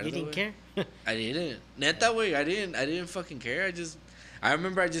me Or acuerdo, you didn't güey. care? I didn't. Neta, güey, I didn't fucking care. I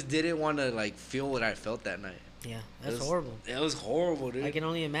remember I just didn't want to, like, feel what I felt that night. Yeah, It that's was, horrible. it was horrible, dude. I can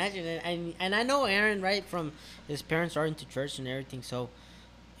only imagine it, and I know Aaron, right, from his parents are into church and everything. So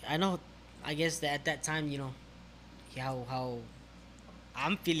I know, I guess that at that time, how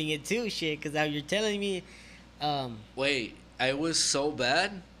I'm feeling it too, shit. Because now you're telling me, um, Wait, I was so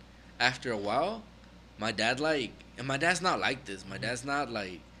bad. After a while, my dad and my dad's not like this. My dad's not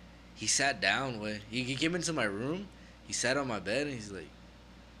like. He sat down. Way he came into my room. He sat on my bed and he's like,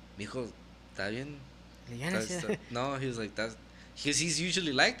 "Mijo, ¿está bien?" No, he was like that's because he's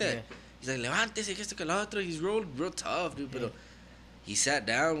usually like that. yeah, He's like, "Levántese, que esto que lo otro." He's real tough, dude. yeah. But he sat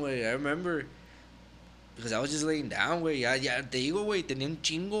down, way. I remember because I was just laying down, way. Ya te digo, way. Tenía un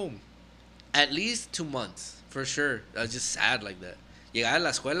chingo. At least 2 months, for sure. I was just sad like that. Llegaba a la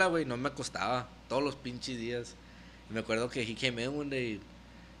escuela, güey, no me acostaba. Todos los pinches días. Y me acuerdo que he came in one day.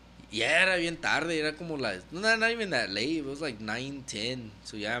 Ya era bien tarde. Era como like, not even that late. It was like 9, 10.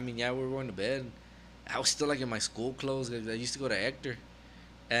 So yeah, I mean, yeah, we were going to bed. I was still like in my school clothes. I used to go to Hector.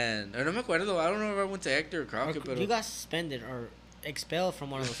 And, or no me acuerdo. I don't know if I went to Hector or Crockett, but. You got suspended or expelled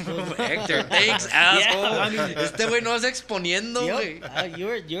from one of those schools. Hector, thanks, asshole. Yeah, I mean, este güey no vas exponiendo,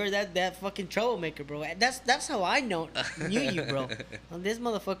 güey. You're that fucking troublemaker, bro. That's how I knew you, bro. This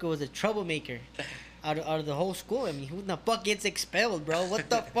motherfucker was a troublemaker out of the whole school. I mean, who the fuck gets expelled, bro? What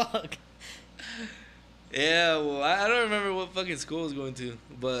the fuck? Yeah, well, I don't remember what fucking school I was going to,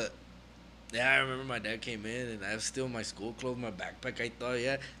 but yeah, I remember my dad came in and I was still in my school clothes, my backpack ahí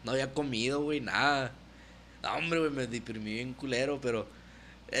todavía. No había comido, güey, nada. No, hombre, güey, me deprimí bien culero, pero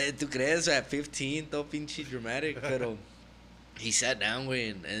tú crees, at 15, todo pinche dramatic, pero he sat down,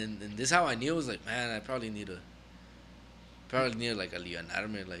 güey, and this is how I knew. I was like, man, I probably need like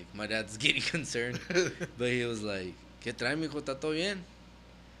alivianarme, like my dad's getting concerned, but he was like, ¿qué trae, mijo? ¿Está todo bien?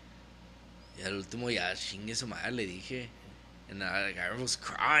 Y al último ya chingue su madre le dije, and I was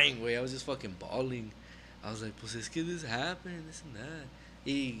crying, güey, I was just fucking bawling. I was like, pues es que this happened, this and that.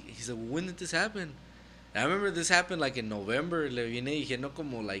 He said, well, when did this happen? I remember this happened like in November. Le vine diciendo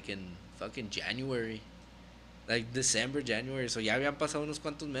como like in fucking January. Like December, January. So ya habían pasado unos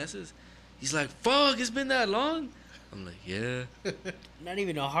cuantos meses. He's like, fuck, it's been that long? I'm like, yeah. Not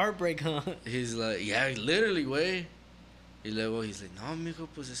even a heartbreak, huh? He's like, yeah, literally, güey. Y luego he's like, no, mijo,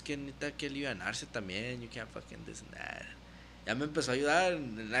 pues es que necesita que alivianarse también. You can't fucking this and that. Ya me empezó a ayudar.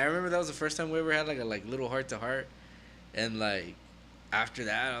 And I remember that was the first time we ever had like a little heart to heart. And like, after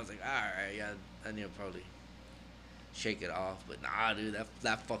that, I was like, alright, yeah. I need to probably shake it off, but nah, dude,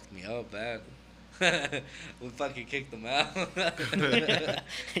 that fucked me up, man. We fucking kicked him out.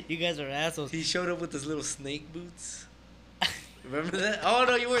 You guys are assholes. He showed up with his little snake boots. Remember that? Oh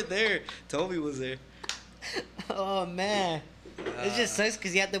no, you weren't there. Toby was there. Oh man, it just sucks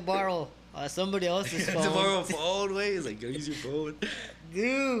because you have to borrow somebody else's phone. To borrow a phone, way. He's like, go use your phone.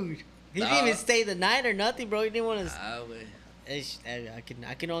 Dude, he didn't even stay the night or nothing, bro. He didn't want to. Way.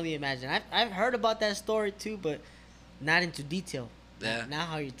 I can only imagine. I've heard about that story too, but not into detail. Yeah. Now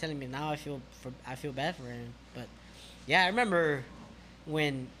how you're telling me, now I feel bad for him. But yeah, I remember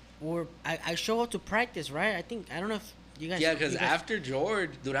when I show up to practice, right? I don't know if you guys. Yeah, because after George,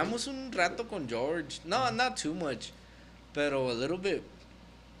 duramos un rato con George. No, not too much, pero a little bit.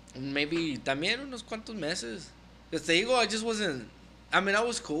 Maybe también unos cuantos meses. Because te digo, I just wasn't. I mean, I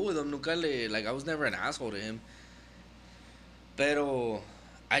was cool with him. Nunca I was never an asshole to him. Pero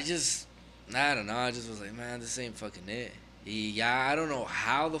I don't know. I just was like, man, this ain't fucking it. Yeah, I don't know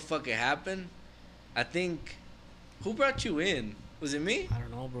how the fuck it happened. I think, who brought you in? Was it me? I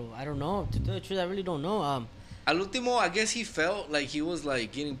don't know, bro. I don't know. To tell the truth, I really don't know. Al último, I guess he felt like he was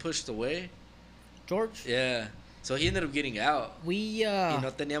like getting pushed away. George? Yeah. So he ended up getting out. We Y no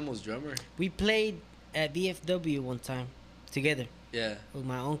teníamos drummer. we played at VFW one time together Yeah. with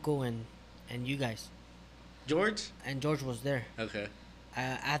my uncle and you guys. George? And George was there. Okay.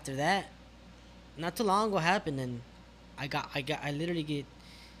 After that, not too long ago happened, and I literally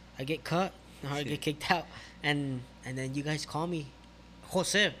get cut, or I get kicked out, and then you guys call me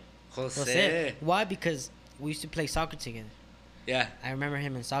Jose. Jose. Why? Because we used to play soccer together. Yeah. I remember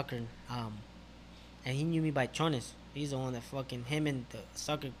him in soccer, and he knew me by Chones. He's the one that fucking, him and the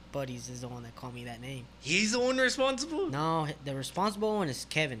soccer buddies is the one that called me that name. He's the one responsible? No, the responsible one is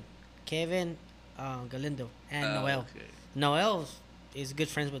Kevin. Galindo and Noel. Okay. Noel is good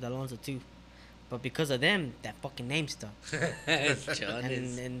friends with Alonso too, but because of them, that fucking name stuck.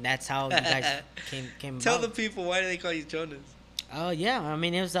 and that's how you guys came Tell about. the people, why do they call you Jonas? Oh yeah, I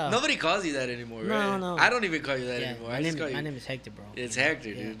mean it was. Nobody calls you that anymore, No, right? no. I don't even call you that Yeah, anymore. my I just name, call you. my name is Hector, bro. It's Yeah, Hector,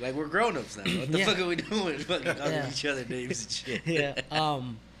 yeah. dude. Like we're grown ups now. What the Yeah. fuck are we doing? Fucking calling Yeah. each other names and shit. Yeah.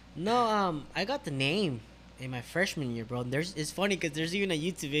 No. I got the name in my freshman year, bro. It's funny because there's even a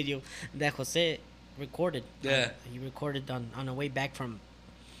YouTube video that Jose recorded. Yeah. He recorded on the way back from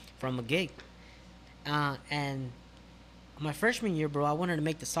a gig. And my freshman year, bro, I wanted to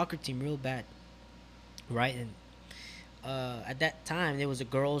make the soccer team real bad, right? And at that time, there was a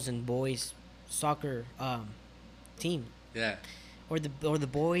girls and boys soccer team, Yeah. or the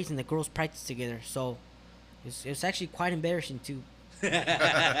boys and the girls practiced together. So it was actually quite embarrassing too.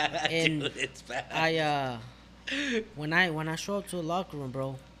 And Dude, it's bad. When I show up to the locker room,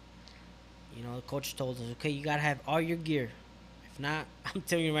 bro, the coach told us, okay, you gotta have all your gear. If not, I'm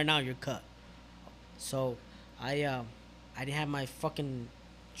telling you right now, you're cut. So I didn't have my fucking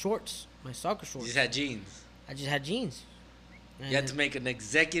shorts, my soccer You shorts. just had jeans. I just had jeans. You had to make an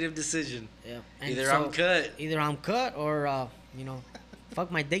executive decision. Yeah. And Either so, I'm cut. Either I'm cut or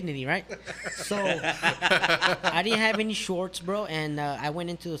fuck my dignity, right? So I didn't have any shorts, bro, and I went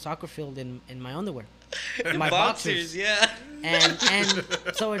into the soccer field in my underwear, in my boxers. Yeah. And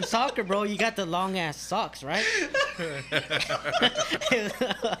so in soccer, bro, you got the long ass socks, right?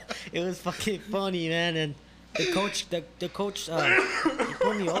 It was fucking funny, man. And the coach, he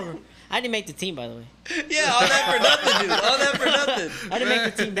pulled me over. I didn't make the team, by the way. Yeah, all that for nothing, dude. All that for nothing. I didn't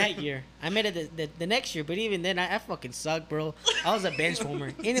make the team that year. I made it the next year, but even then, I fucking sucked, bro. I was a bench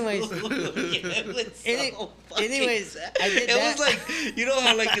warmer. Anyways, Yeah, it was so fucking anyways, sad. I did it that. was like, you know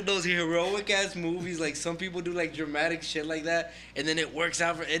how like in those heroic ass movies, like some people do like dramatic shit like that, and then it works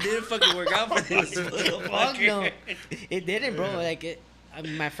out for. It didn't fucking work out for this Fuck motherfucker. no, it didn't, bro. Like it. I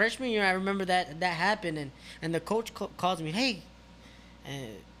mean, my freshman year, I remember that happened, and the coach calls me, hey, and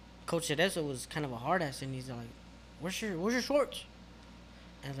Coach Cerezo was kind of a hard ass, and he's like, where's your shorts?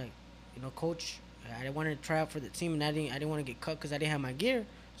 And I was like, Coach, I wanted to try out for the team, and I didn't want to get cut because I didn't have my gear,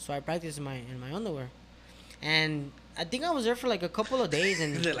 so I practiced in my underwear, and I think I was there for like a couple of days,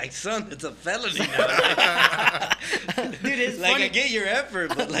 and They're like, son, it's a felony now. dude, it's like funny. I get your effort,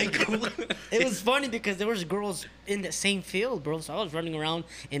 but like, It was funny because there was girls in the same field, bro. So I was running around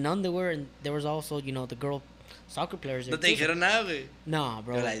in underwear, and there was also the girl soccer players there. no te too. dijeron nada, güey. Nah,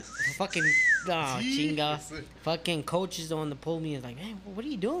 bro. You're like, Fucking chinga. Fucking coach is the one that pulled me and like, hey, what are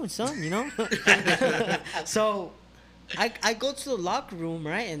you doing, son? So I go to the locker room,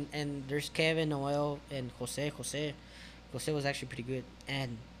 right? And there's Kevin, Noel, and Jose. Jose was actually pretty good.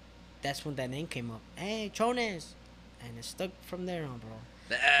 And that's when that name came up. Hey, Chones. And it stuck from there on, bro.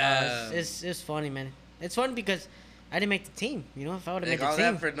 It's funny, man. It's funny because I didn't make the team. If I would have Like, made the all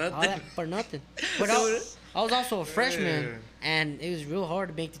team. that for nothing? All that for nothing. But I was also a freshman, and it was real hard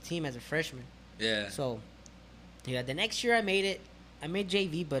to make the team as a freshman. Yeah. So, the next year I made it. I made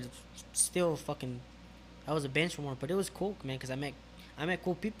JV, but still fucking, I was a bench warmer. But it was cool, man, because I met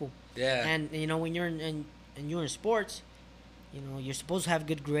cool people. Yeah. And when you're in sports, you're supposed to have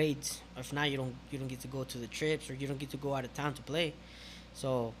good grades. If not, you don't get to go to the trips, or you don't get to go out of town to play.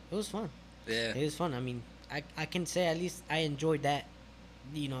 So it was fun. Yeah. It was fun. I mean, I can say at least I enjoyed that,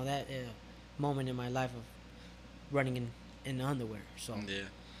 that moment in my life of running in the underwear. So Yeah.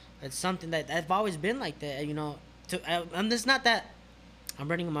 it's something that I've always been like that. And it's not that I'm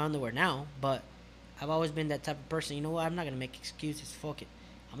running in my underwear now, but I've always been that type of person. You know what? I'm not gonna make excuses. Fuck it.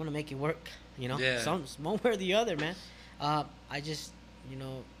 I'm gonna make it work. Yeah. Some one way or the other, man. I just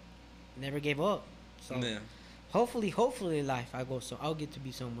never gave up. So Yeah. hopefully in life I'll get to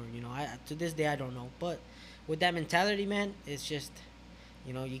be somewhere. I to this day I don't know, but with that mentality, man, it's just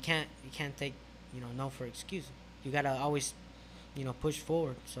you can't take no for excuse. You gotta always push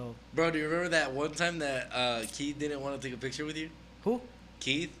forward. So Bro, do you remember that one time that Keith didn't want to take a picture with you? who?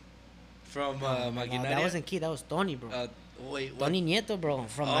 Keith from No, Maquinaria? that wasn't Keith. That was Tony, bro. Wait, what? Tony Nieto, bro,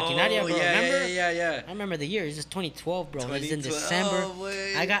 from Oh, Maquinaria, bro. yeah, Remember? yeah. I remember the year. It's just 2012, bro. It was in 2012, December.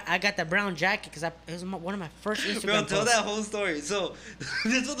 wait. I got the brown jacket because it was one of my first Instagram Bro, tell posts. that whole story. So,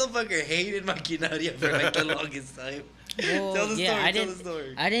 this motherfucker hated Maquinaria for like the longest time. Well, Tell the yeah, story, I tell didn't. the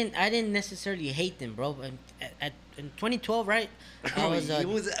story. I didn't necessarily hate them, bro. But in 2012, right? I was. He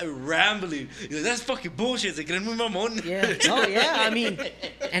was rambling. He's like, that's fucking bullshit. Se creen muy mamón. Yeah. Oh yeah. I mean,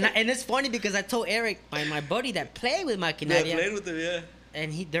 and it's funny because I told Eric, my buddy that played with Yeah, Maquinaria, played with him, yeah.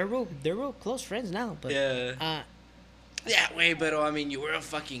 and they're real close friends now. But Yeah. Yeah, wait, but I mean, you were a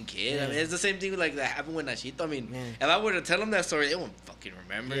fucking kid. I mean, Yeah. it's the same thing like that happened with Nachito. I mean, Yeah. if I were to tell them that story, they won't fucking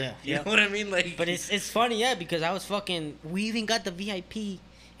remember. Yeah, You yeah. know what I mean? Like, But it's funny, yeah, because I was fucking. We even got the VIP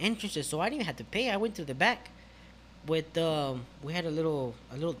entrances, so I didn't even have to pay. I went to the back with we had a little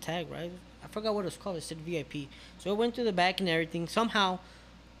tag, right? I forgot what it was called. It said VIP. So I went to the back and everything. Somehow,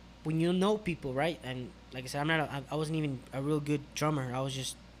 when you know people, right? And like I said, I wasn't even a real good drummer.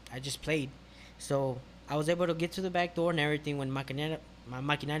 I just played. So I was able to get to the back door and everything. When my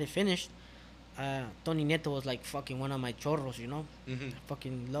Maquinaria finished, Tony Neto was like fucking one of my chorros, you know. Mhm. I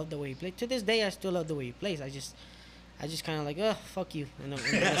fucking love the way he played. To this day, I still love the way he plays. I just kind of like, oh, fuck you, and the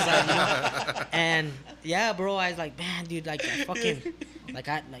side, you know. And yeah, bro, I was like, man, dude, like I fucking,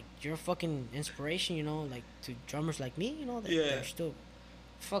 like you're a fucking inspiration, you know, like to drummers like me, you know, that Yeah. they're still,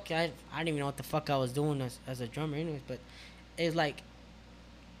 fuck, I didn't even know what the fuck I was doing as a drummer, anyways. But it's like,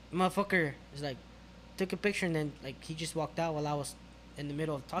 motherfucker is like, took a picture and then like he just walked out while I was in the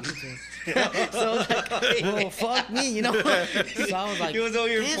middle of talking to him. So I was like, well, fuck me, you know. So I was like, He was over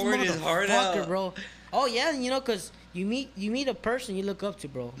here this pouring his heart motherfucker, out. bro. Oh yeah, you know, cause you meet a person you look up to,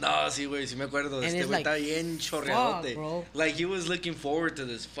 bro. No, sí, güey, sí me acuerdo. And Este it's güey like, está bien fuck, chorreadote. bro. Like, he was looking forward to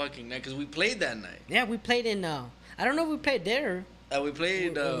this fucking night, because we played that night. Yeah, we played in. I don't know if we played there. We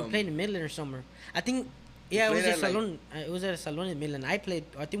played, We played in Midland or somewhere. I think. Yeah, it was played at at, Salon. It was at a salon in Midland. I played.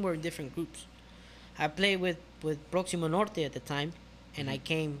 I think we were in different groups. I played with Proximo Norte at the time, and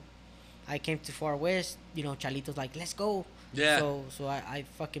Mm-hmm. I came to Far West. You know, Chalito's like, let's go. Yeah. So I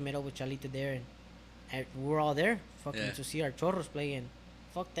fucking met up with Chalito there, and we were all there fucking Yeah. to see our chorros play, and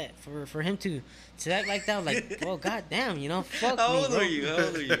fuck that for him to act like that. I was like, well, goddamn, you know, fuck How me, old bro. were you? How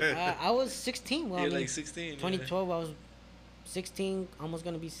old were you? I was 16. Well, I You're mean, like 16. 2012, I was 16, almost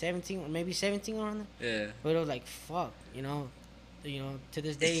gonna be 17, or maybe 17 around there. Yeah. But it was like, fuck, you know, to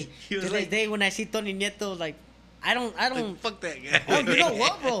this day, He was to like- this day, when I see Tony Nieto, like, I don't, Like, fuck that guy. oh, you know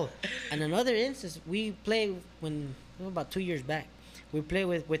what, bro? And another instance, we played when it was about 2 years back. We played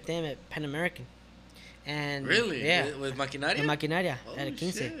with them at Pan American, and Really? yeah, With Maquinaria? in Maquinaria Oh, at a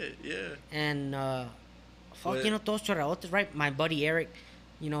 15. shit, yeah. And fuck, What? you know, todos chorraotes, right? My buddy Eric,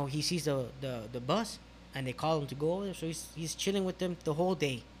 you know, he sees the bus, and they call him to go over there, so he's chilling with them the whole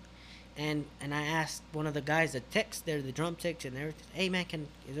day. And I asked one of the guys, the techs there, the drum techs and everything, hey man,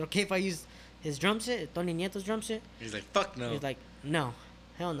 is it okay if I use his drum set, Tony Nieto's drum set? He's like, fuck no. He's like, no,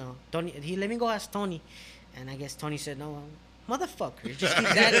 hell no. Tony, he let me go ask Tony, and I guess Tony said no. Motherfucker, it just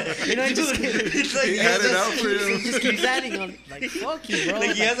keeps adding. You know, it just keeps, It's like He had it out for it you. just keeps adding on. Like, fuck you, bro.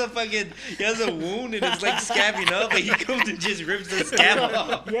 Like, he has a wound and it's like scabbing up, and he comes and just rips the scab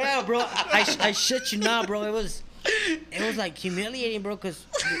off. Yeah, bro. I shit you not, bro. It was like humiliating, bro. Cause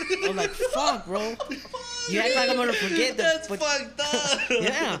I was like, fuck, bro. You act like I'm gonna forget that. That's fucked up.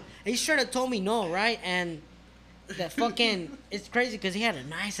 Yeah, he should have told me no, right? And that fucking, it's crazy because he had a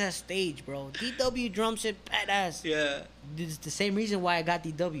nice ass stage, bro. DW drum set, badass. Yeah. It's the same reason why I got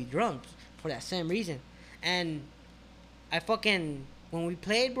DW drums, for that same reason. And I fucking, when we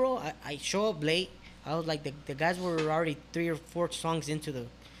played, bro, I show up late. I was like, the guys were already 3 or 4 songs into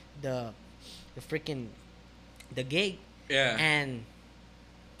the freaking the gig, Yeah. and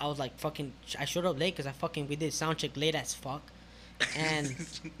I was like, fucking, I showed up late because we did sound check late as fuck. And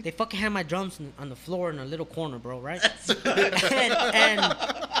they fucking had my drums on the floor in a little corner, bro, right? and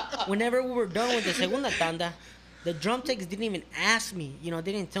whenever we were done with the segunda tanda, the drum techs didn't even ask me. You know,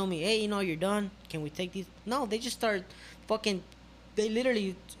 they didn't tell me, hey, you know, you're done. Can we take these? No, they just started fucking. They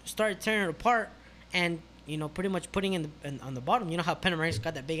literally started tearing it apart, and you know, pretty much putting on the bottom. You know how Panorama's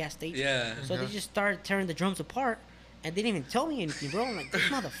got that big ass stage. Yeah. So they just started tearing the drums apart, and they didn't even tell me anything, bro. I'm like, these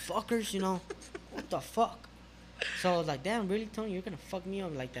motherfuckers, you know, what the fuck? So I was like, damn, really, Tony, you're gonna fuck me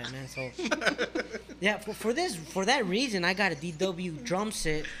up like that, man. So yeah, for that reason, I got a DW drum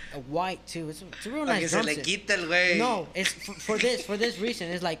set, a white too. It's a real nice drum set. No, it's for this reason.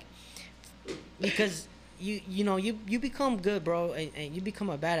 It's like because you become good, bro, and you become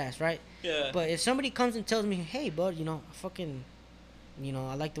a badass, right? Yeah. But if somebody comes and tells me, hey, bud, you know, fucking, you know,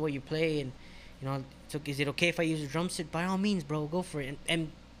 I like the way you play, and you know, is it okay if I use a drum set? By all means, bro, go for it.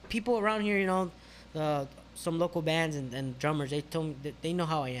 And people around here, you know, some local bands and drummers, they told me that they know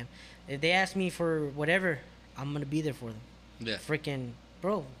how I am. If they ask me for whatever, I'm gonna be there for them. Yeah. Freaking,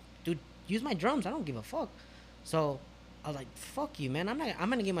 bro, dude, use my drums. I don't give a fuck. So I was like, fuck you, man. I'm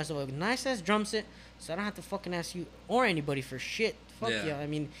gonna give myself a nice ass drum set, so I don't have to fucking ask you or anybody for shit. Fuck Yeah. you. I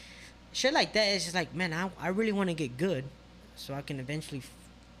mean, shit like that is just like, man, I really want to get good, so I can eventually,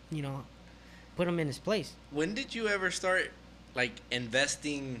 you know, put him in his place. When did you ever start, like,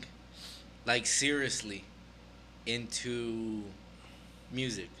 investing, like, seriously into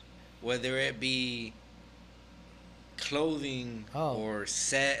music? Whether it be clothing Oh. or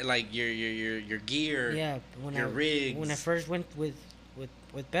set, like, your gear. Yeah, when your rigs. when I first went with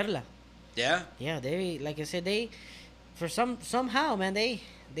Perla. Yeah? Yeah, they, like I said, they, for somehow, man, they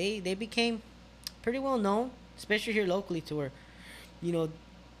became pretty well known, especially here locally, to where, you know,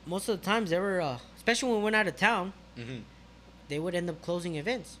 most of the times they were, especially when we went out of town, Mm-hmm. they would end up closing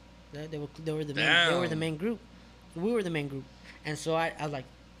events. They were the Damn. main group. We were the main group, and so I was like,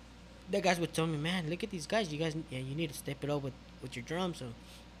 the guys would tell me, man, look at these guys. You guys, yeah, you need to step it up with your drums. So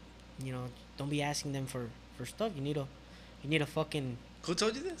You know, don't be asking them for stuff. You need a fucking Who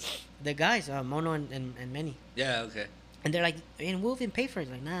told you this? the guys, Mono and Manny. Yeah. Okay. And they're like, and we'll even pay for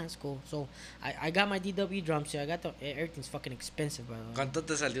it. Like, nah, it's cool. So I got my DW drum set. I got everything's fucking expensive, by the way. ¿Cuánto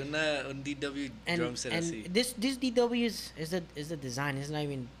te salió un DW drum set And así? this DW is the design. It's not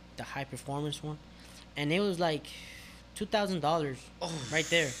even the high performance one. And it was like $2,000 Oh, right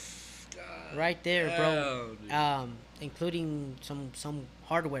there, God. right there, bro. Hell, dude. Including some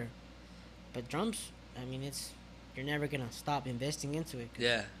hardware. But drums, I mean, you're never gonna stop investing into it. 'Cause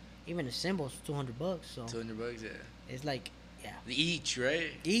Yeah. even a cymbal's $200. So $200. Yeah. it's like, yeah, Each,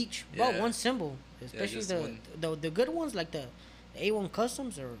 right? each, bro, Yeah. one cymbal, especially just the, one. the good ones like the A1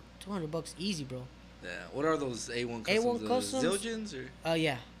 customs are $200 easy, bro. Yeah. What are those A1 A1 customs? customs? Zildjians or?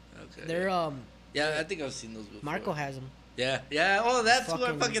 Yeah, Okay. they're Yeah, I think I've seen those before. Marco has them. Yeah. Yeah. Oh, that's who I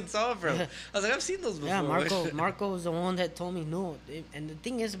Fucking- fucking saw it from. I was like, I've seen those before. Yeah, Marco was the one that told me no. And the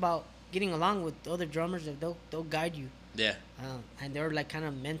thing is about getting along with other drummers, that they'll guide you, Yeah. and they're like kind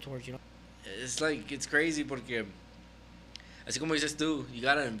of mentors, you know. It's like, it's crazy porque, así como dices tú, you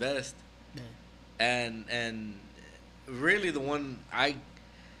gotta invest. Yeah. And really the one I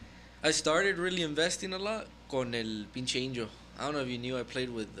started really investing a lot con el pinche Angel. I don't know if you knew, I played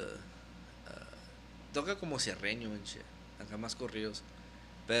with toca como sierreño and shit, acá más corridos,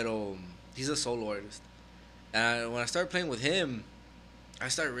 pero he's a solo artist. And when I started playing with him, I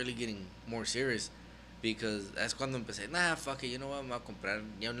started really getting more serious, because that's cuando empecé, nah, fuck it, you know what, me voy a comprar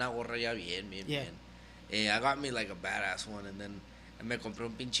ya una gorra ya bien Yeah. I got me like a badass one, and then me compré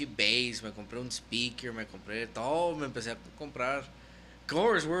un pinche bass, me compré un speaker, me compré todo, me empecé a comprar. Of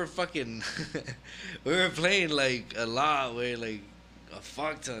course, we were playing like a lot, way, like a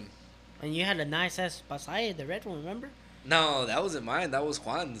fuck ton. And you had a nice ass Pasaya, the red one, remember? No, that wasn't mine, that was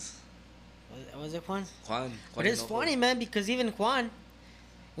Juan's. Was it Juan? Juan But it's Hinojo's. funny, man, because even Juan,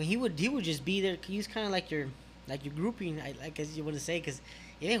 when he would just be there. He was kind of like your grouping, I guess you want to say, because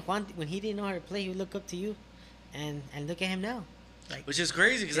even Juan, when he didn't know how to play, he would look up to you, and look at him now, like, Which is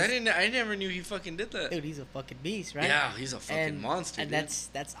crazy, because It's- I never knew he fucking did that. dude, he's a fucking beast, right? Yeah, he's a fucking monster, and dude.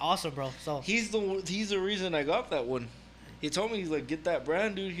 that's awesome, bro. So He's the reason I got that one. He told me, he's like, get that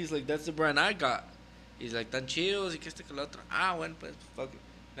brand, dude. He's like, that's the brand I got. He's like, tan chidos y que este que lo otro. Ah, bueno, pues fuck it.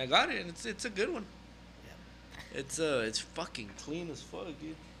 And I got it, and it's a good one. It's fucking clean as fuck,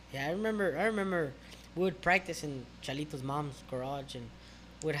 dude. yeah, I remember we would practice in Chalito's mom's garage, and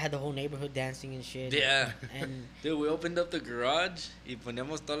we'd have the whole neighborhood dancing and shit. Yeah. And Dude, we opened up the garage y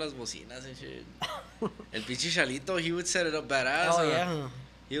poníamos todas las bocinas and shit. El pinche Chalito, he would set it up badass. oh huh? yeah,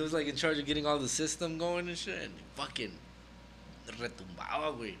 He was like in charge of getting all the system going and shit, and fucking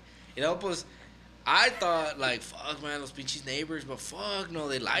retumbaba, güey. You know, pues, I thought, like, fuck, man, los pinches neighbors, but fuck, no,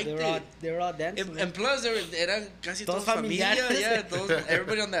 they liked they were all dancing. And, man. and plus, eran casi Todos todos familia, familiares. yeah,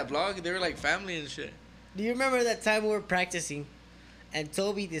 everybody on that block, they were like family and shit. Do you remember that time we were practicing, and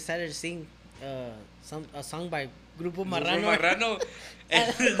Toby decided to sing a song by Grupo Marrano? Marrano.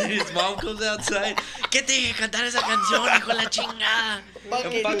 And then his mom comes outside. ¿Qué te dije cantar esa canción, hijo de la chingada?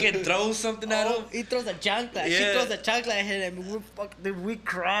 And fucking throws something at him. Oh, he throws a chancla. She Yeah. throws a chancla at him, and we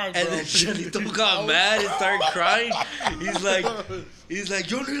cried, bro. And then Chalito got mad and started crying. He's like,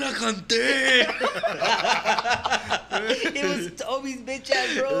 yo ni la canté. It was Toby's bitch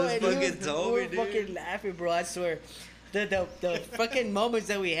ass, bro. It was and fucking we Toby, were dude. fucking laughing, bro. I swear. The fucking moments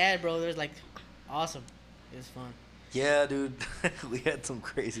that we had, bro, there's like awesome. It was fun. Yeah, dude. We had some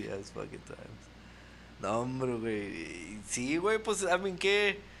crazy ass fucking times. No, hombre, güey. Sí, güey, pues, I mean,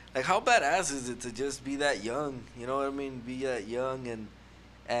 que, like, how badass is it to just be that young? You know what I mean? Be that young and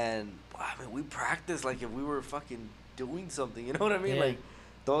I mean, we practiced like if we were fucking doing something. You know what I mean? Yeah. Like,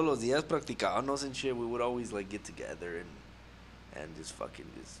 todos los días practicábamos and shit. We would always, like, get together and just fucking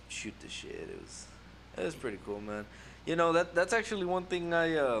just shoot the shit. It was pretty cool, man. You know, that's actually one thing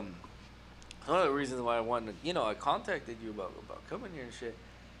one of the reasons why I wanted, I contacted you about coming here and shit.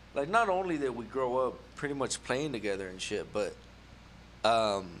 Like, not only did we grow up pretty much playing together and shit, but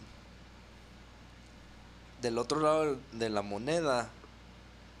del otro lado de la moneda,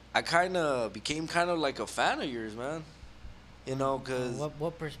 I kind of became kind of like a fan of yours, man. You know, cause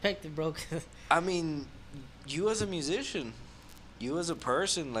What perspective, bro? 'Cause I mean, you as a musician, you as a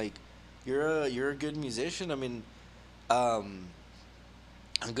person, like, you're a good musician. I mean, a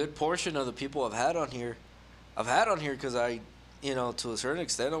good portion of the people I've had on here because I, to a certain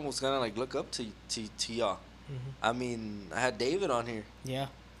extent, almost kind of like look up to y'all. I mean, I had David on here. yeah.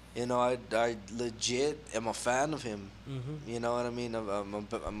 I legit am a fan of him. Mm-hmm. You know what I mean?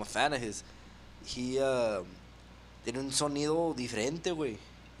 I'm a fan of his. He tiene un sonido diferente, güey.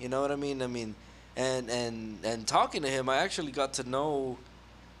 You know what I mean? I mean, and talking to him, I actually got to know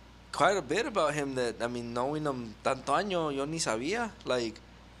quite a bit about him that, I mean, knowing him tanto año, yo ni sabía. Like,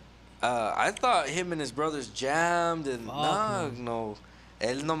 I thought him and his brothers jammed, and Fuck nah, no. no.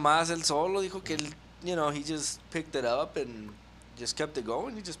 Él nomás, él solo dijo que él, he just picked it up and just kept it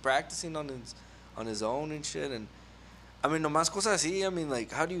going. He just practicing on his own and shit. And I mean, nomás cosas así. I mean,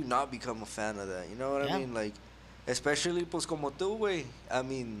 like, how do you not become a fan of that? You know what I Yeah. mean? Like, especially pues como tú, güey. I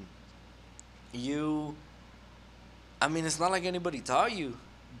mean, you. I mean, it's not like anybody taught you.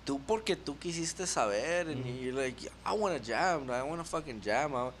 Tú porque tú quisiste saber, and you're like, "Yeah, I want to jam. I want to fucking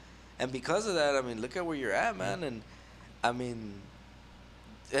jam out." And because of that, I mean, look at where you're at, man. And I mean,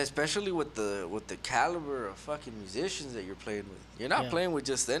 especially with the caliber of fucking musicians that you're playing with. You're not Yeah. playing with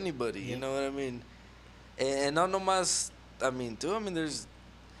just anybody. You Yep. know what I mean? And no nomás, I mean, too. I mean, there's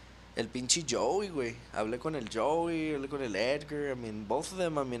el pinche Joey, güey. Hablé con el Joey, hablé con el Edgar. I mean, both of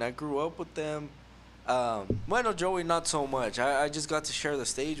them. I mean, I grew up with them. Bueno, Joey, not so much. I just got to share the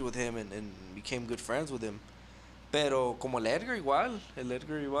stage with him and became good friends with him. Pero como el Edgar igual, el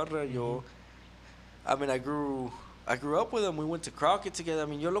Edgar Ibarra, yo, I mean, I grew up with him. We went to Crockett together. I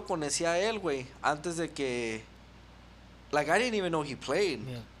mean, yo lo conocía a él, güey, antes de que, like, I didn't even know he played.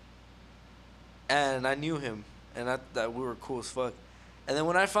 Yeah. And I knew him, and that we were cool as fuck. And then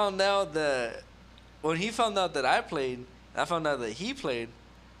when I found out that, when he found out that I played, I found out that he played.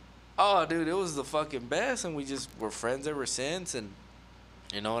 Oh, dude, it was the fucking best, and we just were friends ever since. And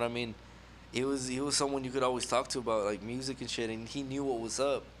you know what I mean? He was someone you could always talk to about like music and shit, and he knew what was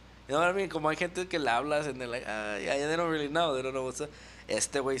up. You know what I mean? Como hay gente que le hablas and they're like, yeah, they don't really know, they don't know what's up.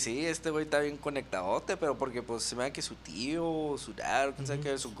 Este güey está bien conectadote, pero porque pues se me da que su tío, su dad, quién sabe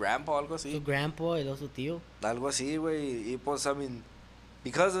qué, su grandpa, algo así. Su grandpa y luego su tío. Algo así, güey. Y pues, I mean,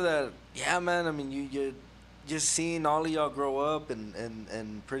 because of that, yeah, man, I mean, you just seeing all of y'all grow up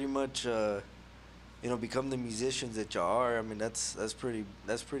and pretty much, become the musicians that y'all are. I mean, that's pretty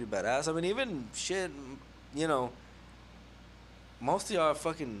badass. I mean, even shit, you know, most of y'all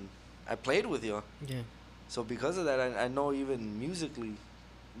fucking, I played with y'all. Yeah. So because of that, I know even musically,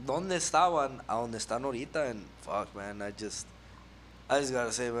 donde estaban a donde están ahorita, and fuck, man, I just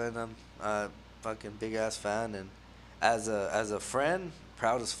gotta say, man, I'm a fucking big ass fan, and as a friend,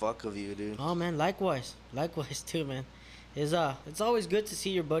 proud as fuck of you, dude. Oh man, likewise too, man. It's always good to see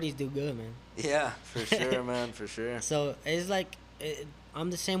your buddies do good, man. Yeah, for sure, man, for sure. So it's like I'm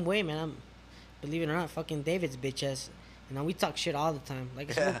the same way, man. Believe it or not, fucking David's bitch ass. You know, we talk shit all the time. Like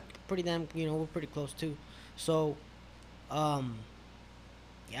I said, Yeah. we're pretty damn, we're pretty close too. So,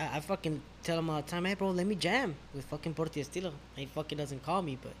 yeah, I fucking tell him all the time, hey bro, let me jam with fucking Porti Estilo. He fucking doesn't call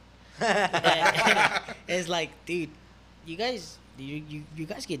me, but it's like, dude, you guys, you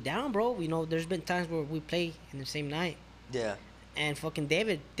guys get down, bro. You know, there's been times where we play in the same night, Yeah. and fucking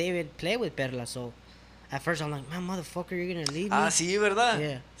David played with Perla. So at first I'm like, man, motherfucker, you're gonna leave me? Ah, sí, ¿verdad?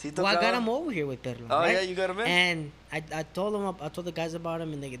 Yeah. Sí Well, I got tocaba. him over here with Perla. Oh, right? yeah, you got him in? And I told him, I told the guys about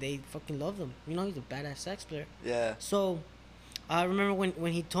him, and they fucking loved him. You know, he's a badass sax player. Yeah. So I remember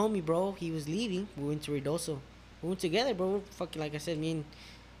when he told me, bro, he was leaving. We went to Reynoso. We went together, bro. We're fucking, like I said, me and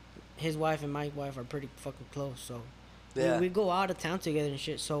his wife and my wife are pretty fucking close. So Yeah. we go out of town together and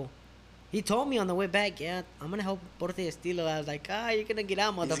shit. So he told me on the way back, yeah, I'm gonna help Porte Estilo. I was like, you're gonna get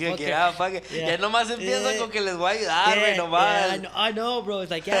out, He's motherfucker. gonna get out, fuck it. Yeah. Ya nomás empieza Yeah. con que les voy a ayudar, güey, Yeah, nomás. I know, bro.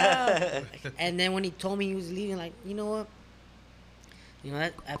 It's like, yeah. And then when he told me he was leaving, like, you know what? You know,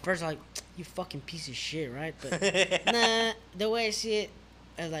 at first, like, you fucking piece of shit, right? But nah, the way I see it,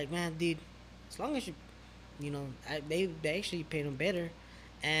 I was like, man, dude, as long as they actually paid him better,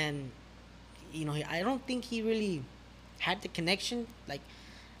 and I don't think he really had the connection, like,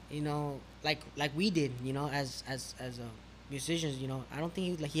 like we did, as musicians, I don't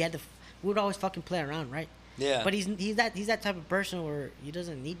think he had the. We would always fucking play around, right? Yeah. But he's that type of person where he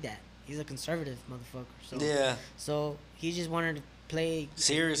doesn't need that. He's a conservative motherfucker. So Yeah. So he just wanted to play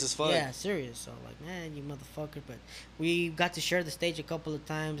Serious as fuck. Yeah, serious. So like, man, you motherfucker. But we got to share the stage a couple of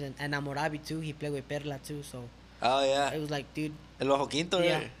times, and Amorabi too. He played with Perla too. So Oh, yeah. it was like, dude. El Ojo Quinto,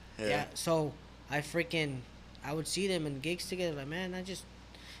 Yeah, right? yeah. So I would see them in gigs together. Like, man,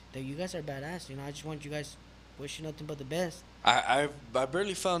 you guys are badass. I just want you guys. Wish you nothing but the best. I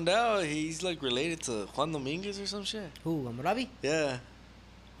barely found out he's like related to Juan Dominguez or some shit. Who, Amorabi? Yeah.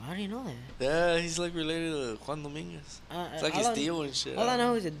 How do you know that? Yeah, he's like related to Juan Dominguez. It's like his tío and shit. All I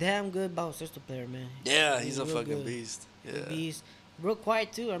know is a damn good Bautista player, man. Yeah, he's a real fucking good. beast. Yeah. He's real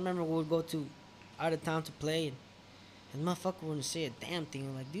quiet too. I remember we would go to out of town to play, and motherfucker wouldn't say a damn thing.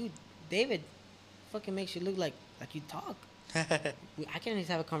 I'm like, dude, David, fucking makes you look like you talk. I can't even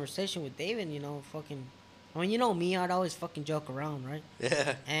have a conversation with David. Fucking. I mean, me, I'd always fucking joke around, right?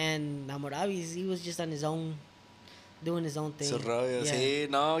 Yeah. And Namorabi, he was just on his own doing his own Su thing. rollo, Yeah. sí,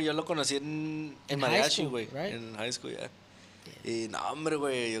 no, yo lo conocí en In high mariachi, school, güey, right? en high school, ya. Yeah. Y no, hombre,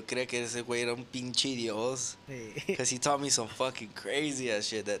 güey, yo creía que ese güey era un pinche dios. Hey. Because he taught me some fucking crazy ass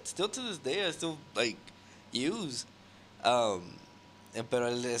shit that still to this day I still, like, use. Um, pero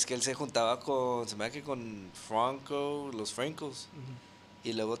es que él se juntaba con, se me hace que con Franco, los Francos. Mhm.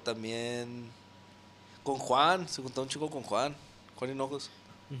 Y luego también con Juan, se juntó un chico con Juan, Juan Hinojos.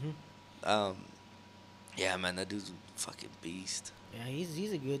 Mhm. Um, yeah, man, that dude's a fucking beast. Yeah,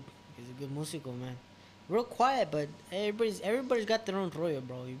 he's a good musical man. Real quiet, but everybody's got their own rollo,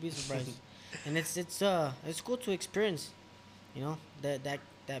 bro. You'd be surprised, and it's cool to experience, you know,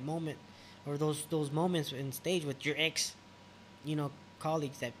 that moment, or those moments in stage with your ex, you know,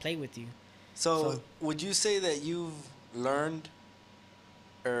 colleagues that play with you. So, So- would you say that you've learned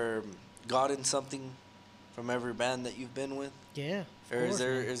or gotten something from every band that you've been with? Yeah, of Or course, man.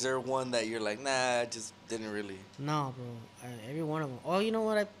 is there one that you're like, nah, I just didn't really? No, bro. Every one of them. Oh, you know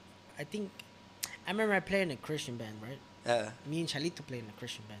what? I think I remember I played in a Christian band, right? Yeah, Me and Chalito played in a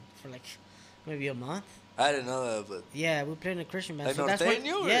Christian band for like maybe a month. I didn't know that, but Yeah, we played in a Christian band. Like so that's what.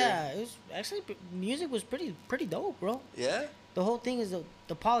 norteño, or- Yeah, it was actually music was pretty dope, bro. yeah. The whole thing is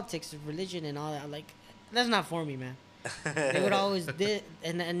the politics of religion and all that. Like, that's not for me, man. They would always did,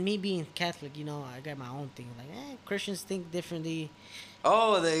 and me being Catholic, you know, I got my own thing. Like, Christians think differently.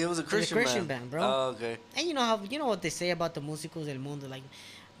 Oh, it was a It's a Christian, Christian band, bro. Oh, okay. And you know what they say about the musicos del mundo, like,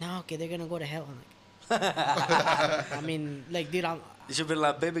 no, okay, they're gonna go to hell. I'm like, I mean, like, dude, You should be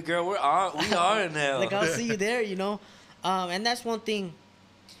like, baby girl, we are in hell. like, I'll see you there, you know. And that's one thing.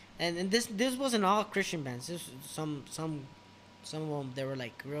 And this wasn't all Christian bands. This some of them, they were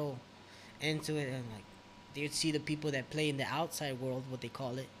like real into it, and like they'd see the people that play in the outside world, what they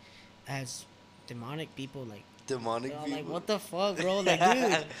call it, as demonic people, like. Demonic I'm people. like, what the fuck, bro? Like,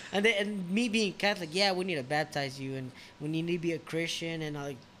 dude. And me being Catholic, yeah, we need to baptize you, and we need to be a Christian, and I'm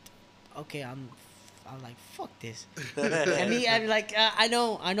like, okay, I'm like, fuck this. And me, I'm like, I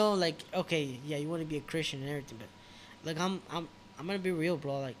know, like, okay, yeah, you want to be a Christian and everything, but like, I'm gonna be real,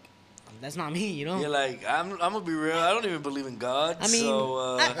 bro. Like, that's not me, you know. You're like, I'm gonna be real. I don't even believe in God. I mean,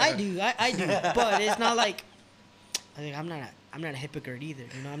 so, I do, but it's not like, I think I'm not a hypocrite either,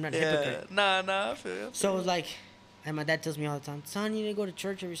 you know. I'm not a yeah, hypocrite. nah, I feel you. So it's like, and my dad tells me all the time, son, you need to go to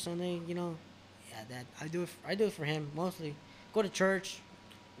church every Sunday, you know. Yeah, Dad, I do it for him mostly. Go to church.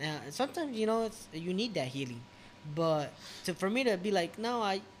 Yeah, and sometimes you know you need that healing, but for me to be like, no,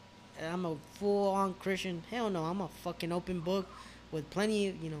 I'm a full on Christian. Hell no, I'm a fucking open book with plenty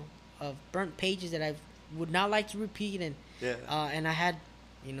of, you know, of burnt pages that I would not like to repeat, and Yeah. and I had,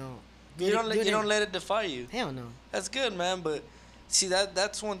 you know, You don't let it defy you. Hell no. That's good, man. But see,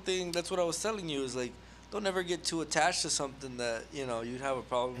 that's one thing. That's what I was telling you is like, don't ever get too attached to something that you'd have a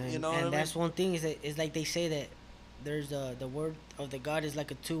problem. And, You know and what I that's mean? one thing is that it's like they say that there's the word of the God is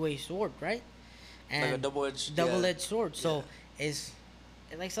like a two-way sword, right? And Like a double-edged. double-edged sword. So it's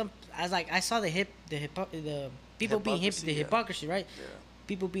like I saw the people being Hypocrisy, the yeah. hypocrisy, right? Yeah.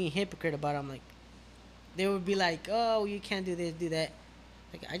 People being hypocrite about it. I'm like, they would be like, oh, you can't do this, do that.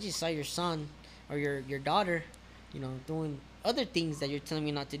 Like, I just saw your son or your daughter, you know, doing other things that you're telling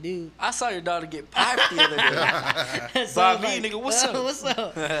me not to do. I saw your daughter get piped the other day. So By I'm me, like, nigga, what's up? What's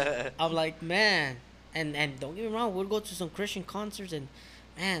up? I'm like, man, and don't get me wrong, we'd go to some Christian concerts, and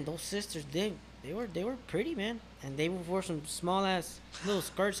man, those sisters, they were pretty, man, and they wore some small ass little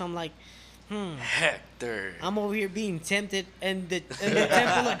skirts. I'm like, Hector. I'm over here being tempted in the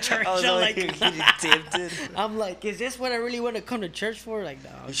temple of church. I was I'm over like, here getting tempted. I'm like, is this what I really want to come to church for? Like, no,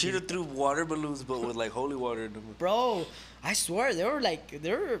 You should have threw water balloons, but with like holy water in them. bro. I swear they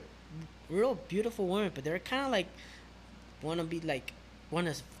were real beautiful women, but they're kind of like want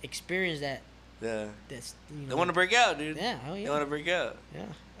to experience that. Yeah. That's They want to break out, dude. Yeah, hell yeah. They want to break out. Yeah,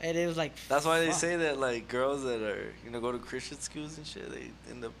 and it was like That's why they fuck. say that like girls that are go to Christian schools and shit, they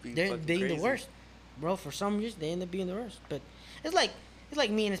end up being they're fucking being crazy. the worst, bro. For some reason, they end up being the worst. But it's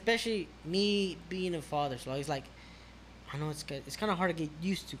like me, and especially me being a father. So it's like, I know it's kind of hard to get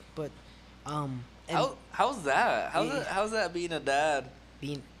used to, but and How's that? Yeah. How's that being a dad?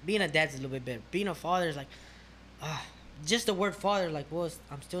 being a dad's a little bit better. Being a father is like, just the word father, like,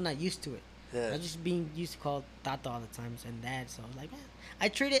 I'm still not used to it. Yeah. I'm just being used to call tata all the times and dad. So like, man, I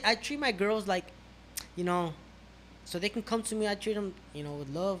treat my girls like, you know, so they can come to me. I treat them, you know, with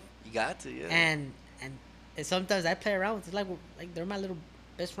love, You got to, yeah. and sometimes I play around with it, like they're my little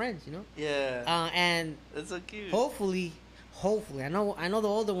best friends, you know. Yeah. And That's so cute. hopefully, I know the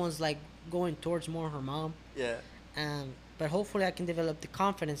older one's like going towards more her mom. Yeah. But hopefully I can develop the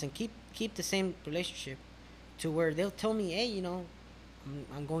confidence and keep the same relationship, to where they'll tell me, hey, you know,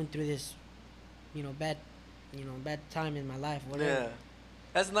 I'm going through this, you know, bad bad time in my life, whatever. Yeah.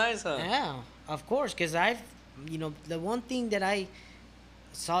 That's nice, huh? Yeah, of course, because the one thing that I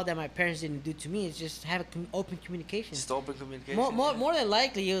saw that my parents didn't do to me is just have open communication. Just open communication. More than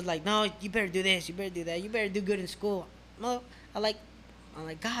likely, it was like, no, you better do this, you better do that, you better do good in school. No, I'm like,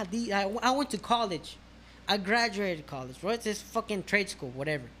 God, I went to college, I graduated college, right? It's this fucking trade school,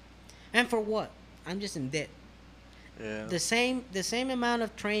 whatever, and for what? I'm just in debt. Yeah. The same amount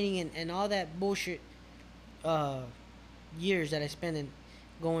of training and all that bullshit, uh, years that I spent in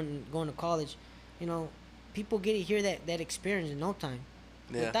going to college, you know, people get to hear that experience in no time,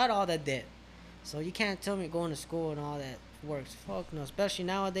 Yeah. without all that debt. So you can't tell me going to school and all that works. Fuck no. Especially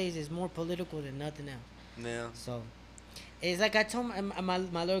nowadays, it's more political than nothing else. Yeah. So it's like I told my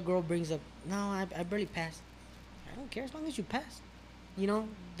little girl brings up, no, I barely passed. I don't care as long as you pass.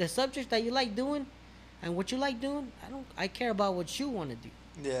 The subjects that you like doing, and what you like doing. I care about what you want to do.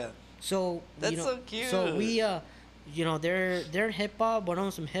 Yeah. So That's so cute. So we they're in hip hop, one of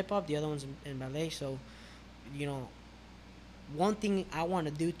them's in hip hop, the other one's in ballet. So you know one thing I want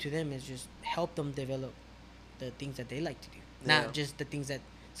to do to them is just help them develop the things that they like to do, Yeah. not just the things that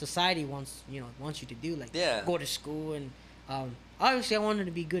society wants you to do, like Yeah. go to school and obviously I want them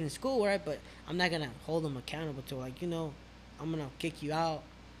to be good in school, right? But I'm not gonna hold them accountable to I'm gonna kick you out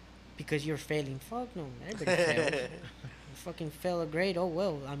because you're failing. Fuck no, everybody fails. You fucking fail a grade, oh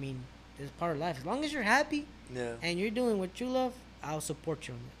well. I mean, it's part of life. As long as you're happy Yeah. and you're doing what you love, I'll support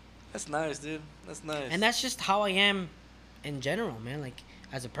you on that. That's nice, dude. That's nice. And that's just how I am in general, man. Like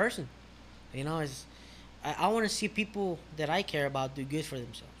as a person, is I want to see people that I care about do good for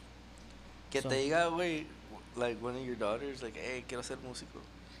themselves. Que So- te diga, güey, like one of your daughters, like, hey, quiero ser músico.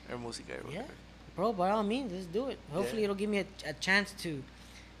 Or música, or Yeah, whatever. bro. By all means, let's do it. Hopefully, Yeah. it'll give me a chance to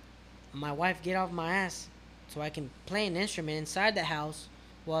my wife get off my ass, so I can play an instrument inside the house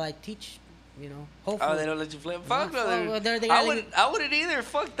while I teach. Hopefully. Oh, they don't let you play? Fuck no. fuck, well, they I gotta wouldn't either.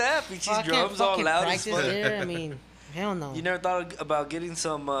 Fuck that. Bitches I can't drums all fucking loud as practice fuck. there. I mean, hell no. You never thought about getting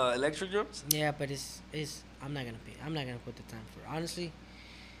some electric drums? Yeah, but it's I'm not gonna pay. I'm not gonna put the time for it. Honestly,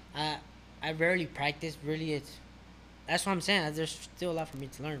 I rarely practice. Really, that's what I'm saying. There's still a lot for me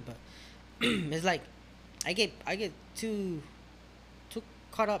to learn, but it's like I get too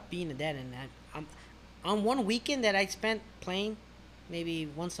caught up being a dad, and I'm on one weekend that I spent playing, maybe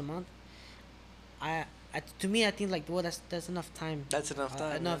once a month. To me, I think like, well, that's enough time. That's enough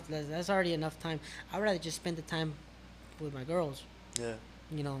time. Enough. That's already enough time. I'd rather just spend the time with my girls. Yeah.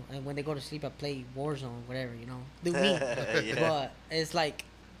 And when they go to sleep, I play Warzone, whatever, do me. Yeah. But it's like,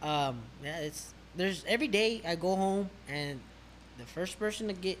 there's every day I go home and the first person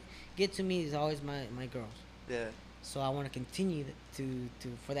to get to me is always my girls. Yeah. So I want to continue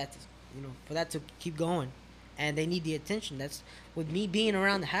for that to keep going, and they need the attention. That's with me being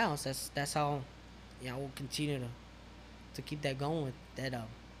around the house. That's how, I will continue to keep that going with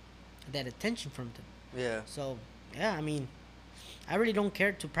that attention from them. Yeah. So yeah, I mean, I really don't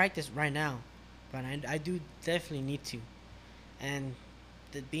care to practice right now, but I do definitely need to. And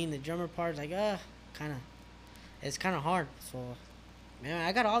being the drummer part is like, it's kind of hard. So, man,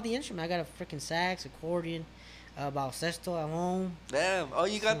 I got all the instruments. I got a freaking sax, accordion, balsesto at home. Damn. Oh,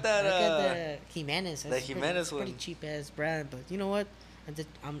 you got that. I got the Jimenez. the That's Jimenez pretty one. cheap ass brand, but you know what?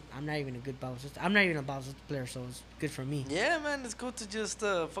 I'm not even a good balsesto. I'm not even a balsesto player, so it's good for me. Yeah, man. It's good to just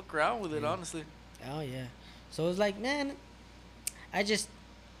fuck around with it, Yeah. honestly. Oh yeah. So it's like, man, I just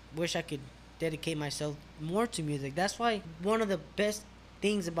wish I could dedicate myself more to music. That's why one of the best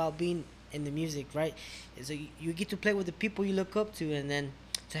things about being in the music, right, is that you get to play with the people you look up to, and then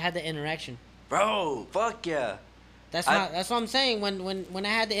to have the interaction. Bro, fuck yeah. That's I- not. That's what I'm saying. When I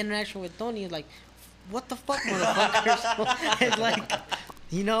had the interaction with Tony, it's like, what the fuck, motherfuckers? It's like,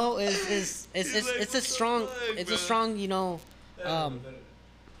 it's a strong,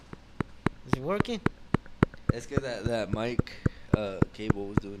 Is it working? Es que that mic cable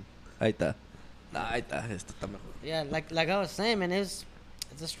was doing. Ahí está. Nah, ahí está. Este está mejor. Yeah, like I was saying, man, it's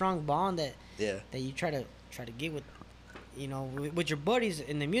a strong bond that Yeah. you try to get with, with your buddies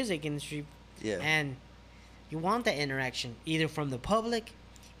in the music industry, Yeah. and you want that interaction either from the public,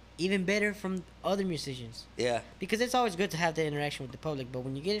 even better from other musicians, Yeah. because it's always good to have the interaction with the public. But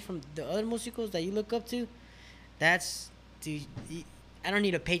when you get it from the other musicals that you look up to, I don't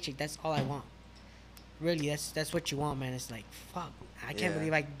need a paycheck. That's all I want. Really, that's what you want, man. It's like, fuck, I can't Yeah.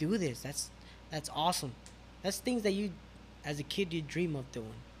 believe I do this. That's awesome. That's things that you, as a kid, you dream of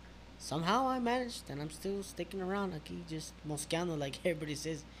doing. Somehow I managed, and I'm still sticking around. I keep just mosqueando like everybody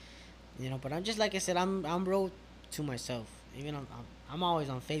says, But I'm just, like I said, I'm real to myself. Even I'm always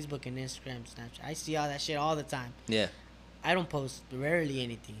on Facebook and Instagram, Snapchat. I see all that shit all the time. Yeah. I don't post rarely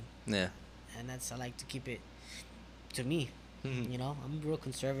anything, Yeah. and I like to keep it to me, Mhm. you know, I'm a real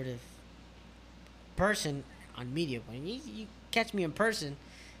conservative person on media. When you catch me in person,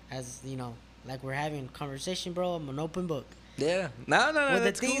 as you know, like we're having a conversation, bro, I'm an open book. Yeah. No, no, no. With the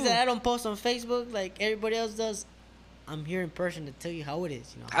That's things cool. that I don't post on Facebook, like everybody else does, I'm here in person to tell you how it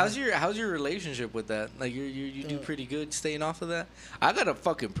is. You know, How's your relationship with that? Like you do the pretty good staying off of that. I got a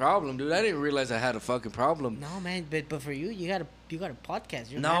fucking problem, dude. I didn't realize I had a fucking problem. no man, but for you, you got a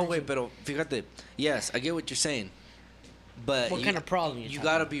podcast. You're No, managing. wait, pero fíjate. Yes, I get what you're saying, but What kind of problem you're you talking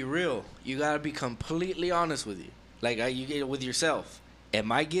gotta about? be real. You gotta be completely honest with you. Like you get with yourself.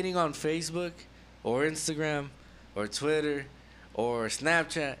 Am I getting on Facebook, or Instagram, or Twitter, or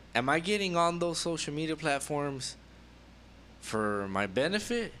Snapchat? Am I getting on those social media platforms for my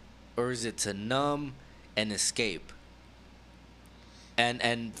benefit, or is it to numb and escape?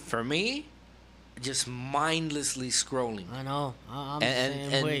 And for me, just mindlessly scrolling. I know. I'm the and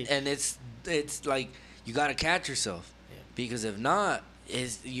same and way. and it's like you gotta catch yourself, Yeah. because if not,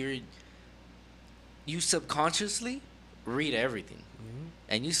 is you subconsciously read everything, Mhm.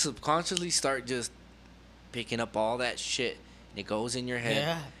 and you subconsciously start just picking up all that shit, and it goes in your head.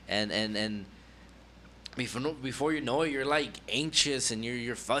 Yeah. And before you know it, you're like anxious, and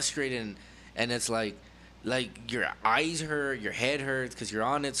you're frustrated, and it's like your eyes hurt, your head hurts because you're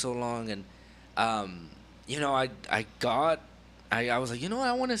on it so long. And you know, I was like, you know what,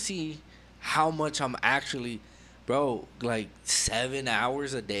 I want to see how much I'm actually, bro, like 7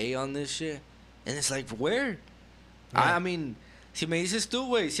 hours a day on this shit. And it's like, where? Yeah. I mean, si me dices tú,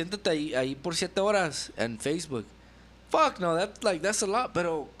 güey, siéntate ahí por 7 horas en Facebook. Fuck no, that's a lot. But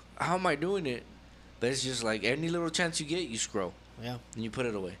how am I doing it? But it's just like any little chance you get, you scroll Yeah. and you put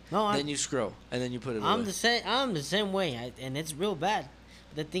it away. No, Then you scroll and then you put it I'm away. the same. I'm the same way, and it's real bad.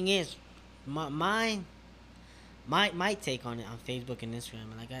 The thing is, my take on it on Facebook and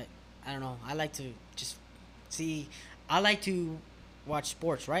Instagram, like I don't know. I like to just see. I like to watch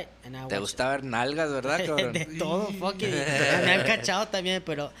sports, right? And I Te watch gusta ver nalgas, ¿verdad, de cabrón? todo, fucking. Me han cachado también,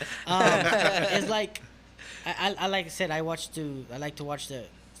 pero it's like I like I said, I like to watch the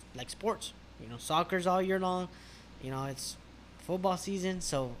like sports. You know, soccer's all year long. You know, it's football season,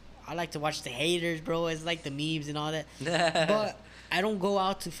 so I like to watch the haters, bro. It's like the memes and all that. But I don't go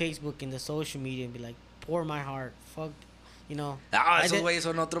out to Facebook and the social media and be like, pour my heart, fuck, you know. Ah, I esos did- güeyes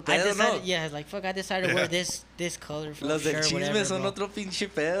son otro I pedo, decided, ¿no? yeah, like fuck. I decided to wear this color for Los del shirt, chisme whatever, son bro. otro pinche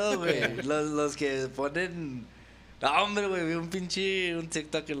pedo, güey. los que ponen... No, hombre, güey, vi un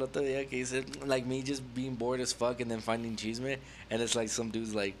TikTok el otro día que dice, like, me just being bored as fuck and then finding chisme. And it's like some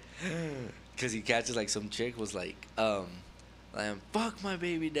dude's like, because he catches, like, some chick was like, fuck my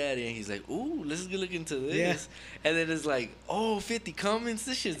baby daddy. And he's like, ooh, let's go look into this. Yeah. And then it's like, oh, 50 comments,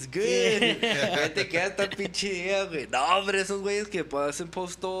 this shit's good. Ya te quedas tan pinche día, güey. No, hombre, esos güeyes que hacen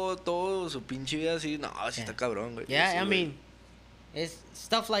post todo su pinche vida así. No, sí Yeah. está cabrón, güey. Yeah, Sí, I güey. mean, it's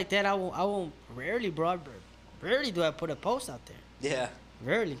stuff like that. I won't. Rarely do I put a post out there. Yeah.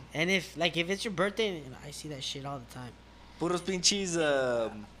 Rarely. And if it's your birthday, and I see that shit all the time. Puros pinches,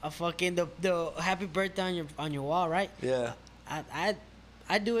 A fucking the happy birthday on your wall, right? yeah.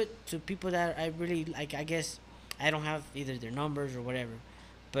 I do it to people that I really like. I guess I don't have either their numbers or whatever,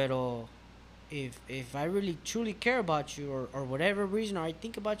 but if I really truly care about you or whatever reason, or I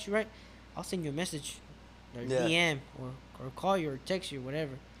think about you, right, I'll send you a message, or Yeah. DM or call you or text you,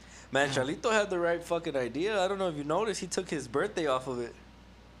 whatever. Man, Charlito had the right fucking idea. I don't know if you noticed, he took his birthday off of it.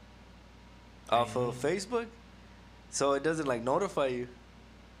 Off of Facebook. So it doesn't like notify you.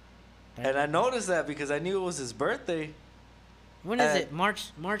 And I noticed that because I knew it was his birthday. When is uh, it?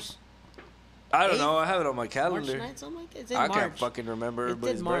 March I don't Eighth? know. I have it on my March calendar. 9th, something like that. It's in I March. can't fucking remember, It's but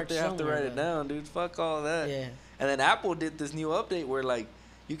in his March birthday, I have to somewhere, write it though. down, dude. Fuck all that. Yeah. And then Apple did this new update where like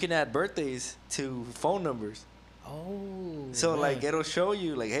you can add birthdays to phone numbers. Oh. So yeah. like it'll show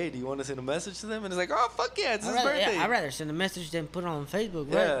you like, hey, do you want to send a message to them? And it's like, oh fuck yeah, it's his birthday. I'd rather send a message than put it on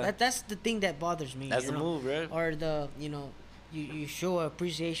Facebook. Yeah. Right? That's the thing that bothers me. That's you the know? move, right? Or you show a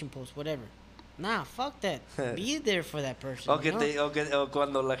appreciation post, whatever. Nah, fuck that. Be there for that person. O, you know? o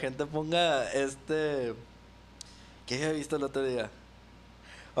cuando la gente ponga ¿Qué había visto el otro día?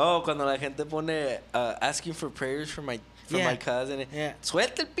 Oh, cuando la gente pone asking for prayers for my Yeah. cousin. Yeah.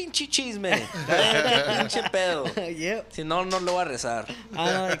 Suelta el pinche chisme. Dale el pinche pedo. Yep. Si no, no lo voy a rezar.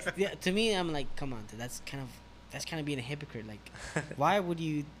 I know, like, yeah, to me, I'm like, come on, dude, that's kind of being a hypocrite. Like, why would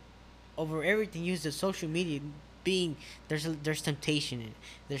you, over everything, use the social media? Being there's temptation in it.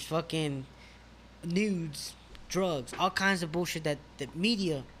 There's fucking nudes, drugs, all kinds of bullshit that the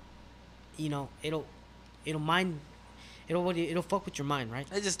media, it'll fuck with your mind, right?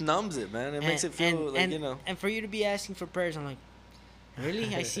 It just numbs it, man. It makes it feel like, and for you to be asking for prayers, I'm like,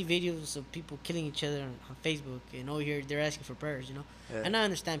 Really, I see videos of people killing each other on Facebook, and over here they're asking for prayers. Yeah. And I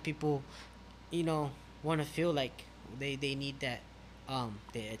understand people, you know, want to feel like they need that,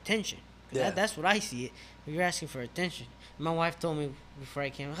 the attention. Yeah. That's what I see it. You're asking for attention. My wife told me before I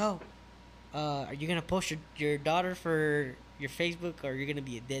came, oh, are you gonna post your daughter for your Facebook, or you're gonna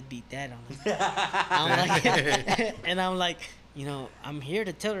be a deadbeat dad? I'm like, and I'm like, I'm here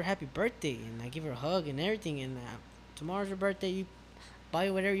to tell her happy birthday, and I give her a hug and everything, and tomorrow's her birthday. You buy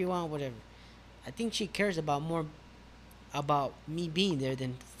whatever you want, whatever. I think she cares about more about me being there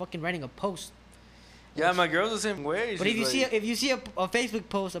than fucking writing a post. Yeah, my girl's the same way. But if you She's see like, if you see a Facebook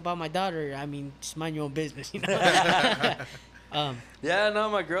post about my daughter, I mean, just mind your own business, you know. yeah, no,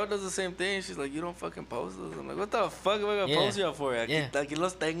 my girl does the same thing. She's like, you don't fucking post this. I'm like, what the fuck am I gonna Yeah. post y'all for? Yeah. Aquí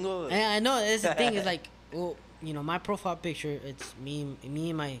los tengo. And I know that's the thing is like, well, my profile picture, it's me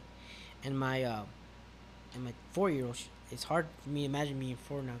and my 4-year-old. It's hard for me to imagine me in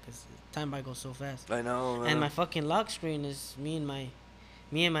 4 now because time might go so fast. I know, man. And my fucking lock screen is me and my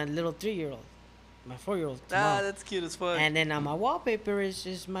little 3-year-old, my 4-year-old. That's cute as fuck. And then on my wallpaper is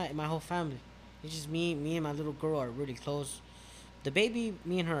just my whole family. It's just me and my little girl are really close. The baby,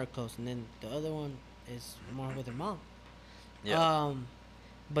 me and her are close, and then the other one is more with her mom. Yeah.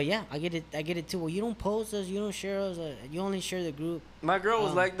 But yeah, I get it too. Well, you don't post us, you don't share us, you only share the group. My girl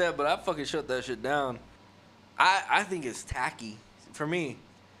was like that, but I fucking shut that shit down. I think it's tacky for me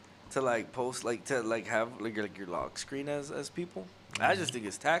to like post to have like your lock screen as people. I just think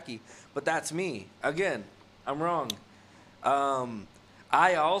it's tacky, but that's me. Again, I'm wrong.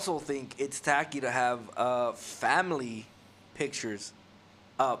 I also think it's tacky to have family pictures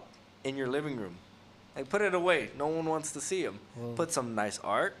up in your living room. Like, put it away. No one wants to see them. Whoa. Put some nice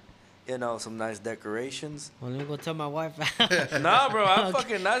art, some nice decorations. Well, let me go tell my wife. Nah, bro, I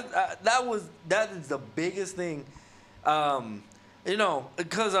fucking that is the biggest thing.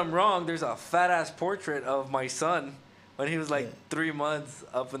 Because I'm wrong. There's a fat ass portrait of my son when he was like 3 months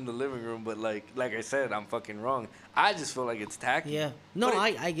up in the living room. But like I said, I'm fucking wrong. I just feel like it's tacky. Yeah. No,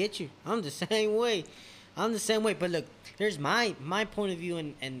 I get you. I'm the same way. But look, here's my point of view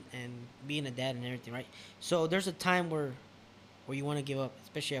and being a dad and everything, right? So there's a time where you want to give up,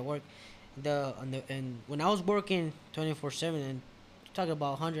 especially at work. And when I was working 24/7 and talking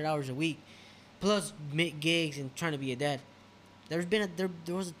about 100 hours a week, plus gigs and trying to be a dad, there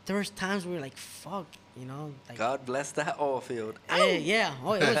was times where like fuck, like God bless that oil field. yeah,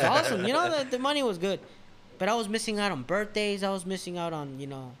 oh, it was awesome. The money was good, but I was missing out on birthdays. I was missing out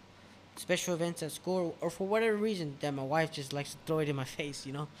on special events at school, or for whatever reason that my wife just likes to throw it in my face,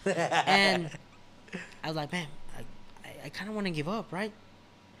 And I was like, man, I kind of want to give up, right?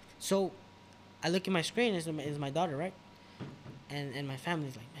 So I look at my screen, it's my daughter, right? And my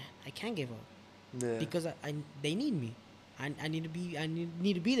family's like, man, I can't give up because they need me. I need to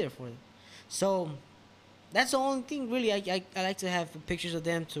be there for them. So that's the only thing really. I like to have pictures of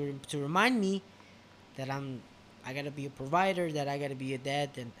them to remind me that I gotta be a provider, that I gotta be a dad,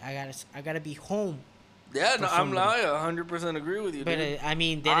 and I gotta be home. Yeah, no, I'm somebody. I 100% agree with you, But dude. I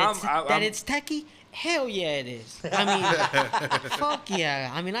mean I'm- it's tacky. Hell yeah, it is. I mean, fuck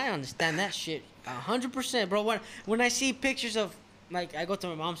yeah. I mean, I understand that shit 100%, bro. When I see pictures of like I go to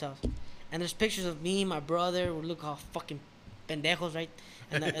my mom's house, and there's pictures of me, my brother. We look all fucking pendejos, right?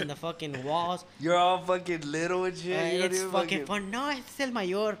 And the fucking walls. You're all fucking little and shit. You don't It's even fucking fun. No, este es el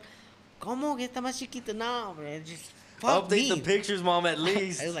mayor. ¿Cómo que está más chiquito? No, bro. Just fuck Update me. the pictures, mom, at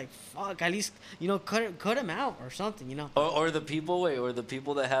least. I was like, fuck. At least cut him out or something. Or the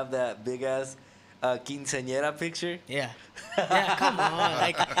people that have that big ass quinceañera picture. Yeah. Yeah. Come on.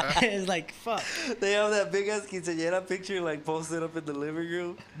 Like it's like fuck. They have that big ass quinceañera picture like posted up in the living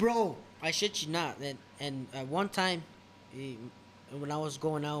room. Bro, I shit you not. And one time, when I was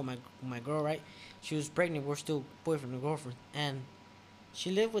going out with my girl, right? She was pregnant. We're still boyfriend and girlfriend, and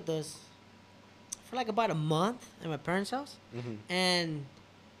she lived with us for like about a month at my parents' house. Mm-hmm. And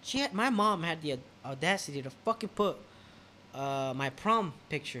my mom had the audacity to fucking put my prom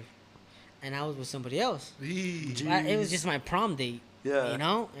picture, and I was with somebody else. It was just my prom date.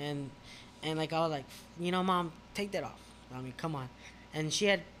 Yeah. And like I was like, Mom, take that off. I mean, come on. And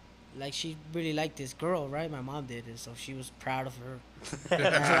she really liked this girl, right? My mom did, and so she was proud of her.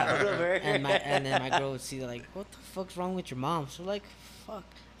 Proud of her. And then my girl would see like, what the fuck's wrong with your mom? So like, fuck,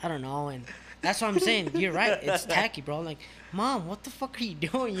 I don't know. And that's what I'm saying. You're right. It's tacky, bro. Like, Mom, what the fuck are you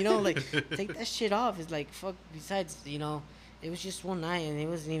doing? Like, take that shit off. It's like, fuck. Besides, it was just one night, and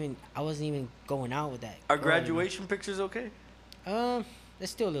I wasn't even going out with that. Are girl, graduation pictures okay?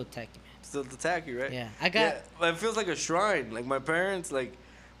 It's still a little tacky, man. Still the tacky, right? Yeah, I got. Yeah, it feels like a shrine. Like my parents, like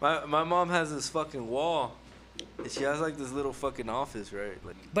my mom has this fucking wall She has like this little fucking office, right?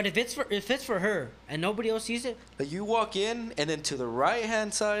 But if it's for her and nobody else sees it, Like you walk in, and then to the right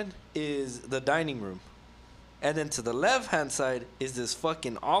hand side is the dining room, and then to the left hand side is this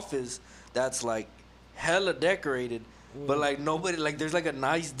fucking office that's like hella decorated. But like nobody, like there's like a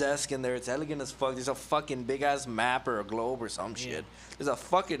nice desk in there. It's elegant as fuck. There's a fucking big ass map or a globe or some shit. There's a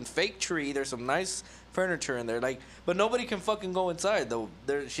fucking fake tree. There's some nice furniture in there. Like, but nobody can fucking go inside though.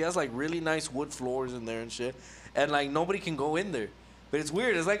 She has like really nice wood floors in there and shit. And like nobody can go in there. But it's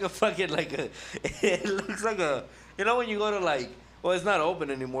weird. It's like a fucking like a. It looks like a. You know when you go to like, well, it's not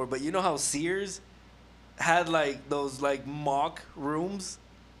open anymore. But you know how Sears had like those like mock rooms.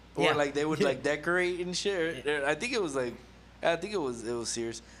 Or Yeah. like they would like decorate and shit. I think it was like, I think it was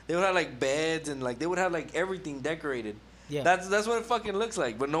Sears. They would have like beds and like they would have like everything decorated. yeah. That's what it fucking looks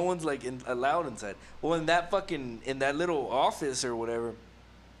like. But no one's like allowed inside. Well, in that little office or whatever,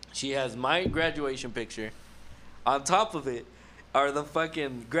 she has my graduation picture. On top of it are the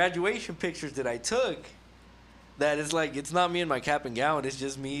fucking graduation pictures that I took. That is like it's not me in my cap and gown. It's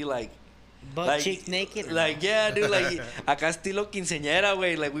just me like. Butt Like, cheek naked. like yeah, dude. Like acá estilo quinceañera,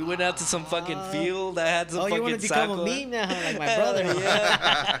 way. Like we went out to some fucking field. I had some Oh, fucking you want to become saco. a meme now, huh? Like my brother.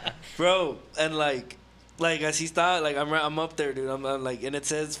 Yeah, bro. And like así está. Like I'm up there, dude. I'm like, and it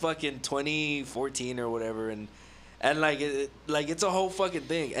says fucking 2014 or whatever, and like it's a whole fucking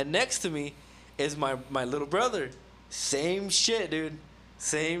thing. And next to me is my little brother. Same shit, dude.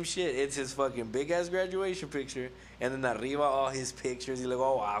 Same shit. It's his fucking big ass graduation picture. And then arriba all his pictures. Y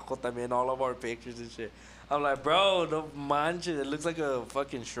luego abajo también all of our pictures and shit. I'm like, bro, no manches. It looks like a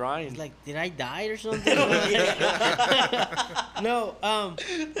fucking shrine. It's like, did I die or something? No.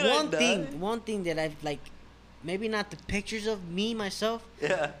 One thing that I've like, maybe not the pictures of me myself.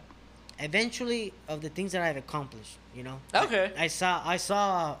 Yeah. Eventually, of the things that I've accomplished, you know. Okay.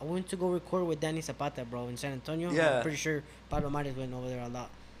 I went to go record with Danny Zapata, bro, in San Antonio. Yeah. I'm pretty sure Pablo Mares went over there a lot.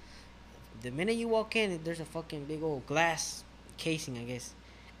 The minute you walk in, there's a fucking big old glass casing, I guess,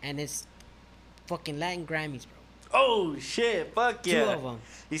 and it's fucking Latin Grammys, bro. Oh shit! Fuck yeah. 2 of them.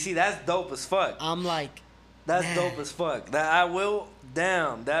 You see, that's dope as fuck. I'm like, That's man. dope as fuck. That I will.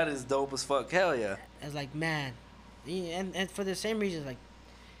 Damn, that is dope as fuck. Hell yeah. I was like, man, and for the same reason, like,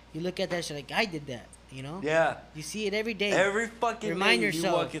 you look at that shit, like I did that, you know. Yeah. You see it every day. Every fucking remind day yourself.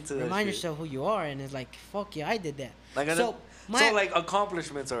 you walk into that Remind shit. yourself who you are, and it's like, fuck yeah, I did that. Like so like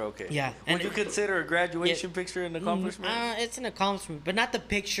accomplishments are okay. Yeah, Would and you consider a graduation picture an accomplishment? It's an accomplishment, but not the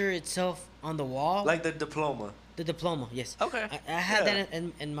picture itself on the wall. Like the diploma. The diploma, yes. Okay. I have Yeah. that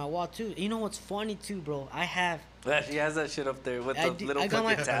in my wall too. You know what's funny too, bro? I have. Yeah, she has that shit up there with the little I got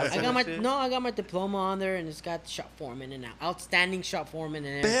fucking tabs. I got my diploma on there, and it's got shop foreman and outstanding shop foreman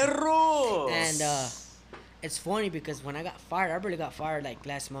and everything. Perros. And it's funny because when I got fired, I really got fired like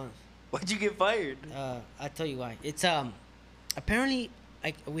last month. Why'd you get fired? I'll tell you why. It's apparently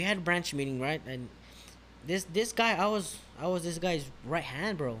like we had a branch meeting, right? And this guy, I was this guy's right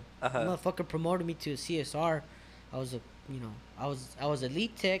hand, bro. Uh-huh. Motherfucker promoted me to CSR. I was I was a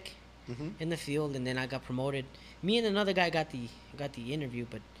lead tech in the field, and then I got promoted. Me and another guy got the interview,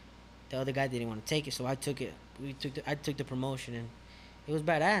 but the other guy didn't want to take it, so I took it. I took the promotion, and it was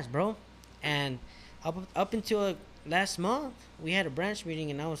badass, bro. And up until last month, we had a branch meeting,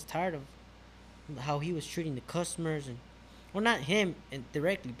 and I was tired of how he was treating the customers, and well, not him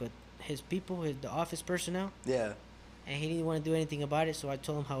directly, but his people, the office personnel. Yeah. And he didn't want to do anything about it, so I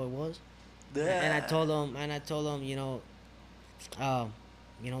told him how it was. Yeah. And I told him, you know,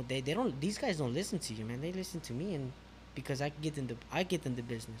 they don't. These guys don't listen to you, man. They listen to me, and because I get them the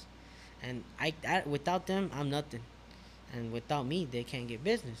business, and I without them, I'm nothing, and without me, they can't get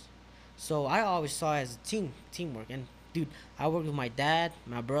business. So I always saw it as a teamwork. And dude, I work with my dad,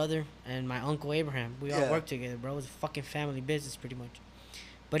 my brother, and my uncle Abraham. We all work together, bro. It was a fucking family business, pretty much.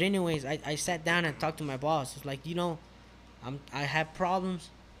 But anyways, I sat down and talked to my boss. It's like, you know, I have problems,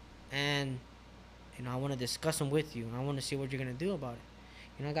 and you know, I want to discuss them with you. I want to see what you're gonna do about it.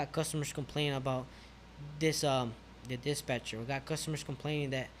 You know, I got customers complaining about this the dispatcher. I got customers complaining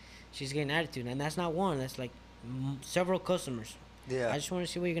that she's getting attitude, and that's not one. That's like several customers. Yeah. I just want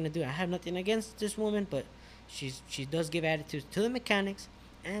to see what you're gonna do. I have nothing against this woman, but she does give attitudes to the mechanics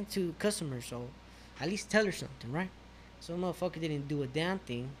and to customers. So at least tell her something, right? So motherfucker didn't do a damn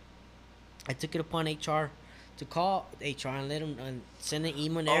thing. I took it upon HR to call HR and let him send an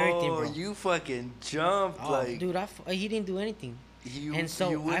email and everything, bro. Oh, you fucking jumped like. Dude, he didn't do anything. And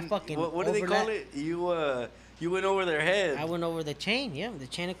so you I went- fucking What do they call it? You went over their head. I went over the chain, the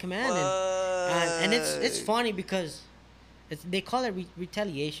chain of command, and it's funny because they call it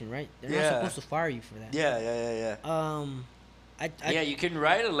retaliation, right? They're not supposed to fire you for that. Yeah. Yeah, you can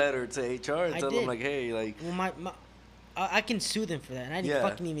write a letter to HR and I tell them did. like, hey, like, well, I can sue them for that. And I didn't Yeah.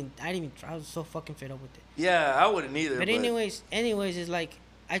 fucking even. I didn't even. I was so fucking fed up with it. yeah, I wouldn't either. But anyways, it's like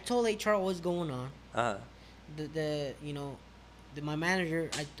I told HR what's going on. uh, The you know, my manager.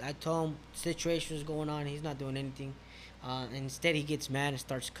 I told him situation was going on. He's not doing anything. And instead he gets mad and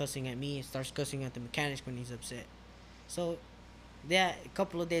starts cussing at me and starts cussing at the mechanics when he's upset. So, yeah, a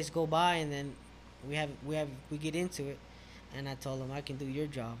couple of days go by and then we get into it, and I told him I can do your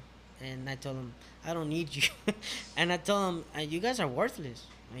job, and I told him I don't need you, and I told him you guys are worthless.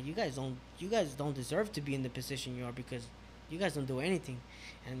 You guys don't deserve to be in the position you are because you guys don't do anything,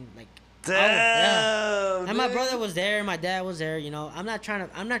 and like. damn. And my dude. brother was there, my dad was there. You know, I'm not trying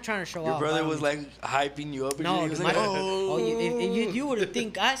to show Your off. brother I was don't- like hyping you up. And no, shit. He was my, like, oh, if you would have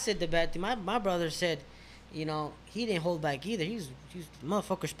think I said the bad thing. My brother said, you know, he didn't hold back either. He's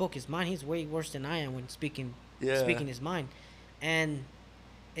motherfucker spoke his mind. He's way worse than I am when speaking his mind, and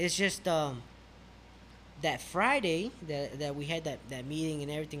it's just that Friday that we had that meeting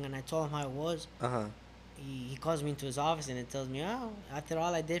and everything, and I told him how it was. uh huh. He calls me into his office and it tells me, oh, after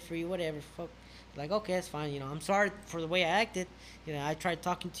all I did for you, whatever, fuck. Like, okay, that's fine. You know, I'm sorry for the way I acted. You know, I tried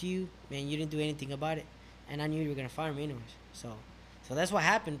talking to you, man. You didn't do anything about it, and I knew you were gonna fire me anyways. So that's what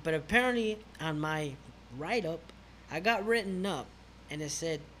happened. But apparently, on my write-up, I got written up, and it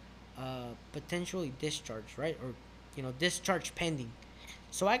said, potentially discharged, right, or discharge pending.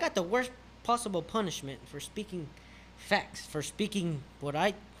 So I got the worst possible punishment for speaking facts, for speaking what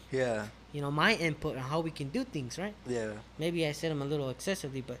I, Yeah. my input on how we can do things, right? Yeah. Maybe I said them a little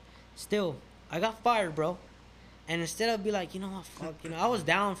excessively, but still, I got fired, bro. And instead of be like, you know what, fuck, I was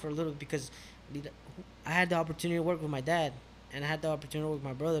down for a little because I had the opportunity to work with my dad, and I had the opportunity to work with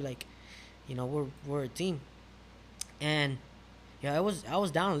my brother. Like, we're a team, and yeah, I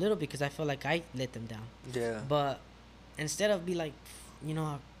was down a little because I felt like I let them down. Yeah. But instead of be like,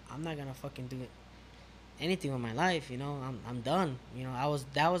 I'm not gonna fucking do it anything with my life. I'm done.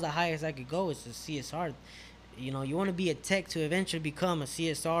 That was the highest I could go. Is to CSR. You want to be a tech to eventually become a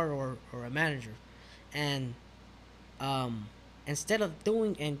CSR or a manager, and instead of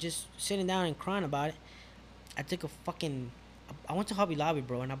doing and just sitting down and crying about it, I went to Hobby Lobby,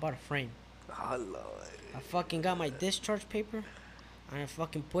 bro, and I bought a frame. Oh, Lord. I fucking got my discharge paper, and I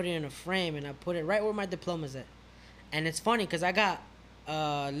fucking put it in a frame, and I put it right where my diploma's at. And it's funny because I got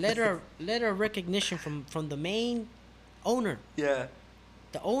letter of recognition from the main owner. Yeah.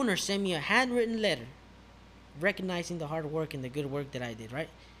 The owner sent me a handwritten letter recognizing the hard work and the good work that I did, right?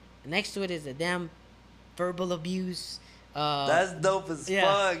 Next to it is a damn verbal abuse. That's dope as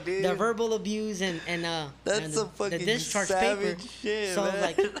fuck, dude. The verbal abuse and That's and some fucking the discharge savage paper. shit, So man.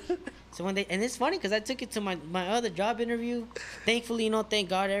 like, so when and it's funny because I took it to my other job interview. Thankfully, thank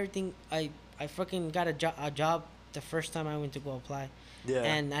God, everything. I fucking got a job the first time I went to go apply. Yeah.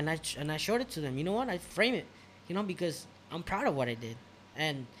 And I showed it to them. You know what? I frame it. Because I'm proud of what I did.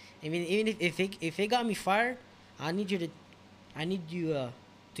 And even if it got me fired, I need you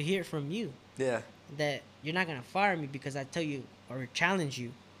to hear it from you Yeah. that you're not gonna fire me because I tell you or challenge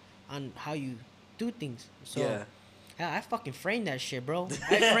you on how you do things. So Yeah. I fucking framed that shit, bro.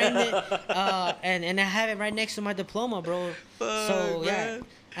 I framed it, and I have it right next to my diploma, bro. So Fuck, yeah,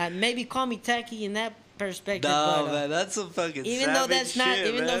 man. maybe call me tacky in that perspective. No, but, man, that's some fucking even savage though that's not, shit,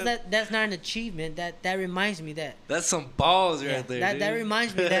 even man. though that's not an achievement, that reminds me that. That's some balls Yeah, right there, that dude.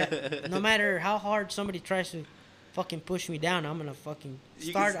 reminds me that no matter how hard somebody tries to fucking push me down, I'm gonna fucking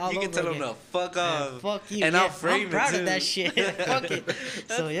start all over You can tell again. them to fuck Yeah, off. fuck you. And yeah, I'll frame I'm proud it, of that too. shit. Fuck it.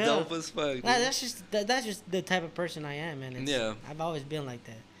 That's So yeah, dope as fuck, dude. Nah, that's just the type of person I am, man. Yeah. I've always been like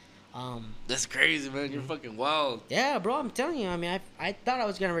that. That's crazy, man. You're fucking wild. Yeah, bro, I'm telling you. I mean, I thought I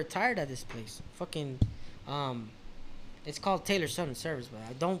was gonna retire at this place. Fucking, it's called Taylor Southern Service, but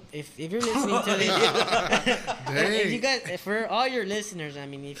I don't. If you're listening to this, if you guys, for all your listeners, I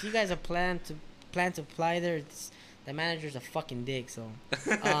mean, if you guys are plan to apply there, the manager's a fucking dick. So,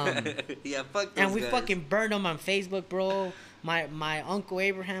 Yeah, fuck those and we guys. fucking burned them on Facebook, bro. My uncle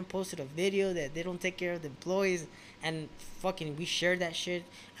Abraham posted a video that they don't take care of the employees, and fucking we shared that shit.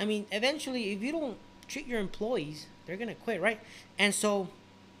 I mean, eventually, if you don't treat your employees, they're gonna quit, right? And so,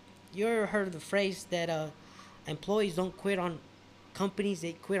 you ever heard of the phrase that employees don't quit on companies,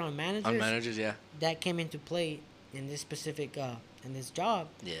 they quit on managers? On managers, yeah. That came into play in this specific in this job.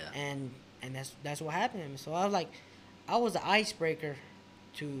 Yeah. And that's what happened to me. So I was like, I was the icebreaker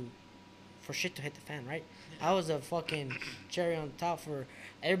for shit to hit the fan, right? I was a fucking cherry on top for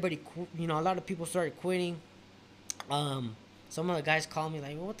everybody. A lot of people started quitting. Some of the guys called me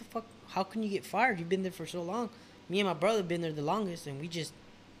like, well, what the fuck? How can you get fired? You've been there for so long. Me and my brother been there the longest, and we just,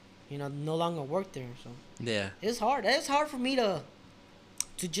 no longer work there. So Yeah. it's hard. It's hard for me to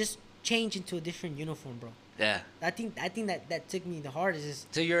just change into a different uniform, bro. Yeah. I think that took me the hardest. Is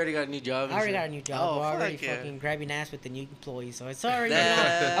So you already got a new job? I already got a new job. Oh, bro. I already fuck yeah. fucking grabbing ass with the new employees, so it's already. Nah.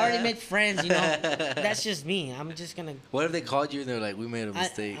 I already made friends. That's just me. I'm just gonna. What if they called you and they're like, "We made a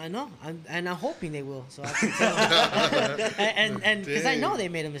mistake"? I know, and I'm hoping they will, so I can tell them. and because I know they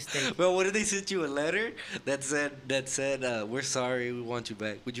made a mistake. Well, what if they sent you a letter that said, "We're sorry, we want you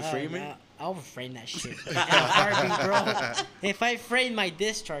back"? Would you frame it? I would frame that shit. In a heartbeat, bro. If I frame my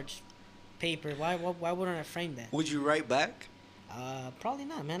discharge paper, why wouldn't I frame that? Would you write back? Probably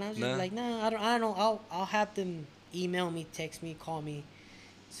not, man. I was just Nah. like, I don't know. I'll have them email me, text me, call me,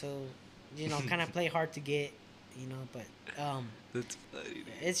 so kind of play hard to get, But That's funny. Dude.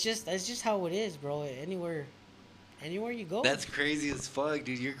 it's just how it is, bro. Anywhere you go. That's crazy as fuck,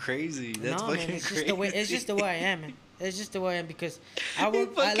 dude. You're crazy. That's no, fucking man, it's crazy. it's just the way I am, man. It's just the way I am because I You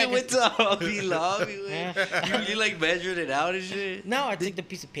work. fucking went to Hobby Lobby, Yeah. man. You really like measured it out and shit. No, I took the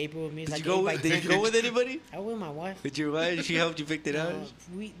piece of paper with me. It's Did like you go 8 by with? Did you 10. go with anybody? I went with my wife. With your wife? She helped you pick it out.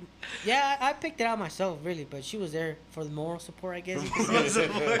 I picked it out myself, really, but she was there for the moral support, I guess.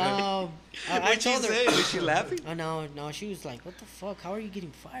 What'd I she told her. say? Was she laughing? Oh no, she was like, "What the fuck? How are you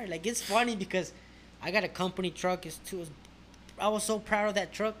getting fired?" Like it's funny because I got a company truck. I was so proud of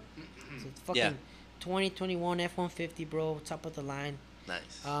that truck. It's fucking Yeah. 2021 F-150, bro, top of the line.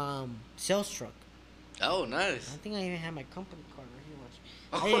 Nice. Sales truck. Oh, I nice. think I even have my company card right here. Watch.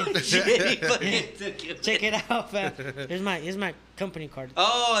 Oh, Hey, shit. He fucking took it. check it out, fam. Here's my company card.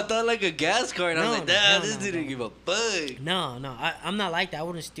 Oh, I thought like a gas card. I was No, like, no, nah, hell this no, didn't bro. give a fuck. No, I'm not like that. I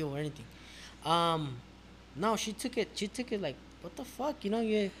wouldn't steal or anything. No, she took it. She took it like, what the fuck,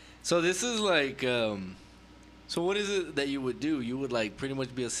 you. So this is like, so what is it that you would do? You would like pretty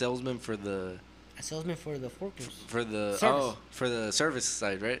much be a salesman for the A salesman for the forklifts. Service. For the service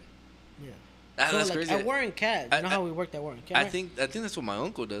side, right? Yeah. Ah, So that's like crazy. at Warren Cat, you know I- how we worked at Warren Cat? I right? think that's what my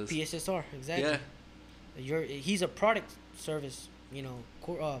uncle does. PSSR, exactly. Yeah. He's a product service,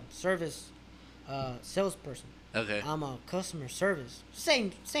 service salesperson. Okay. I'm a customer service.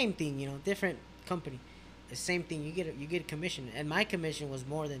 Same thing, different company. The same thing. You get a commission, and my commission was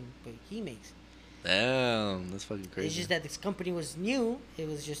more than what he makes. Damn, that's fucking crazy. It's just that this company was new. It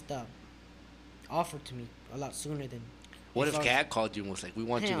was just offered to me a lot sooner than. What if I was- Cat called you and was like, "We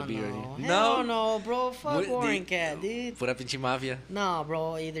want you Hell to be no. ready"? Hell no, bro. Fuck What- Warren the- Cat, dude. Pura pinche mafia. No,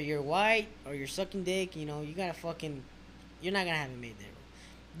 bro. Either you're white or you're sucking dick. You gotta fucking. You're not gonna have it made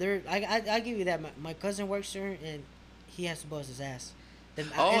there. I give you that. My cousin works there, and he has to bust his ass.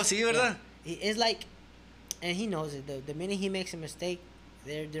 Oh, It's- sí, ¿verdad? It's like, and he knows it. The minute he makes a mistake,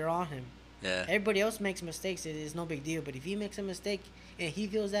 they're on him. Yeah. Everybody else makes mistakes. It's no big deal. But if he makes a mistake and he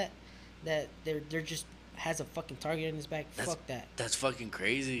feels that they're just has a fucking target in his back, fuck that. That's fucking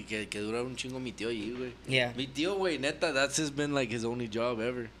crazy. Que dura un chingo mi tío allí, güey. Yeah. Mi tío, güey, neta, that's been like his only job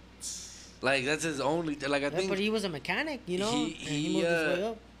ever. Like that's his only. Like I think. But he was a mechanic, He and he moved his way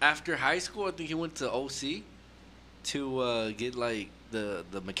up. after high school, I think he went to OC to get like the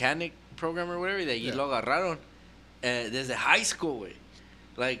mechanic program or whatever that Yeah. lo agarraron. And there's a high school way,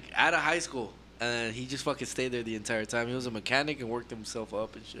 like out of high school, and he just fucking stayed there the entire time. He was a mechanic and worked himself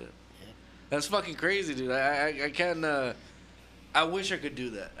up and shit. Yeah. That's fucking crazy, dude. I can't. I wish I could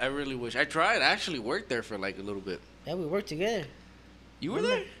do that. I really wish. I tried. I actually worked there for like a little bit. Yeah, we worked together. You were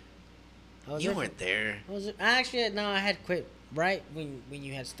Remember? there? I was You there weren't there. Actually, no, I had quit right when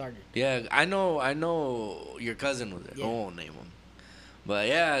you had started. Yeah, I know your cousin was there. Yeah. I won't name him. But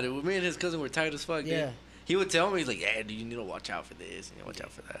yeah, dude, me and his cousin were tight as fuck, dude. Yeah. He would tell me, he's like, yeah, dude, you need to watch out for this. You need to watch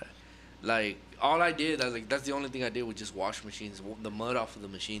out for that. Like, all I did, I was like, that's the only thing I did was just wash machines, the mud off of the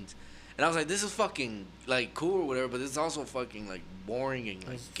machines. And I was like, this is fucking, like, cool or whatever, but this is also fucking, like, boring and,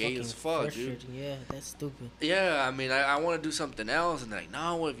 like, It's gay fucking as fuck, dude. frustrating. Yeah, that's stupid. Yeah, I mean, I want to do something else. And they're like,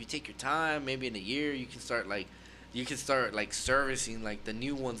 no, well, if you take your time, maybe in a year, you can start, like, servicing, like, the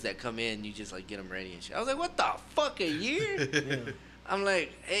new ones that come in. You just, like, get them ready and shit. I was like, what the fuck, a year? Yeah. I'm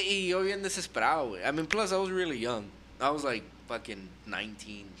like, hey, yo bien desesperado, güey. I mean, plus, I was really young. I was, like, fucking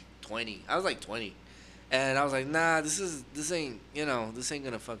 19, 20. I was, like, 20. And I was like, nah, this ain't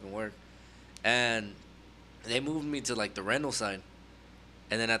gonna fucking work. And they moved me to, like, the rental side.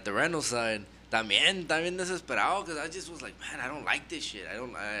 And then at the rental side, también desesperado, because I just was like, man, I don't like this shit.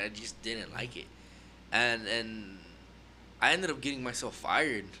 I just didn't like it. And I ended up getting myself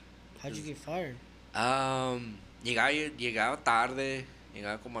fired. How'd you get fired? Llegaba tarde.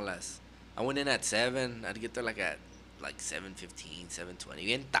 Llegaba como a las. I went in at 7. I'd get there like at 7:15, 7:20.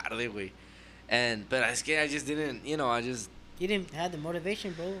 Bien tarde, güey. But es que I just didn't, You didn't have the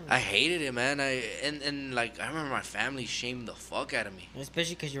motivation, bro. I hated it, man. And like I remember my family shamed the fuck out of me.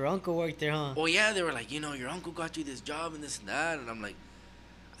 Especially because your uncle worked there, huh? Well, yeah, they were like, your uncle got you this job and this and that, and I'm like,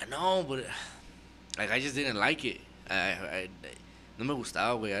 I know, but like I just didn't like it. I no me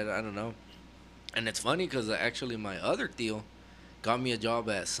gustaba, güey. I don't know. And it's funny because actually my other tío got me a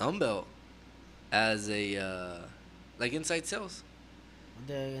job at Sunbelt as a like inside sales.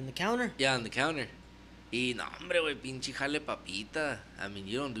 In the counter. Yeah, on the counter. Y no, hombre, güey, pinche jale papita. I mean,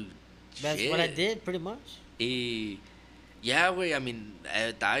 you don't do That's shit. what I did, pretty much. Y yeah, güey, I mean,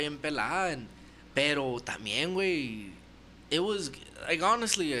 estaba bien pelada. Pero también, güey, it was, like,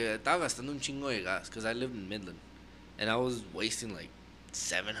 honestly, estaba gastando un chingo de gas because I lived in Midland. And I was wasting, like,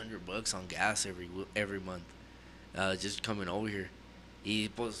 $700 on gas every month just coming over here. Y,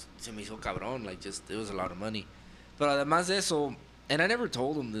 pues, se me hizo cabrón. Like, just, it was a lot of money. But además de eso, and I never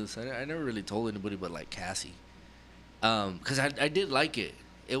told him this. I never really told anybody but, like, Cassie. Because I did like it.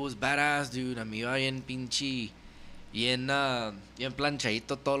 It was badass, dude. I mean, iba bien pinche, bien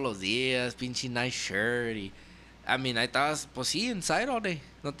planchadito todos los días, pinche nice shirt. Y, I mean, I thought, pues sí, inside all day.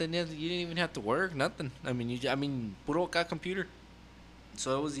 No tenías, you didn't even have to work, nothing. I mean, puro acá computer.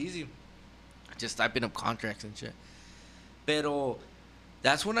 So it was easy. Just typing up contracts and shit. Pero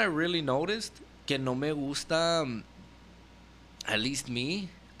that's when I really noticed que no me gusta, at least me,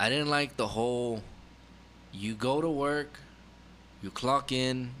 I didn't like the whole, you go to work, you clock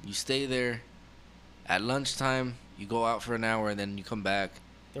in, you stay there. At lunchtime, you go out for an hour and then you come back.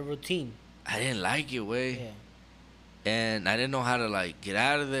 The routine. I didn't like it, way. Yeah. And I didn't know how to, like, get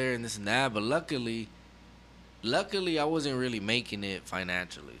out of there and this and that. But luckily, I wasn't really making it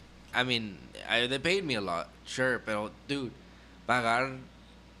financially. I mean, they paid me a lot, sure. Pero, dude, pagar,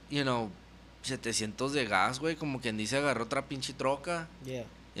 700 de gas, güey, como quien dice, agarró otra pinche troca. Yeah.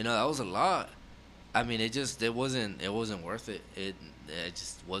 That was a lot. I mean, it wasn't worth it. It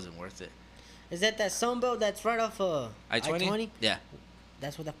just wasn't worth it. Is that Sunbelt that's right off I-20? Yeah.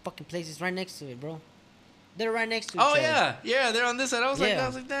 That's where that fucking place is, right next to it, bro. They're right next to each Oh, other. yeah, they're on this side. I was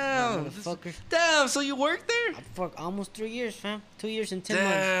like, damn. Motherfucker. Damn, so you worked there? For almost 3 years, fam. 2 years and 10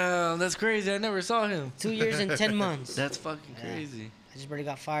 months. Damn, that's crazy. I never saw him. 2 years and 10 months. That's fucking crazy. I just barely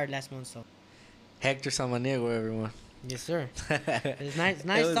got fired last month, so. Hector Samaniego, everyone. Yes, sir. It's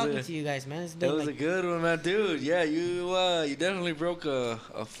nice talking to you guys, man. It was a good one, man, dude. Yeah, you definitely broke a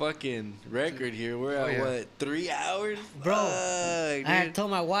fucking record here. We're at what, 3 hours, bro? Fuck, I had told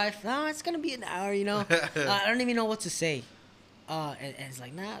my wife, no, it's gonna be an hour. I don't even know what to say. And it's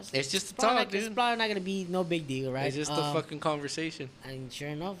like, nah, it's just a talk, dude. It's probably not gonna be no big deal, right? It's just a fucking conversation. And sure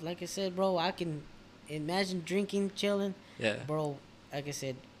enough, like I said, bro, I can imagine drinking, chilling. Yeah, bro. Like I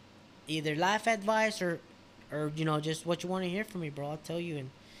said, either life advice or just what you want to hear from me, bro. I'll tell you,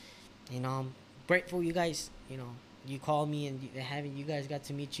 and I'm grateful you guys, you called me and having you guys got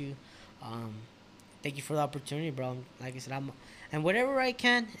to meet you. Thank you for the opportunity, bro. Like I said, and whatever I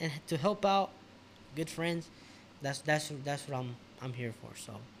can and to help out good friends, that's what I'm here for.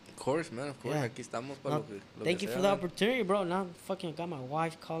 So. Of course, man. Of course. Yeah. Aquí estamos para lo que thank you for the opportunity, bro. Now fucking got my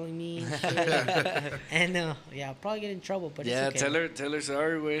wife calling me and shit. And I'll probably get in trouble, but yeah, it's okay. tell her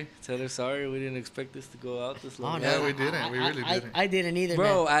sorry, way. Tell her sorry. We didn't expect this to go out this long. Oh, Yeah, no, we didn't. We really didn't. I didn't either,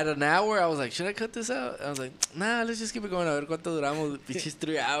 bro. man. At an hour, I was like, should I cut this out? I was like, nah, let's just keep it going. A ver cuánto duramos. Pinches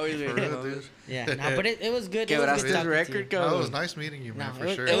 3 hours. For real, dude. Yeah, but it was good. Quebraste talking his to record, you. No, cabrón. it was nice meeting you, man, No,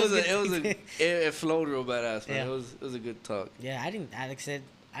 for sure. It flowed real badass, man. Yeah. It was a good talk. Yeah, Alex said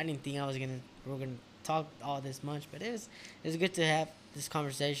I didn't think we were gonna talk all this much, but it was good to have this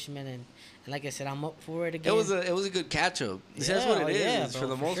conversation, man. And like I said, I'm up for it again. It was a good catch up. That's what it is. Yeah, For bro,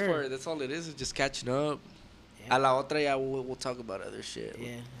 the for most sure. part, that's all it is just catching up. Yeah. A la otra, yeah, we'll talk about other shit.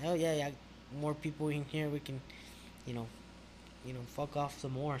 Yeah, hell yeah. More people in here, we can, fuck off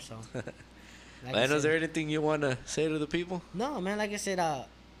some more. So. Like Man, is there anything you want to say to the people? No, man. Like I said,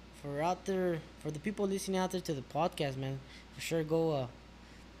 for the people listening out there to the podcast, man, for sure go.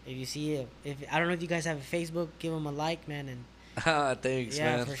 If you see it, I don't know if you guys have a Facebook, give them a like, man, and Thanks,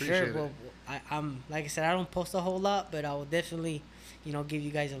 yeah, man. for Appreciate sure. it. Well, I'm like I said, I don't post a whole lot, but I will definitely, give you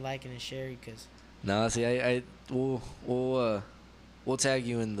guys a like and a share because. No, see, we'll tag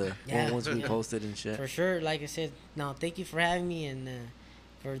you in the once we post it and shit. For sure, like I said, no, thank you for having me, and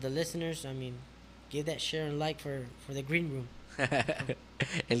for the listeners, I mean, give that share and like for the green room.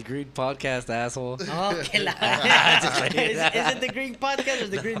 El Green Podcast, asshole. Oh, que la. Is it the green podcast or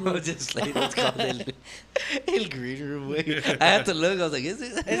the green room? Just like it's called El Green Room. Wait, I had to look. I was like, is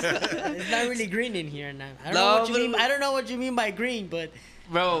it? It's not really green in here now. I don't No, know what you but mean. I don't know what you mean by green, but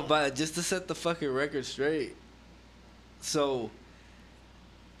Bro, but just to set the fucking record straight. So,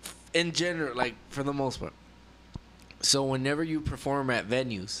 in general, like, for the most part, So whenever you perform at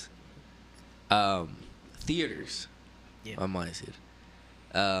venues, theaters, Yeah. I might say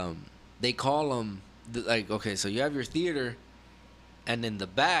it, they call them like, okay, so you have your theater, and in the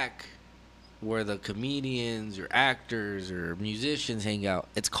back, where the comedians or actors or musicians hang out,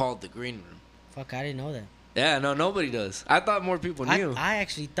 it's called the green room. Fuck, I didn't know that. Yeah, no, nobody does. I thought more people knew. I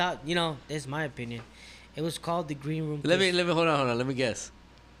actually thought, this is my opinion. It was called the green room. Let me hold on. Let me guess.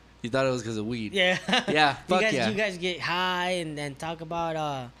 You thought it was because of weed? Yeah. Yeah. Fuck yeah. You guys get high and then talk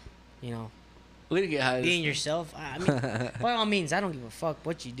about We didn't get high. being yourself. I mean, by all means, I don't give a fuck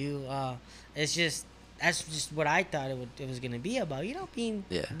what you do. It's just that's just what I thought it was gonna be about. Being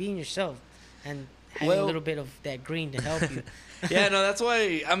yourself and having a little bit of that green to help you. Yeah, no, that's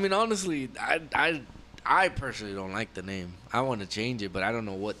why. I mean, honestly, I personally don't like the name. I want to change it, but I don't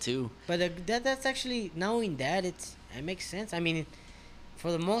know what to. But that's actually knowing that it makes sense. I mean,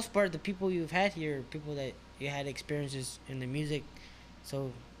 for the most part, the people you've had here, are people that you had experiences in the music,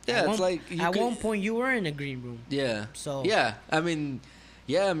 so Yeah, it's like at one point you were in a green room. Yeah. So yeah, I mean,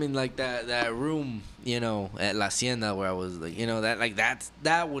 like that room, at La Hacienda where I was like,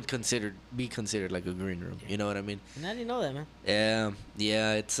 that would be considered like a green room. Yeah. You know what I mean? And I didn't know that, man.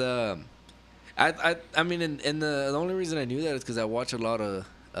 Yeah, it's I mean, and the only reason I knew that is because I watch a lot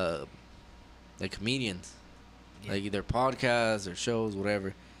of like comedians, like either podcasts or shows,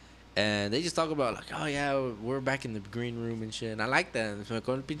 whatever, and they just talk about like, oh yeah, we're back in the green room and shit, and I like that. Se me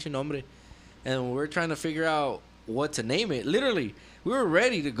acuerdo el pinche nombre, and we're trying to figure out what to name it. Literally, we were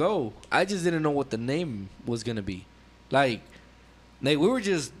ready to go. I just didn't know what the name was gonna be, like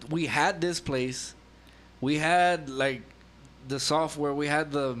we had this place, we had like the software, we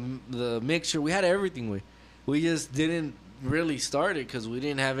had the mixture, we had everything. We just didn't really start it because we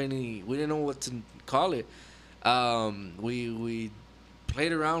didn't know what to call it. We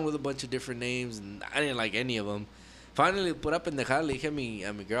played around with a bunch of different names and I didn't like any of them. Finally, put up in the car, le dije a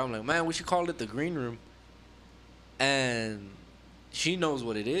mi girl, I'm like, man, we should call it the green room. And she knows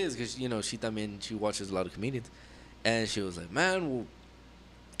what it is because she watches a lot of comedians, and she was like, man, well,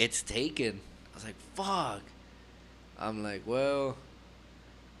 it's taken. I was like, fuck. I'm like, well,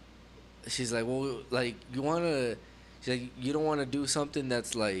 she's like, well, like, she's like, you don't want to do something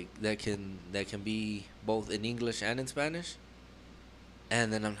that's like, that can be both in English and in Spanish?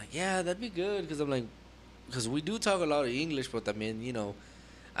 And then I'm like, yeah, that'd be good, because we do talk a lot of English, but I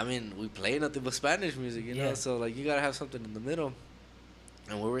mean, we play nothing but Spanish music, so like, you gotta have something in the middle.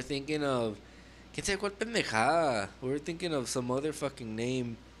 And we were thinking of, ¿Quién sabe cuál pendejada? We were thinking of some other fucking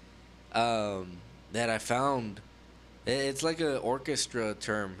name that I found. It's like a orchestra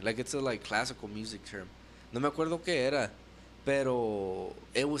term. Like, it's a like classical music term. No me acuerdo qué era. Pero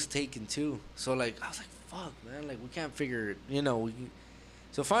it was taken too. So like, I was like, fuck, man. Like, we can't figure it.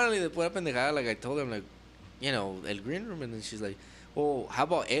 So finally, they put up in the guy. Like, I told them, like, El Green Room. And then she's like, well, how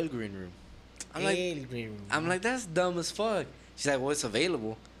about El Green Room? I'm like, that's dumb as fuck. She's like, well, it's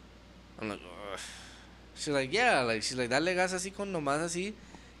available. I'm like, ugh. She's like, yeah. Like, she's like, dale gas así con nomás así.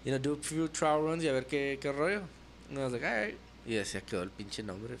 Do a few trial runs y a ver qué rollo. And I was like, alright. Y decía, quedó el pinche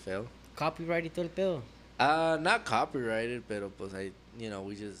nombre feo. Copyright y todo el pedo. Not copyrighted, pero pues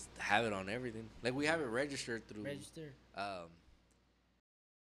we just have it on everything. Like, we have it registered through